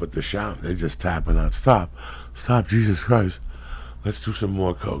all over but the shout. They're just tapping out. Stop. Stop, Jesus Christ. Let's do some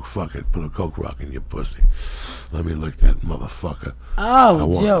more coke. Fuck it. Put a coke rock in your pussy. Let me lick that motherfucker.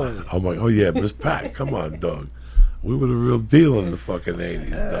 Joey. I'm like, oh yeah, Miss Pat, come on, dog. We were the real deal in the fucking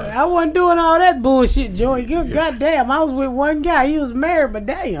 80s, dog. I wasn't doing all that bullshit, Joey. Goddamn, I was with one guy. He was married, but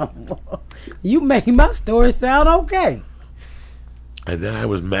damn. You made my story sound okay. And then I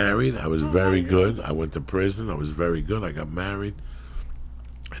was married. I was very good. I went to prison. I was very good. I got married.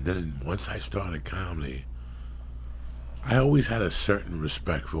 And then once I started comedy, I always had a certain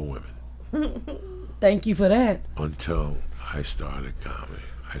respect for women. Thank you for that. Until I started comedy.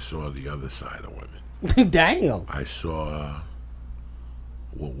 I saw the other side of women. Damn. I saw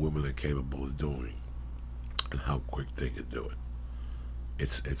what women are capable of doing and how quick they can do it.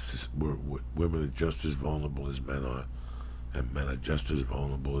 Women are just as vulnerable as men are, and men are just as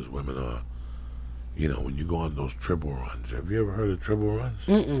vulnerable as women are. You know, when you go on those triple runs, have you ever heard of triple runs?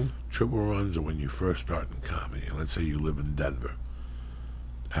 Mm-mm. Triple runs are when you first start in comedy. And let's say you live in Denver.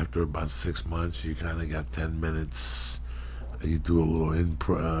 After about 6 months, you kind of got 10 minutes. You do a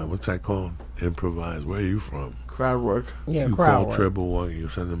little what's that called? Improvise. Where are you from? Crowd work. Yeah, You crowd call work. triple one. You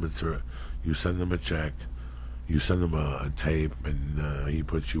send them a check. You send him a tape, and he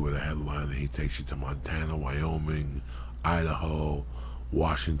puts you with a headline, and he takes you to Montana, Wyoming, Idaho,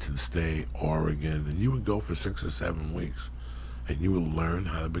 Washington State, Oregon, and you would go for 6 or 7 weeks, and you would learn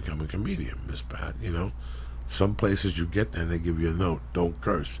how to become a comedian, Miss Pat. You know, some places you get there and they give you a note: don't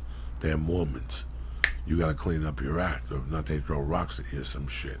curse. They're Mormons. You got to clean up your act, or if not, they throw rocks at you or some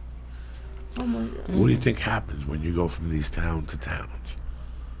shit. Oh my God. What do you think happens when you go from these town to towns?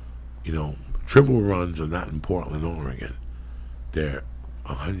 You know, triple runs are not in Portland, Oregon. They're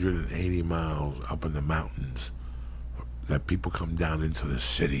 180 miles up in the mountains that people come down into the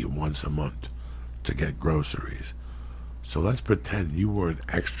city once a month to get groceries. So let's pretend you were an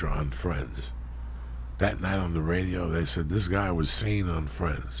extra on Friends. That night on the radio, they said this guy was seen on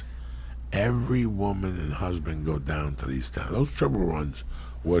Friends. Every woman and husband go down to these towns. Those triple runs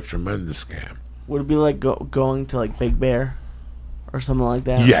were a tremendous scam. Would it be like going to like Big Bear or something like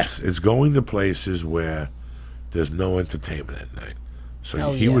that? Yes, it's going to places where there's no entertainment at night.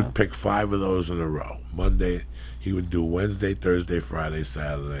 So he would pick 5 of those in a row. Monday, he would do Wednesday, Thursday, Friday,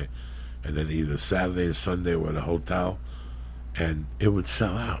 Saturday, and then either Saturday and Sunday were at a hotel, and it would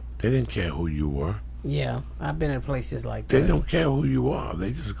sell out. They didn't care who you were. Yeah, I've been in places like that. They don't care who you are.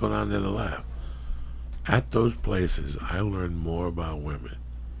 They just go down there to laugh. At those places, I learned more about women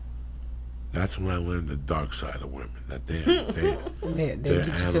That's when I learned the dark side of women. That they They get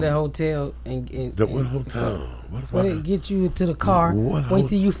you to the hotel and what hotel? What they get you to the car? Wait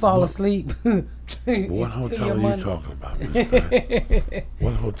till you fall asleep. What hotel are you talking about, Miss Pat?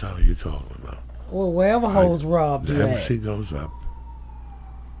 What hotel are you talking about? Well, wherever hoes robbed you The at. MC goes up.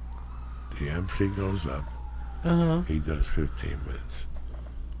 The MC goes up. He does 15 minutes.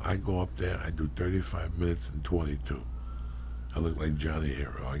 I go up there. I do 35 minutes and 22. I look like Johnny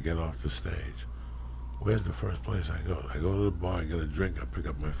Hero. I get off the stage. Where's the first place I go? I go to the bar, I get a drink, I pick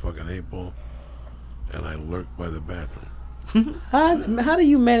up my fucking 8-ball, and I lurk by the bathroom. How do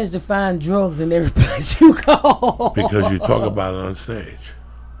you manage to find drugs in every place you go? Because you talk about it on stage.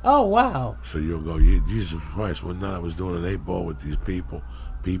 Oh, wow. So you'll go, Jesus Christ, one night I was doing an 8-ball with these people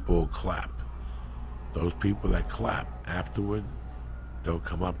clap. Those people that clap afterward, they'll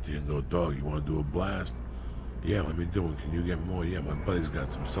come up to you and go, dog, you want to do a blast? Yeah, let me do it. Can you get more? Yeah, my buddy's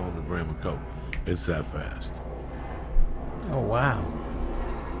got some, selling a gram of coke. It's that fast. Oh, wow.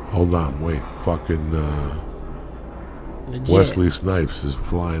 Hold on, wait. Fucking Wesley Snipes is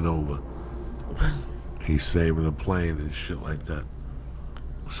flying over. He's saving a plane and shit like that.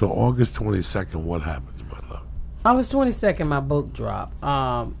 So August 22nd, what happens, my love? August 22nd, my book dropped.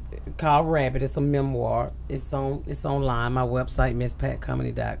 Called Rabbit. It's a memoir. It's online. My website,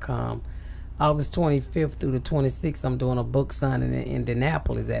 misspatcomedy.com. August 25th through the 26th, I'm doing a book signing in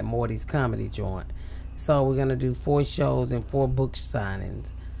Indianapolis at Morty's Comedy Joint. So we're going to do 4 shows and 4 book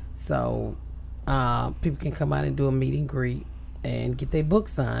signings. So people can come out and do a meet and greet and get their book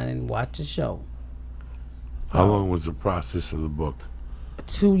signed and watch the show. So, how long was the process of the book?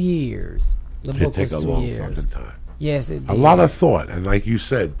 2 years. The book was 2 years. It take a long fucking time. Yes, it did. A lot of thought. And like you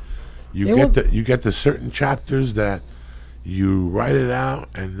said, you get the certain chapters that you write it out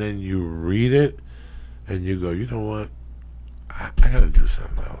and then you read it and you go, you know what? I got to do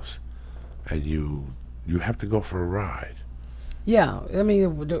something else. And you have to go for a ride. Yeah. I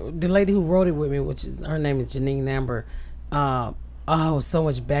mean, the lady who wrote it with me, her name is Janine Amber, it was so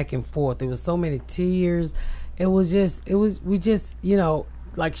much back and forth. There was so many tears. We just, you know,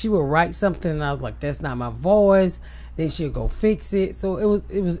 like she would write something and I was like, that's not my voice. Then she'd go fix it. So it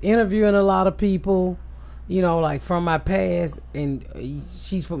was interviewing a lot of people, you know, like from my past, and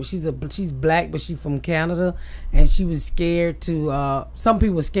she's black, but she's from Canada, and she was scared to. Some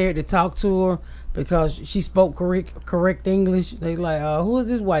people were scared to talk to her because she spoke correct English. They like, who is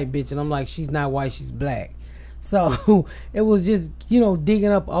this white bitch? And I'm like, she's not white, she's black. So it was just, you know,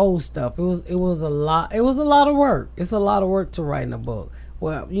 digging up old stuff. It was a lot. It was a lot of work. It's a lot of work to writing a book.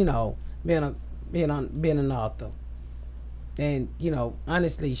 Well, you know, being an author. And, you know,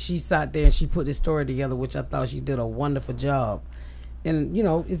 honestly, she sat there and she put this story together, which I thought she did a wonderful job. And, you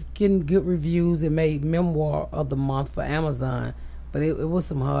know, it's getting good reviews. It made Memoir of the Month for Amazon. But it was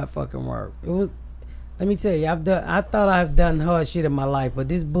some hard fucking work. It was, let me tell you, I thought I've done hard shit in my life. But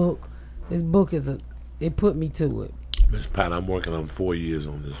this book it put me to it. Miss Pat, I'm working on 4 years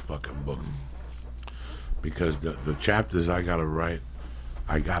on this fucking book. Because the chapters I got to write,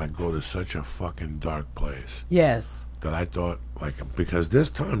 I got to go to such a fucking dark place. Yes. That I thought, like, because there's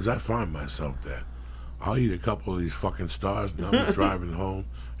times I find myself there. I'll eat a couple of these fucking stars and I'm driving home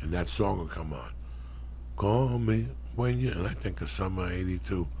and that song will come on. Call me when you, and I think of summer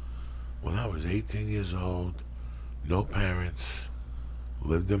 82. When I was 18 years old, no parents,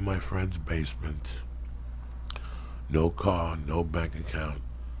 lived in my friend's basement, no car, no bank account.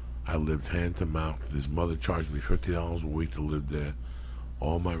 I lived hand to mouth. His mother charged me $50 a week to live there.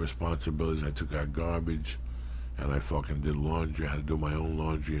 All my responsibilities, I took out garbage, and I fucking did laundry. I had to do my own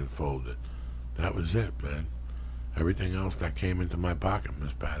laundry and fold it. That was it, man. Everything else that came into my pocket,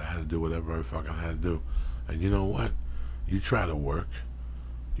 Miss Pat, I had to do whatever I fucking had to do. And you know what? You try to work.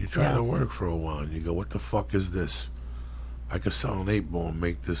 You try to work for a while, and you go, what the fuck is this? I could sell an 8-ball and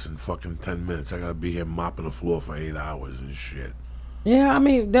make this in fucking 10 minutes. I gotta be here mopping the floor for 8 hours and shit. Yeah, I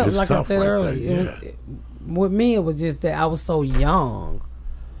mean, that was like I said like earlier. With me, it was just that I was so young.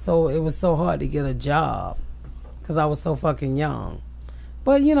 So it was so hard to get a job because I was so fucking young.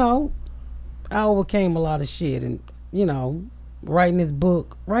 But, you know, I overcame a lot of shit. And, you know, writing this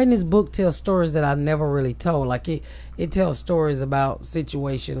book tells stories that I never really told. Like, it tells stories about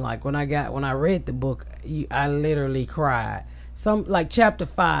situation. Like, when I read the book, I literally cried. Like, chapter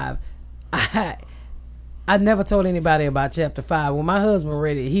 5, I never told anybody about chapter 5. When my husband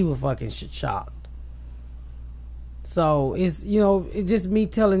read it, he was fucking shocked. So it's, you know, it's just me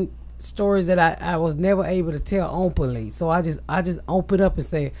telling stories that I was never able to tell openly. So I just open up and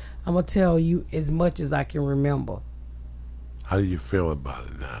say, I'm gonna tell you as much as I can remember. How do you feel about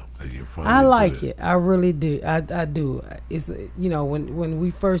it now that you finally I did like it. I really do. I do. It's when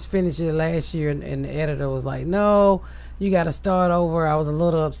we first finished it last year, and the editor was like, "No, you got to start over." I was a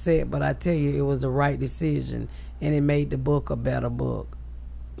little upset, but I tell you, it was the right decision, and it made the book a better book.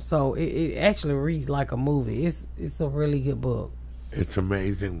 So it actually reads like a movie. It's a really good book. It's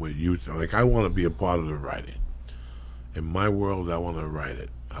amazing what you like. I want to be a part of the writing. In my world, I want to write it.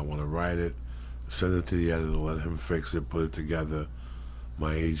 I want to write it, send it to the editor, let him fix it, put it together,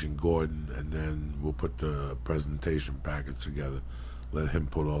 my agent Gordon, and then we'll put the presentation package together, let him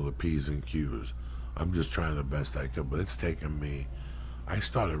put all the P's and Q's. I'm just trying the best I can, but it's taken me. I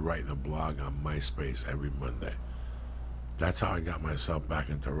started writing a blog on MySpace every Monday. That's how I got myself back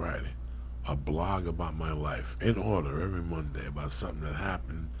into writing. A blog about my life, in order, every Monday, about something that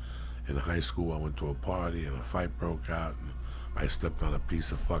happened. In high school, I went to a party and a fight broke out, and I stepped on a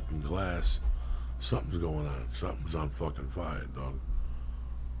piece of fucking glass. Something's going on. Something's on fucking fire, dog.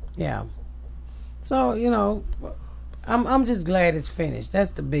 Yeah. So, I'm just glad it's finished.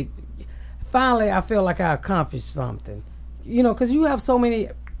 That's the big... Finally, I feel like I accomplished something. Because you have so many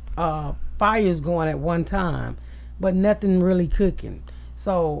fires going at one time, but nothing really cooking.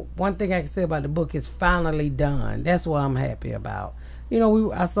 So, one thing I can say about the book is finally done. That's what I'm happy about.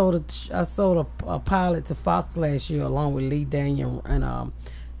 I sold a pilot to Fox last year along with Lee Daniel and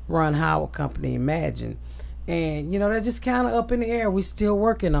Ron Howard company, Imagine. And, they're just kind of up in the air. We're still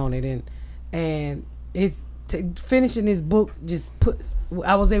working on it. And it's finishing this book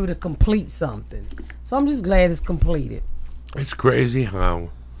I was able to complete something. So I'm just glad it's completed. It's crazy how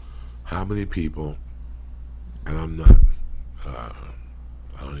many people, and I'm not, I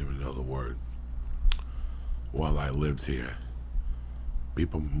don't even know the word, while I lived here,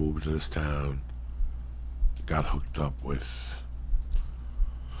 people moved to this town, got hooked up with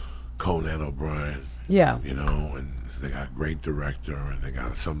Conan O'Brien. Yeah. And they got a great director, and they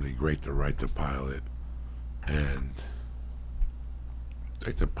got somebody great to write the pilot. And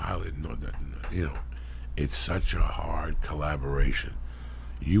like the pilot, it's such a hard collaboration.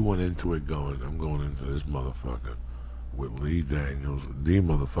 You went into it going, I'm going into this motherfucker with Lee Daniels, the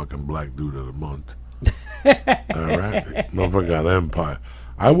motherfucking black dude of the month. All right? Motherfucker got Empire.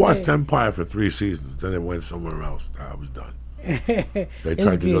 I watched Empire for 3 seasons, then it went somewhere else. I was done. They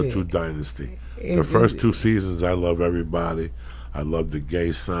tried to go to Dynasty. The first 2 seasons, I love everybody. I love the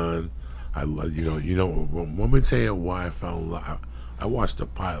gay son. I love, when we tell you why I fell in love, I watched the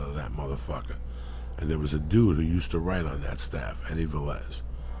pilot of that motherfucker. And there was a dude who used to write on that staff, Eddie Velez.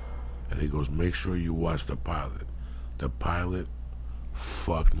 And he goes, make sure you watch the pilot. The pilot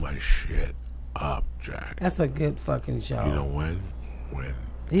fucked my shit up, Jack. That's a good fucking show. You know when? When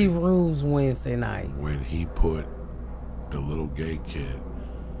he rules Wednesday night. When he put the little gay kid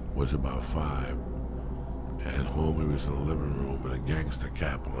was about 5, and homie was in the living room with a gangster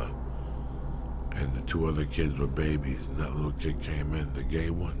cap on, and the 2 other kids were babies, and that little kid came in, the gay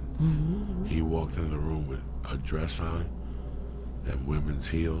one. Mm-hmm. He walked in the room with a dress on and women's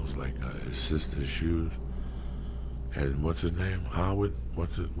heels, like his sister's shoes. And what's his name? Howard?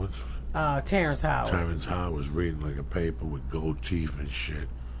 Terrence Howard. Terrence Howard was reading like a paper with gold teeth and shit.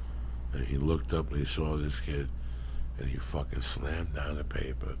 And he looked up and he saw this kid, and he fucking slammed down the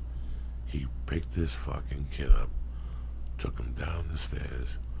paper. He picked this fucking kid up, took him down the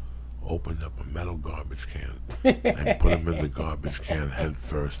stairs, opened up a metal garbage can, and put him in the garbage can head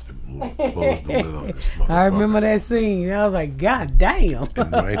first and closed the lid on this motherfucker. I remember that scene. I was like, God damn.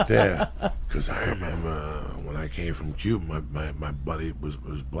 And right there, because I remember when I came from Cuba, my buddy was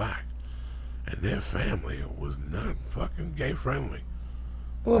black, and their family was not fucking gay friendly.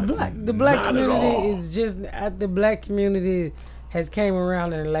 Well, the black community is just the black community has came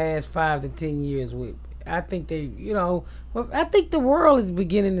around in the last 5 to 10 years with. I think I think the world is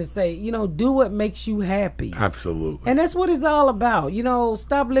beginning to say, do what makes you happy. Absolutely. And that's what it's all about.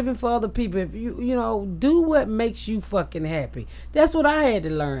 Stop living for other people. If do what makes you fucking happy. That's what I had to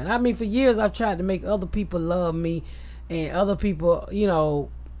learn. I mean, for years I've tried to make other people love me, and other people,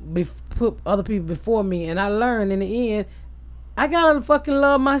 put other people before me. And I learned in the end, I gotta fucking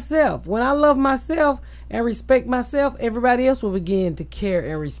love myself. When I love myself and respect myself, everybody else will begin to care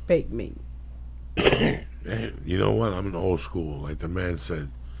and respect me. You know what? I'm an old school. Like the man said,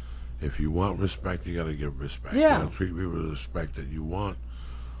 if you want respect, you gotta give respect. Yeah. You gotta treat people with the respect that you want.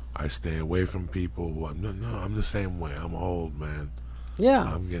 I stay away from people. No, I'm the same way. I'm old, man. Yeah.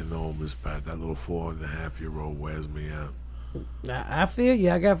 I'm getting old, Miss Pat. That little 4.5-year-old wears me out. I feel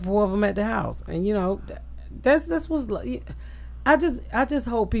you. I got 4 of them at the house, and that's what's. I just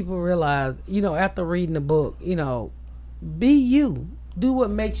hope people realize, after reading the book, be you. Do what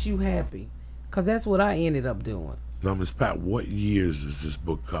makes you happy. Because that's what I ended up doing. Now, Miss Pat, what years does this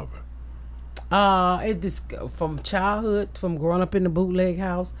book cover? It just from childhood, from growing up in the bootleg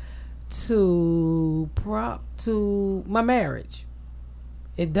house to my marriage.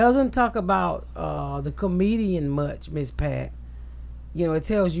 It doesn't talk about the comedian much, Miss Pat. You know, it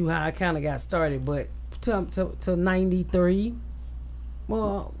tells you how I kind of got started, but to 93.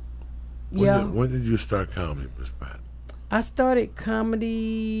 Well, yeah. When did you start comedy, Miss Pat? I started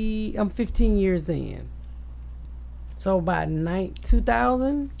comedy. I'm 15 years in. So by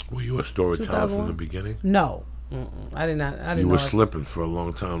 2000. Were you a storyteller from the beginning? No, I did not. I didn't. You know were slipping for a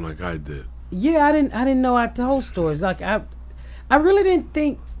long time, like I did. Yeah, I didn't know I told stories. Like I really didn't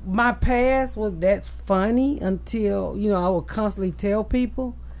think my past was that funny until I would constantly tell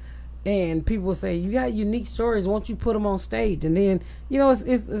people, and people would say, "You got unique stories. Won't you put them on stage?" And then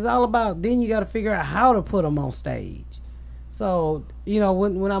it's all about then you got to figure out how to put them on stage. So,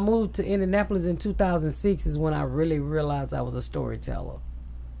 when I moved to Indianapolis in 2006 is when I really realized I was a storyteller.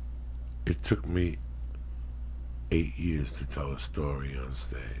 It took me 8 years to tell a story on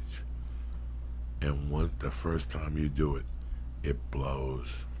stage. And the first time you do it, it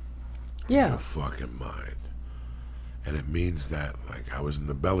blows your fucking mind. And it means that, like, I was in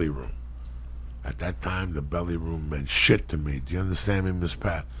the belly room. At that time, the belly room meant shit to me. Do you understand me, Miss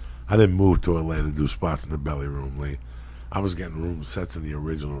Pat? I didn't move to Atlanta to do spots in the belly room, Lee. I was getting room sets in the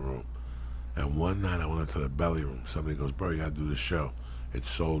original room. And one night I went into the belly room. Somebody goes, "Bro, you got to do this show.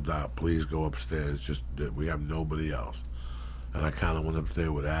 It's sold out. Please go upstairs. We have nobody else." And I kind of went up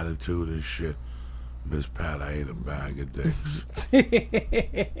there with attitude and shit. Miss Pat, I ate a bag of dicks.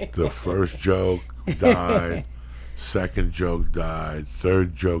 The first joke died. Second joke died.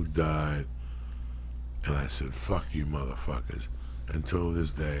 Third joke died. And I said, "Fuck you motherfuckers." Until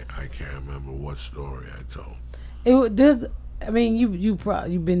this day, I can't remember what story I told. It does. I mean,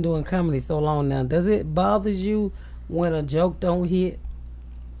 you've been doing comedy so long now. Does it bother you when a joke don't hit?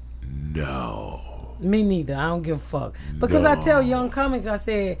 No. Me neither. I don't give a fuck. Because I tell young comics, I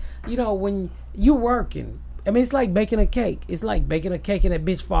said, when you working, I mean, it's like baking a cake. It's like baking a cake and that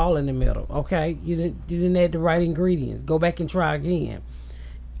bitch fall in the middle. Okay, you didn't add the right ingredients. Go back and try again.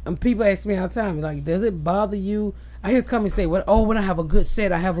 And people ask me all the time, like, does it bother you? I hear comics say, when I have a good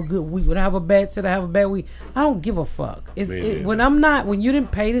set, I have a good week. When I have a bad set, I have a bad week. I don't give a fuck. When you didn't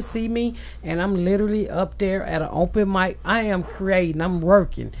pay to see me and I'm literally up there at an open mic, I am creating, I'm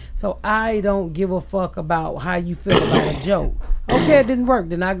working. So I don't give a fuck about how you feel about a joke. Okay, it didn't work.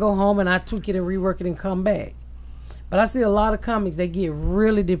 Then I go home and I tweak it and rework it and come back. But I see a lot of comics, they get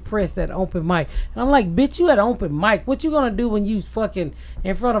really depressed at open mic. And I'm like, bitch, you at open mic. What you gonna do when you fucking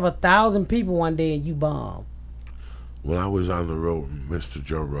in front of 1,000 people one day and you bomb? When I was on the road with Mr.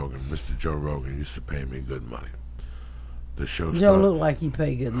 Joe Rogan used to pay me good money. The show Joe looked like he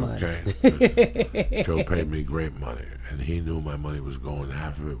paid good money. Okay. Joe paid me great money. And he knew my money was going,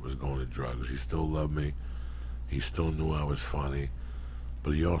 half of it was going to drugs. He still loved me. He still knew I was funny.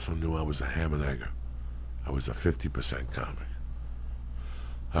 But he also knew I was a ham and egger. I was a 50% comic.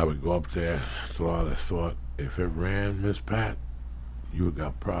 I would go up there, throw out a thought. If it ran, Miss Pat, you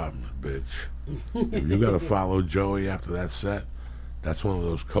got problems, bitch. If you got to follow Joey after that set, that's one of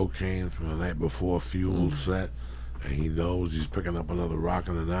those cocaine from the night before fueled set, and he knows he's picking up another rock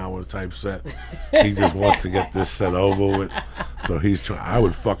in an hour type set. He just wants to get this set over with. So he's trying. I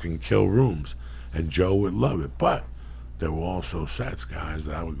would fucking kill rooms, and Joe would love it. But there were also sets, guys,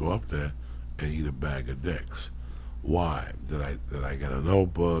 that I would go up there and eat a bag of dicks. Why? Did I get a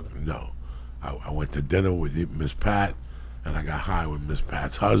notebook? No. I went to dinner with Miss Pat, and I got high with Miss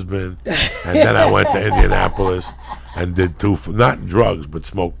Pat's husband, and then I went to Indianapolis and did not drugs, but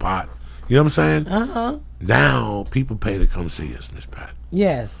smoked pot. You know what I'm saying? Uh-huh. Now, people pay to come see us, Miss Pat.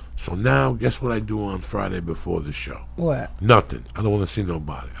 Yes. So now, guess what I do on Friday before the show? What? Nothing. I don't want to see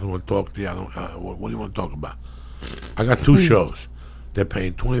nobody. I don't want to talk to you. What do you want to talk about? I got 2 shows. They're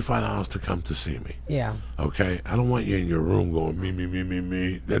paying $25 to come to see me. Yeah. Okay? I don't want you in your room going,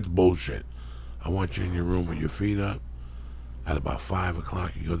 me. That's bullshit. I want you in your room with your feet up. At about 5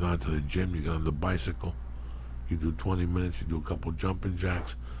 o'clock, you go down to the gym, you get on the bicycle, you do 20 minutes, you do a couple jumping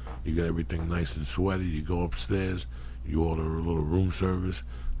jacks, you get everything nice and sweaty, you go upstairs, you order a little room service,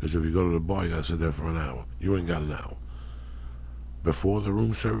 because if you go to the bar, you got to sit there for an hour. You ain't got an hour. Before the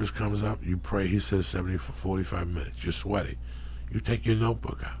room service comes up, you pray, he says 70 for 45 minutes, you're sweaty. You take your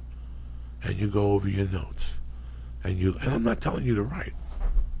notebook out, and you go over your notes, and I'm not telling you to write.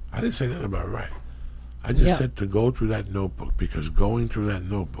 I didn't say nothing about write. I just said to go through that notebook, because going through that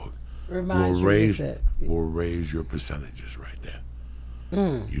notebook will raise your percentages right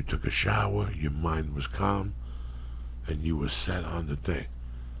there. You took a shower, your mind was calm, and you were set on the thing.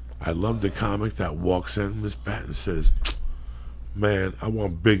 I love the comic that walks in, Miss Patton says, man, I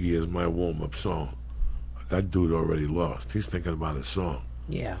want Biggie as my warm-up song. That dude already lost. He's thinking about his song.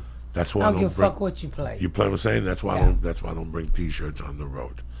 Yeah. That's why I don't give a fuck what you play. You play what I'm saying? That's why Yeah. that's why I don't bring T-shirts on the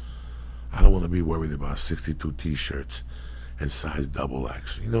road. I don't want to be worried about 62 T-shirts and size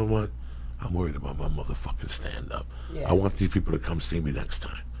XXX. You know what? I'm worried about my motherfucking stand-up. Yes. I want these people to come see me next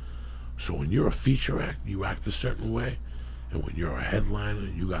time. So when you're a feature act, you act a certain way. And when you're a headliner,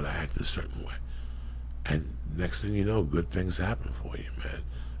 you got to act a certain way. And next thing you know, good things happen for you, man.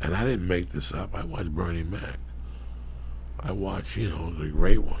 And I didn't make this up. I watched Bernie Mac. I watch, the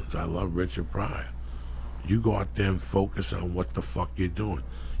great ones. I love Richard Pryor. You go out there and focus on what the fuck you're doing.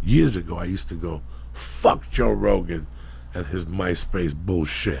 Years ago, I used to go, fuck Joe Rogan and his MySpace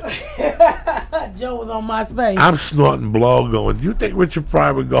bullshit. Joe was on MySpace. I'm snorting blow going, do you think Richard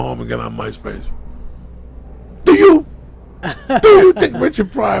Pryor would go home and get on MySpace? Do you? Do you think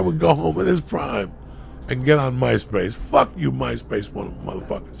Richard Pryor would go home in his prime and get on MySpace? Fuck you, MySpace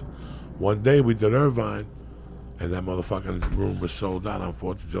motherfuckers. One day we did Irvine, and that motherfucking room was sold out on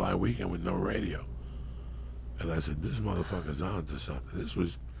 4th of July weekend with no radio. And I said, this motherfucker's on to something. This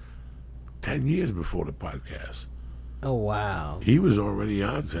was 10 years before the podcast. Oh, wow. He was already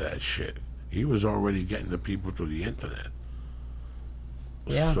on to that shit. He was already getting the people through the internet.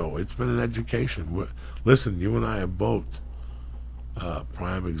 Yeah. So it's been an education. Listen, you and I are both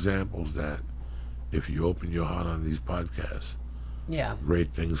prime examples that if you open your heart on these podcasts, Yeah.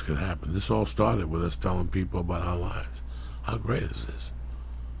 great things can happen. This all started with us telling people about our lives. How great is this?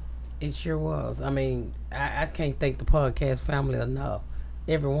 It sure was. I mean, I can't thank the podcast family enough.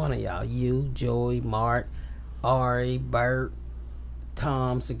 Every one of y'all. You, Joey, Mark, Ari, Bert,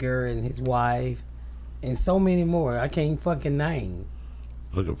 Tom Segura and his wife, and so many more. I can't fucking name.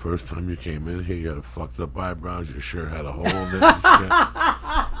 Look, the first time you came in here, you had a fucked up eyebrows. Your shirt had a hole in it and shit.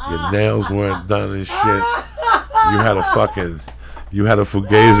 Your nails weren't done and shit. You had a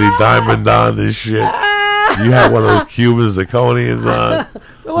Fugazi diamond on and shit. You had one of those Cuban zirconians on.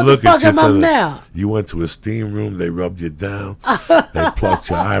 So what the fuck am I now? You went to a steam room. They rubbed you down. They plucked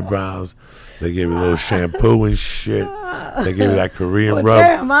your eyebrows. They gave you a little shampoo and shit. They gave you that Korean rub.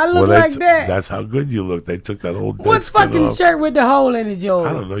 Damn, I look like that. That's how good you look. They took that old dead What skin fucking off. shirt with the hole in it, Joey?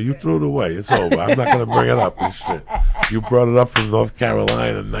 I don't know. You threw it away. It's over. I'm not going to bring it up and shit. You brought it up from North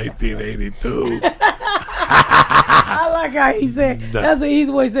Carolina in 1982. I like how he said, that's the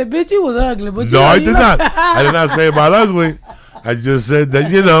easy way he said, bitch, you was ugly. But No, I did not. I did not say about ugly. I just said that,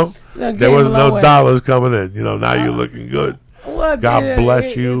 there was no dollars coming in. Now you're looking good. God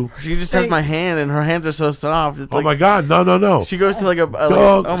bless you. She just touched my hand, and her hands are so soft. It's Oh my God, no. She goes to like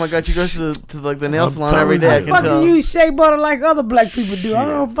oh my God, she goes to like the nail salon every day. I can fucking tell. use shea butter like other black people do. I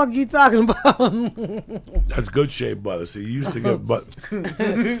don't know what the fuck you talking about. That's good shea butter. See, you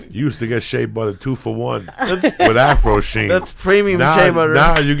used to get shea butter 2 for $1 with Afro Sheen. That's premium shea butter.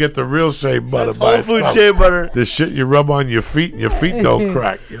 Now you get the real shea butter. That's Whole Food shea butter. The shit you rub on your feet and your feet don't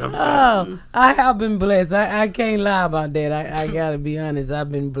crack. You know what I'm saying? I have been blessed. I can't lie about that. I gotta be honest.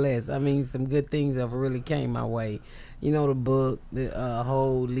 I've been blessed. I mean, some good things have really came my way. The book, the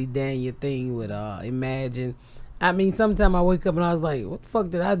whole Lee Daniel thing with Imagine. I mean, sometimes I wake up and I was like, what the fuck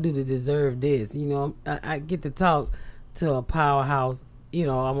did I do to deserve this? I get to talk to a powerhouse,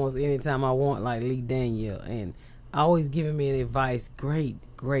 almost anytime I want, like Lee Daniel, and always giving me an advice. Great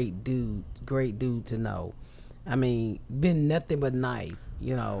dude to know. I mean, been nothing but nice,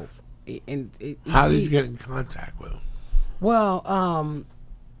 How did you get in contact with him? Well,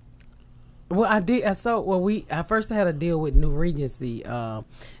 I did. I first had a deal with New Regency,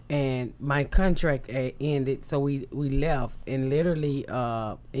 and my contract ended, so we left. And literally,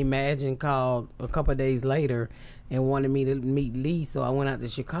 Imagine called a couple of days later and wanted me to meet Lee, so I went out to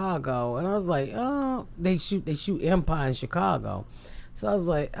Chicago, and I was like, oh, they shoot Empire in Chicago. So I was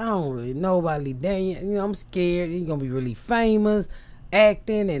like, I don't really know about Lee Daniel. I'm scared. He's gonna be really famous,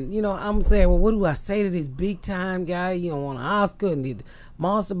 acting, and I'm saying, well, what do I say to this big time guy? You don't want an Oscar and the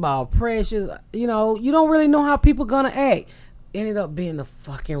Monster Ball Precious. You don't really know how people gonna act. Ended up being the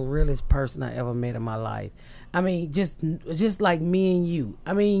fucking realest person I ever met in my life. I mean, just like me and you.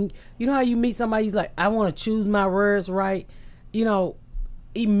 I mean, you know how you meet somebody, he's like, I want to choose my words right.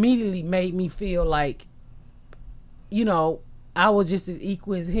 Immediately made me feel like, I was just as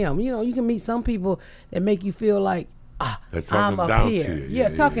equal as him. You can meet some people that make you feel like, I'm up here. Yeah,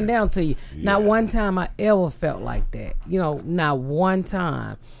 talking down to you. Yeah. Not one time I ever felt like that. Not one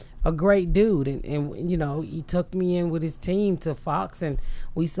time. A great dude, and he took me in with his team to Fox, and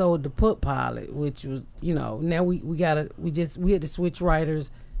we sold the Put Pilot, which was now we had to switch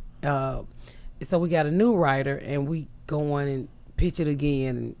writers, so we got a new writer, and we going and pitch it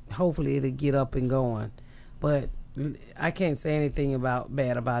again, and hopefully it'll get up and going. But I can't say anything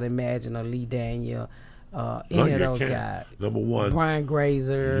bad about Imagine or Lee Daniel, any of those guys. Number one, Brian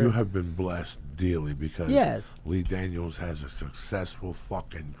Grazer. You have been blessed dearly because yes. Lee Daniels has a successful,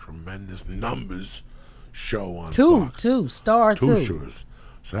 fucking tremendous numbers show on Fox. Two shows.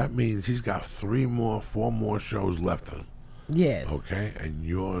 So that means he's got 4 more shows left of him. Yes. Okay, and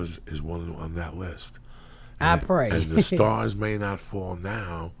yours is one on that list. I pray. And the stars may not fall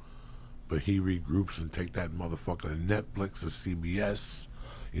now, but he regroups and take that motherfucker to Netflix or CBS.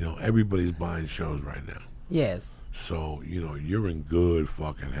 You know, everybody's buying shows right now. Yes. So, you know, you're in good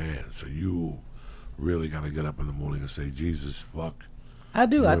fucking hands. So you really got to get up in the morning and say, Jesus, fuck. I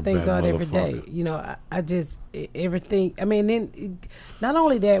do. I thank God every day. You know, I just, everything. I mean, then not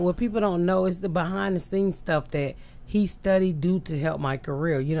only that, what people don't know is the behind the scenes stuff that he studied to help my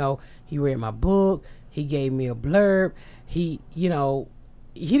career. You know, he read my book. He gave me a blurb. He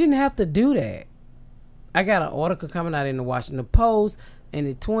didn't have to do that. I got an article coming out in the Washington Post, and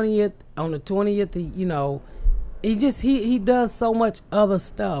on the 20th, you know, he does so much other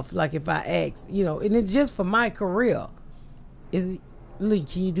stuff. Like if I ask, you know, and it's just for my career. Lee,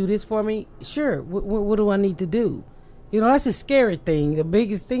 can you do this for me? Sure. What do I need to do? You know, that's a scary thing. The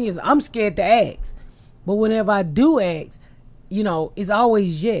biggest thing is I'm scared to ask. But whenever I do ask, you know, it's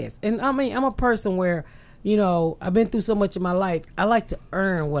always yes. And I mean, I'm a person where, you know, I've been through so much in my life. I like to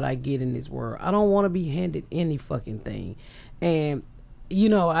earn what I get in this world. I don't want to be handed any fucking thing. And, you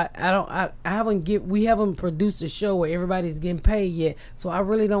know, we haven't produced a show where everybody's getting paid yet. So I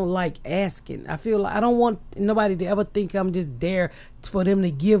really don't like asking. I feel like I don't want nobody to ever think I'm just there for them to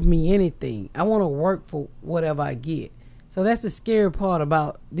give me anything. I want to work for whatever I get. So that's the scary part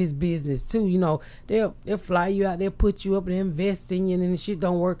about this business too. You know, they'll fly you out, they'll put you up and invest in you, and then the shit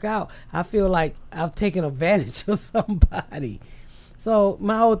don't work out. I feel like I've taken advantage of somebody. So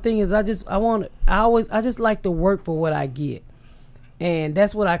my whole thing is I just like to work for what I get. And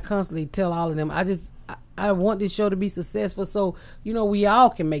that's what I constantly tell all of them. I want this show to be successful so, you know, we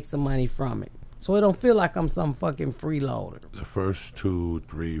all can make some money from it. So it don't feel like I'm some fucking freeloader. The first 2,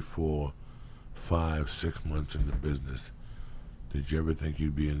 3, 4, 5, 6 months in the business, did you ever think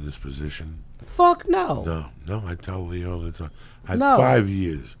you'd be in this position? Fuck no. No, I tell Lee all the time. I had 5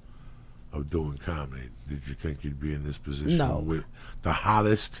 years of doing comedy. Did you think you'd be in this position with the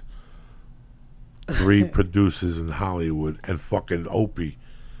hottest 3 producers in Hollywood and fucking Opie?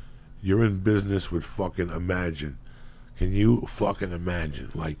 You're in business with fucking Imagine. Can you fucking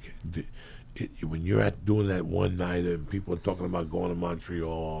imagine? Like, when you're doing that one night and people are talking about going to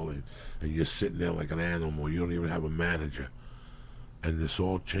Montreal and you're sitting there like an animal, you don't even have a manager. And this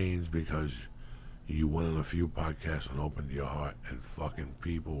all changed because you went on a few podcasts and opened your heart, and fucking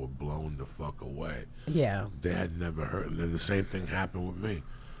people were blown the fuck away. Yeah. They had never heard. And then the same thing happened with me.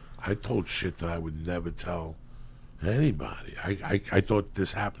 I told shit that I would never tell anybody. I thought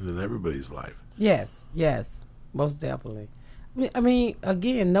this happened in everybody's life. Yes, most definitely. I mean,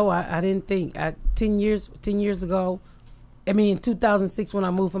 again, no, I didn't think. 10 years ago, I mean, in 2006 when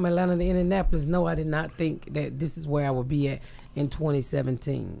I moved from Atlanta to Indianapolis, no, I did not think that this is where I would be at in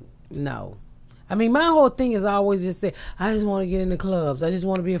 2017. No. I mean, my whole thing is I always just say, I just want to get in the clubs. I just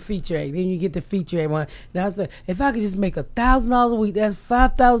want to be a feature act. Then you get the feature act one. Now I say, if I could just make $1,000 a week, that's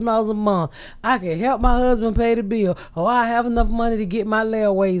 $5,000 a month. I can help my husband pay the bill, or I have enough money to get my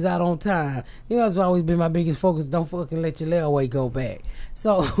layaways out on time. You know, it's always been my biggest focus. Don't fucking let your layaway go back.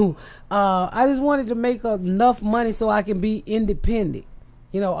 So I just wanted to make enough money so I can be independent.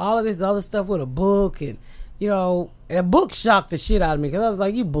 You know, all of this other stuff with a book, and, you know, a book shocked the shit out of me because I was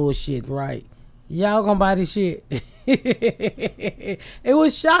like, you bullshit, right? Y'all gonna buy this shit? It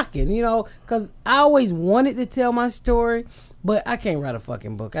was shocking, you know, because I always wanted to tell my story, but I can't write a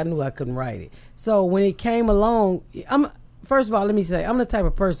fucking book. I knew I couldn't write it. So when it came along, first of all, let me say, I'm the type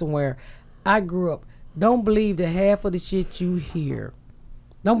of person where I grew up, don't believe the half of the shit you hear.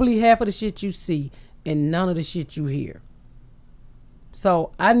 Don't believe half of the shit you see and none of the shit you hear.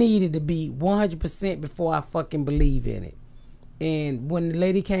 So I needed to be 100% before I fucking believe in it. And when the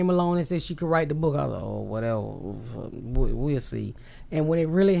lady came along and said she could write the book, I was like, oh, whatever, we'll see. And when it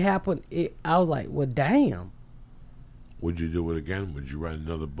really happened, I was like, well, damn. Would you do it again? Would you write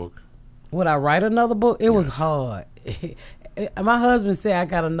another book? Would I write another book? It was hard. My husband said I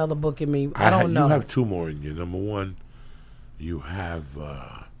got another book in me. I don't know. You have 2 more in you. Number one, you have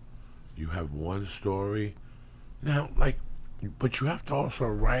one story. Now, but you have to also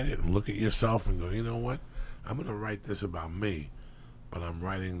write it and look at yourself and go, you know what? I'm going to write this about me, but I'm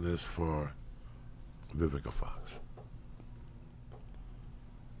writing this for Vivica Fox.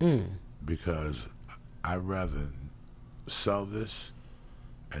 Because I'd rather sell this,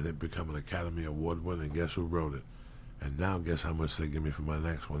 and it become an Academy Award winner. And guess who wrote it? And now guess how much they give me for my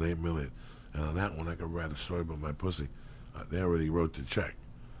next one? $8 million. And on that one, I could write a story about my pussy. They already wrote the check.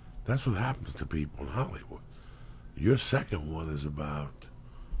 That's what happens to people in Hollywood. Your second one is about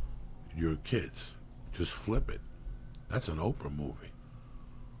your kids. Just flip it. That's an Oprah movie.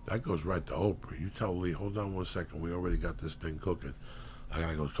 That goes right to Oprah. You tell Lee, hold on 1 second. We already got this thing cooking. I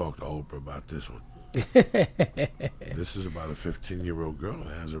gotta go talk to Oprah about this one. This is about a 15-year-old girl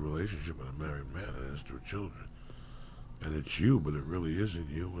that has a relationship with a married man and has 2 children. And it's you, but it really isn't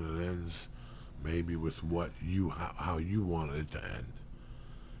you, and it ends maybe with what you, how you wanted it to end.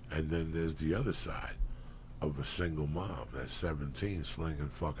 And then there's the other side of a single mom that's 17 slinging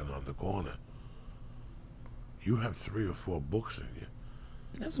fucking on the corner. You have 3 or 4 books in you.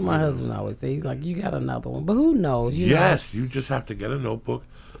 That's what my husband always says. He's like, you got another one. But who knows? Yes, you just have to get a notebook,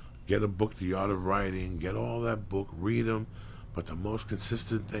 get a book, The Art of Writing, get all that book, read them. But the most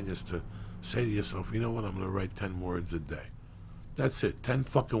consistent thing is to say to yourself, you know what, I'm going to write 10 words a day. That's it, 10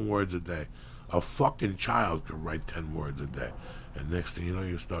 fucking words a day. A fucking child can write 10 words a day. And next thing you know,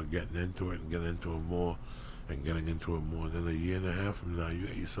 you start getting into it and getting into it more and getting into it more. Then a year and a half from now, you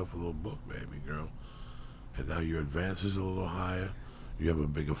got yourself a little book, baby girl. And now your advance is a little higher. You have a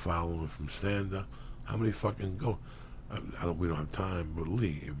bigger following from stand-up. How many fucking go? We don't have time, but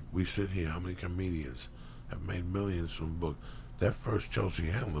Lee, if we sit here, how many comedians have made millions from book? That first Chelsea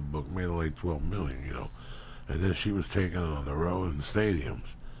Handler book made like 12 million, you know. And then she was taking it on the road and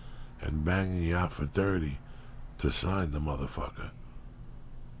stadiums and banging you out for 30 to sign the motherfucker.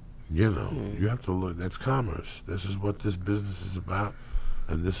 You know, you have to look. That's commerce. This is what this business is about,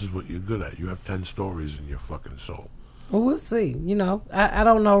 and this is what you're good at. You have 10 stories in your fucking soul. Well, we'll see. You know, I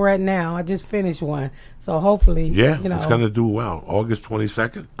don't know right now. I just finished one, so hopefully, yeah, you know, it's gonna do well. August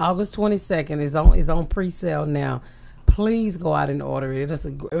 22nd. August 22nd is on pre-sale now. Please go out and order it.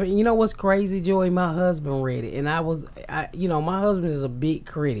 You know what's crazy, Joey? My husband read it, and you know, my husband is a big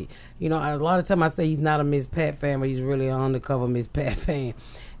critic. You know, a lot of time I say he's not a Miss Pat fan, but he's really an undercover Miss Pat fan.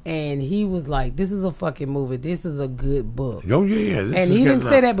 And he was like, "This is a fucking movie. This is a good book." Oh yeah. And he didn't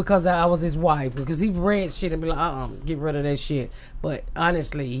say that because I was his wife, because he read shit and be like, get rid of that shit. But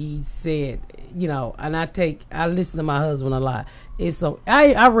honestly, he said, you know, and I listen to my husband a lot.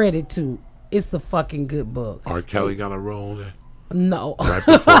 I read it too. It's a fucking good book. R. Kelly got a role in it? No. Right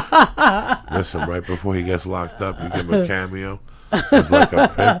before he gets locked up, you give him a cameo. It's like a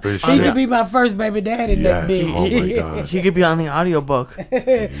pimp and shit. He could be my first baby daddy, that bitch. Oh my God. He could be on the audiobook.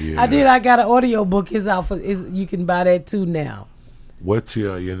 Yeah. I got an audiobook. It's out you can buy that too now. What's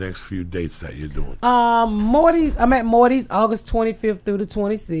your next few dates that you're doing? I'm at Morty's August 25th through the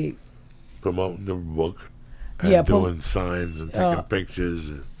 26th. Promoting the book and doing signs and taking pictures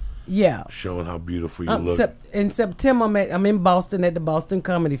and showing how beautiful you look. In September, I'm in Boston at the Boston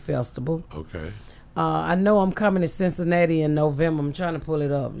Comedy Festival. Okay. I know I'm coming to Cincinnati in November. I'm trying to pull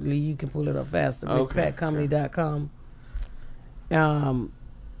it up. Lee, you can pull it up faster. Okay. MissPatComedy.com.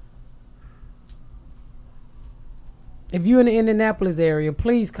 If you're in the Indianapolis area,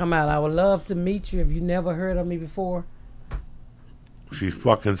 please come out. I would love to meet you if you never heard of me before. She's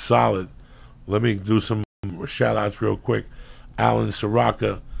fucking solid. Let me do some shout-outs real quick. Alan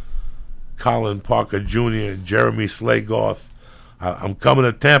Soroka, Colin Parker Jr., Jeremy Slagoth. I'm coming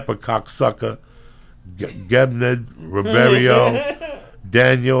to Tampa, cocksucker. Gebned, Riberio,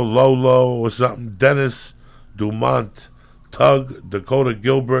 Daniel, Lolo or something, Dennis, Dumont, Tug, Dakota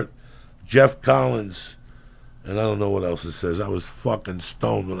Gilbert, Jeff Collins, and I don't know what else it says. I was fucking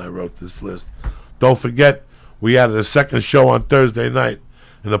stoned when I wrote this list. Don't forget, we added a second show on Thursday night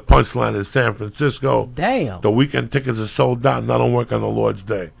in the Punchline in San Francisco. Damn. The weekend tickets are sold out and I don't work on the Lord's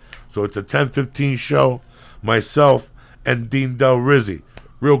Day. So it's a 10:15 show, myself and Dean Del Rizzi.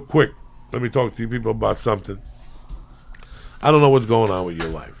 Real quick, let me talk to you people about something. I don't know what's going on with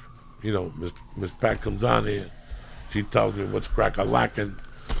your life. You know, Miss Pat comes on here. She tells me what's crack-a-lacking.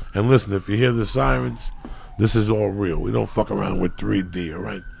 And listen, if you hear the sirens, this is all real. We don't fuck around with 3D, all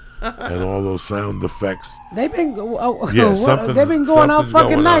right? And all those sound effects. They've been going all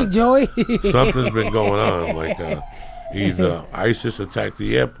fucking night, Joey. Something's been going on. Like either ISIS attacked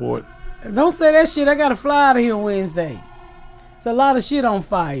the airport. Don't say that shit. I got to fly out of here Wednesday. It's a lot of shit on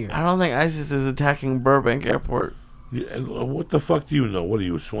fire. I don't think ISIS is attacking Burbank Airport. Yeah, what the fuck do you know? What are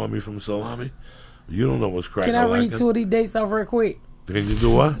you, Swami from Salami? You don't know what's cracking. Can I read 2 of these dates off real quick? Can you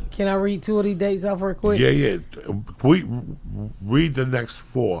do what? Can I read 2 of these dates off real quick? Yeah. We read the next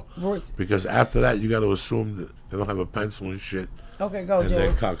 4 because after that you got to assume that they don't have a pencil and shit. Okay, go, and Joe.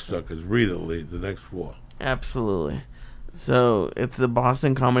 they're cocksuckers. Read it, Lee. The next 4. Absolutely. So it's the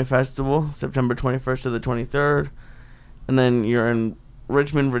Boston Comedy Festival, September 21st to the 23rd. And then you're in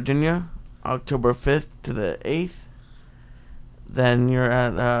Richmond, Virginia, October 5th to the 8th. Then you're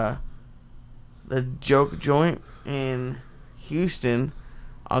at the Joke Joint in Houston,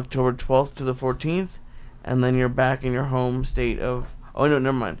 October 12th to the 14th. And then you're back in your home state of... Oh, no,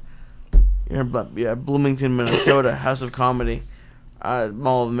 never mind. You're in Bloomington, Minnesota, House of Comedy,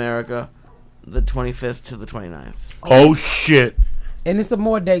 Mall of America, the 25th to the 29th. Oh, shit. And there's some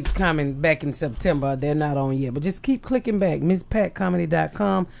more dates coming back in September. They're not on yet. But just keep clicking back.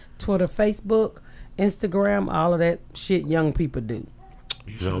 MissPatComedy.com, Twitter, Facebook, Instagram, all of that shit young people do.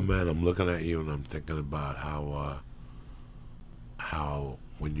 You know, man, I'm looking at you and I'm thinking about how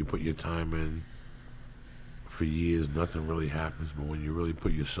when you put your time in for years, nothing really happens. But when you really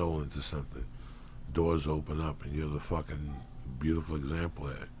put your soul into something, doors open up, and you're the fucking beautiful example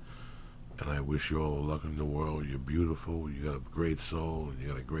of it. And I wish you all the luck in the world. You're beautiful. You got a great soul, and you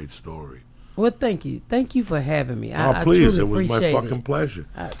got a great story. Well, thank you. Thank you for having me. Oh, please. It was my appreciate fucking pleasure.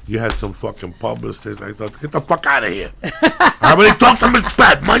 You had some fucking publicists. I thought, get the fuck out of here. I already talked to Miss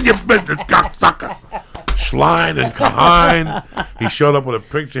Pat. Mind your business, cocksucker. Schlein and Kahine. He showed up with a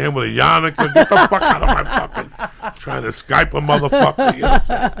picture of him with a yarmulke. Get the fuck out of my fucking... Trying to Skype a motherfucker. You know what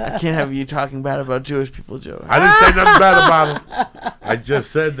I'm saying? I can't have you talking bad about Jewish people, Joe. I didn't say nothing bad about him. I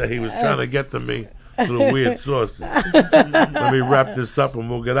just said that he was trying to get to me through weird sources. Let me wrap this up and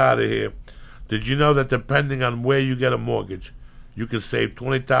we'll get out of here. Did you know that depending on where you get a mortgage, you can save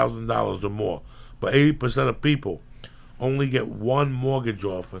 $20,000 or more? But 80% of people only get one mortgage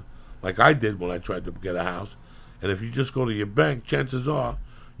offer, like I did when I tried to get a house. And if you just go to your bank, chances are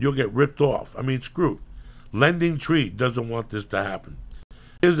you'll get ripped off. I mean, screwed. LendingTree doesn't want this to happen.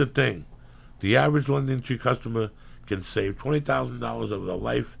 Here's the thing. The average LendingTree customer can save $20,000 over the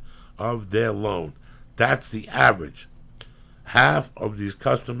life of their loan. That's the average. Half of these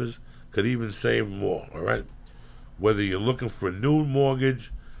customers could even save more, all right? Whether you're looking for a new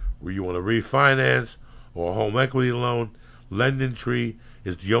mortgage, or you want to refinance, or a home equity loan, LendingTree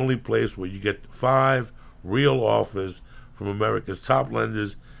is the only place where you get 5 real offers from America's top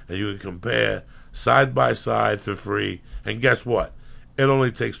lenders, and you can compare side by side for free. And guess what? It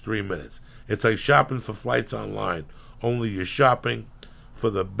only takes 3 minutes. It's like shopping for flights online, only you're shopping for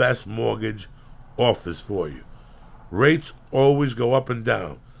the best mortgage offers for you. Rates always go up and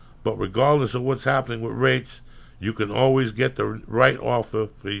down, but regardless of what's happening with rates, you can always get the right offer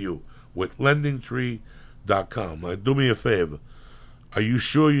for you with LendingTree.com. Now, do me a favor. Are you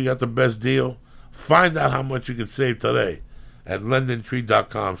sure you got the best deal? Find out how much you can save today at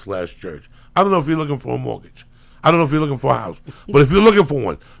LendingTree.com/church. I don't know if you're looking for a mortgage. I don't know if you're looking for a house. But if you're looking for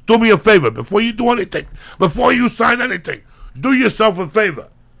one, do me a favor. Before you do anything, before you sign anything, do yourself a favor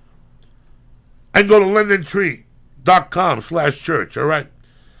and go to LendingTree.com/church, all right?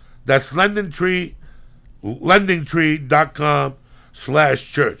 That's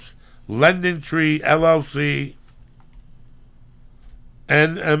LendingTree.com/church. LendingTree, LLC,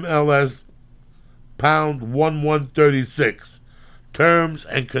 NMLS, pound 1136. Terms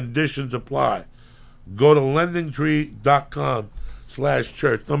and conditions apply. Go to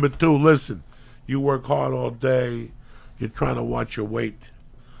LendingTree.com/church. Number 2, listen. You work hard all day. You're trying to watch your weight.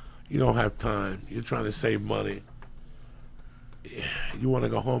 You don't have time. You're trying to save money. You want to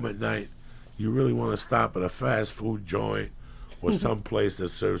go home at night. You really want to stop at a fast food joint or some place that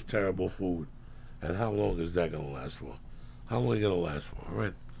serves terrible food. And how long is that going to last for? How long are you going to last for? All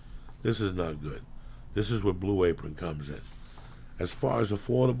right? This is not good. This is where Blue Apron comes in. As far as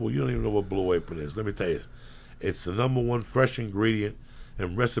affordable, you don't even know what Blue Apron is. Let me tell you. It's the #1 fresh ingredient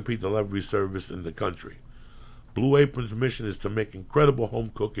and recipe delivery service in the country. Blue Apron's mission is to make incredible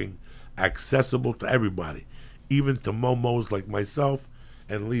home cooking accessible to everybody, even to momos like myself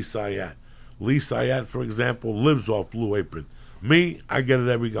and Lee Syatt. Lee Syatt, for example, lives off Blue Apron. Me, I get it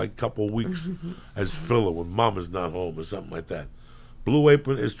every couple of weeks as filler when Mama's not home or something like that. Blue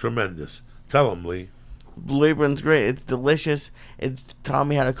Apron is tremendous. Tell him, Lee. Blue Apron's great. It's delicious. It's taught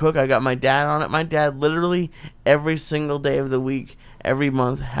me how to cook. I got my dad on it. My dad literally every single day of the week, every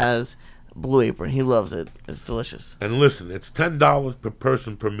month has Blue Apron. He loves it. It's delicious. And listen, it's $10 per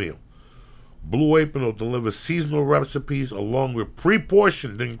person per meal. Blue Apron will deliver seasonal recipes along with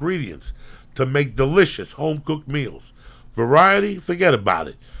pre-portioned ingredients to make delicious home-cooked meals. Variety? Forget about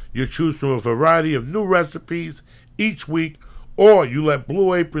it. You choose from a variety of new recipes each week, or you let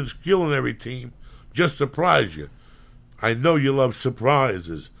Blue Apron's culinary team just surprise you. I know you love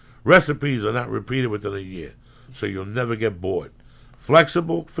surprises. Recipes are not repeated within a year, so you'll never get bored.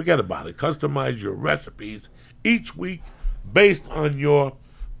 Flexible? Forget about it. Customize your recipes each week based on your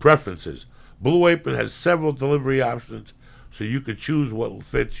preferences. Blue Apron has several delivery options, so you can choose what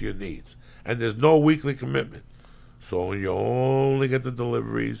fits your needs. And there's no weekly commitment. so you only get the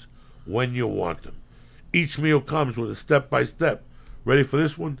deliveries when you want them. Each meal comes with a step-by-step. Ready for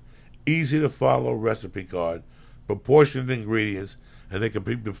this one? Easy-to-follow recipe card, proportioned ingredients, and they can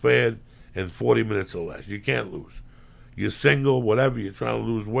be prepared in 40 minutes or less. You can't lose. You're single, whatever, you're trying to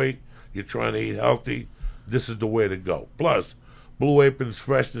lose weight, you're trying to eat healthy, this is the way to go. Plus, Blue Apron's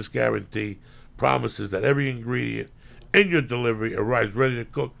freshness guarantee promises that every ingredient in your delivery arrives ready to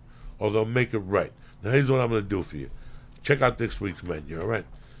cook, or they'll make it right. Now, here's what I'm going to do for you. Check out this week's menu, all right?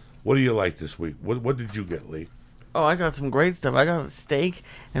 What do you like this week? What did you get, Lee? Oh, I got some great stuff. I got steak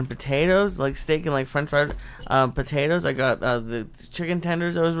and potatoes, like steak and like French fried potatoes. I got the chicken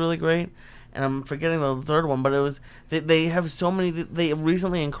tenders. That was really great. And I'm forgetting the third one, but it was they have so many. They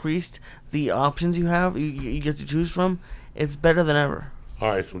recently increased the options you have. You get to choose from. It's better than ever. All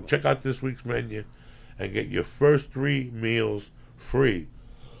right, so check out this week's menu and get your first 3 meals free.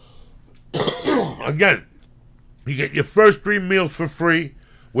 Again, you get your first 3 meals for free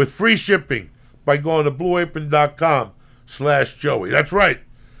with free shipping by going to blueapron.com/Joey. That's right.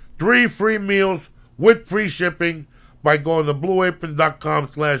 3 free meals with free shipping by going to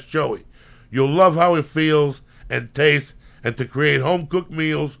blueapron.com/Joey. You'll love how it feels and tastes and to create home-cooked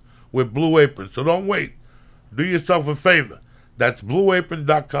meals with Blue Apron. So don't wait. Do yourself a favor. That's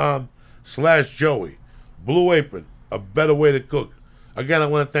blueapron.com/Joey. Blue Apron, a better way to cook. Again, I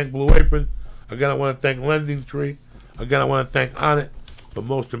want to thank Blue Apron. Again, I want to thank LendingTree. Again, I want to thank On It. But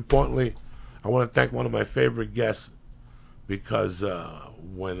most importantly, I want to thank one of my favorite guests because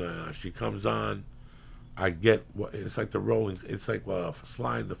when she comes on, I get what it's like it's like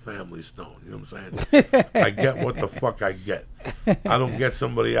sliding the family stone. You know what I'm saying? I get what the fuck I get. I don't get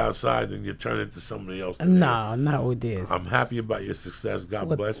somebody outside and you turn into somebody else. No, not with this. I'm happy about your success. God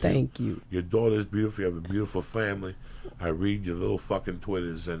bless you. Thank you. Your daughter's beautiful. You have a beautiful family. I read your little fucking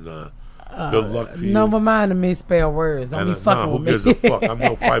Twitters and good luck to you. No, my mind to misspell words. Don't be fucking with me. Who gives a fuck? I'm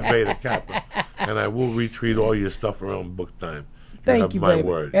no Phi Beta Kappa. And I will retweet all your stuff around book time. Thank you, my baby.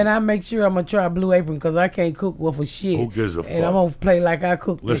 Word. And I make sure I'm going to try Blue Apron because I can't cook worth a shit. Who gives a fuck? And I'm going to play like I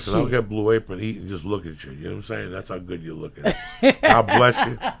cook this Listen, shit. I'll get Blue Apron, eat and just look at you. You know what I'm saying? That's how good you're looking. God bless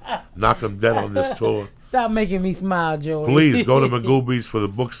you. Knock them dead on this tour. Stop making me smile, Joey. Please go to Magoobies for the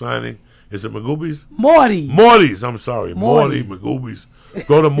book signing. Is it Magoobies? Morty's. Morty's, I'm sorry. Morty, Morty's. Magoobies.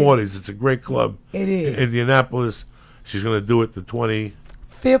 Go to Morty's. It's a great club. It is. In Indianapolis. She's going to do it the 25th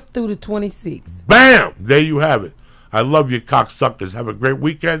 5th through the 26th. Bam! There you have it. I love you, cocksuckers. Have a great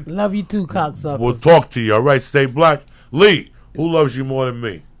weekend. Love you too, cocksuckers. We'll talk to you, all right? Stay black. Lee, who loves you more than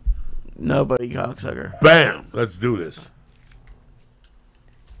me? Nobody, cocksucker. Bam! Let's do this.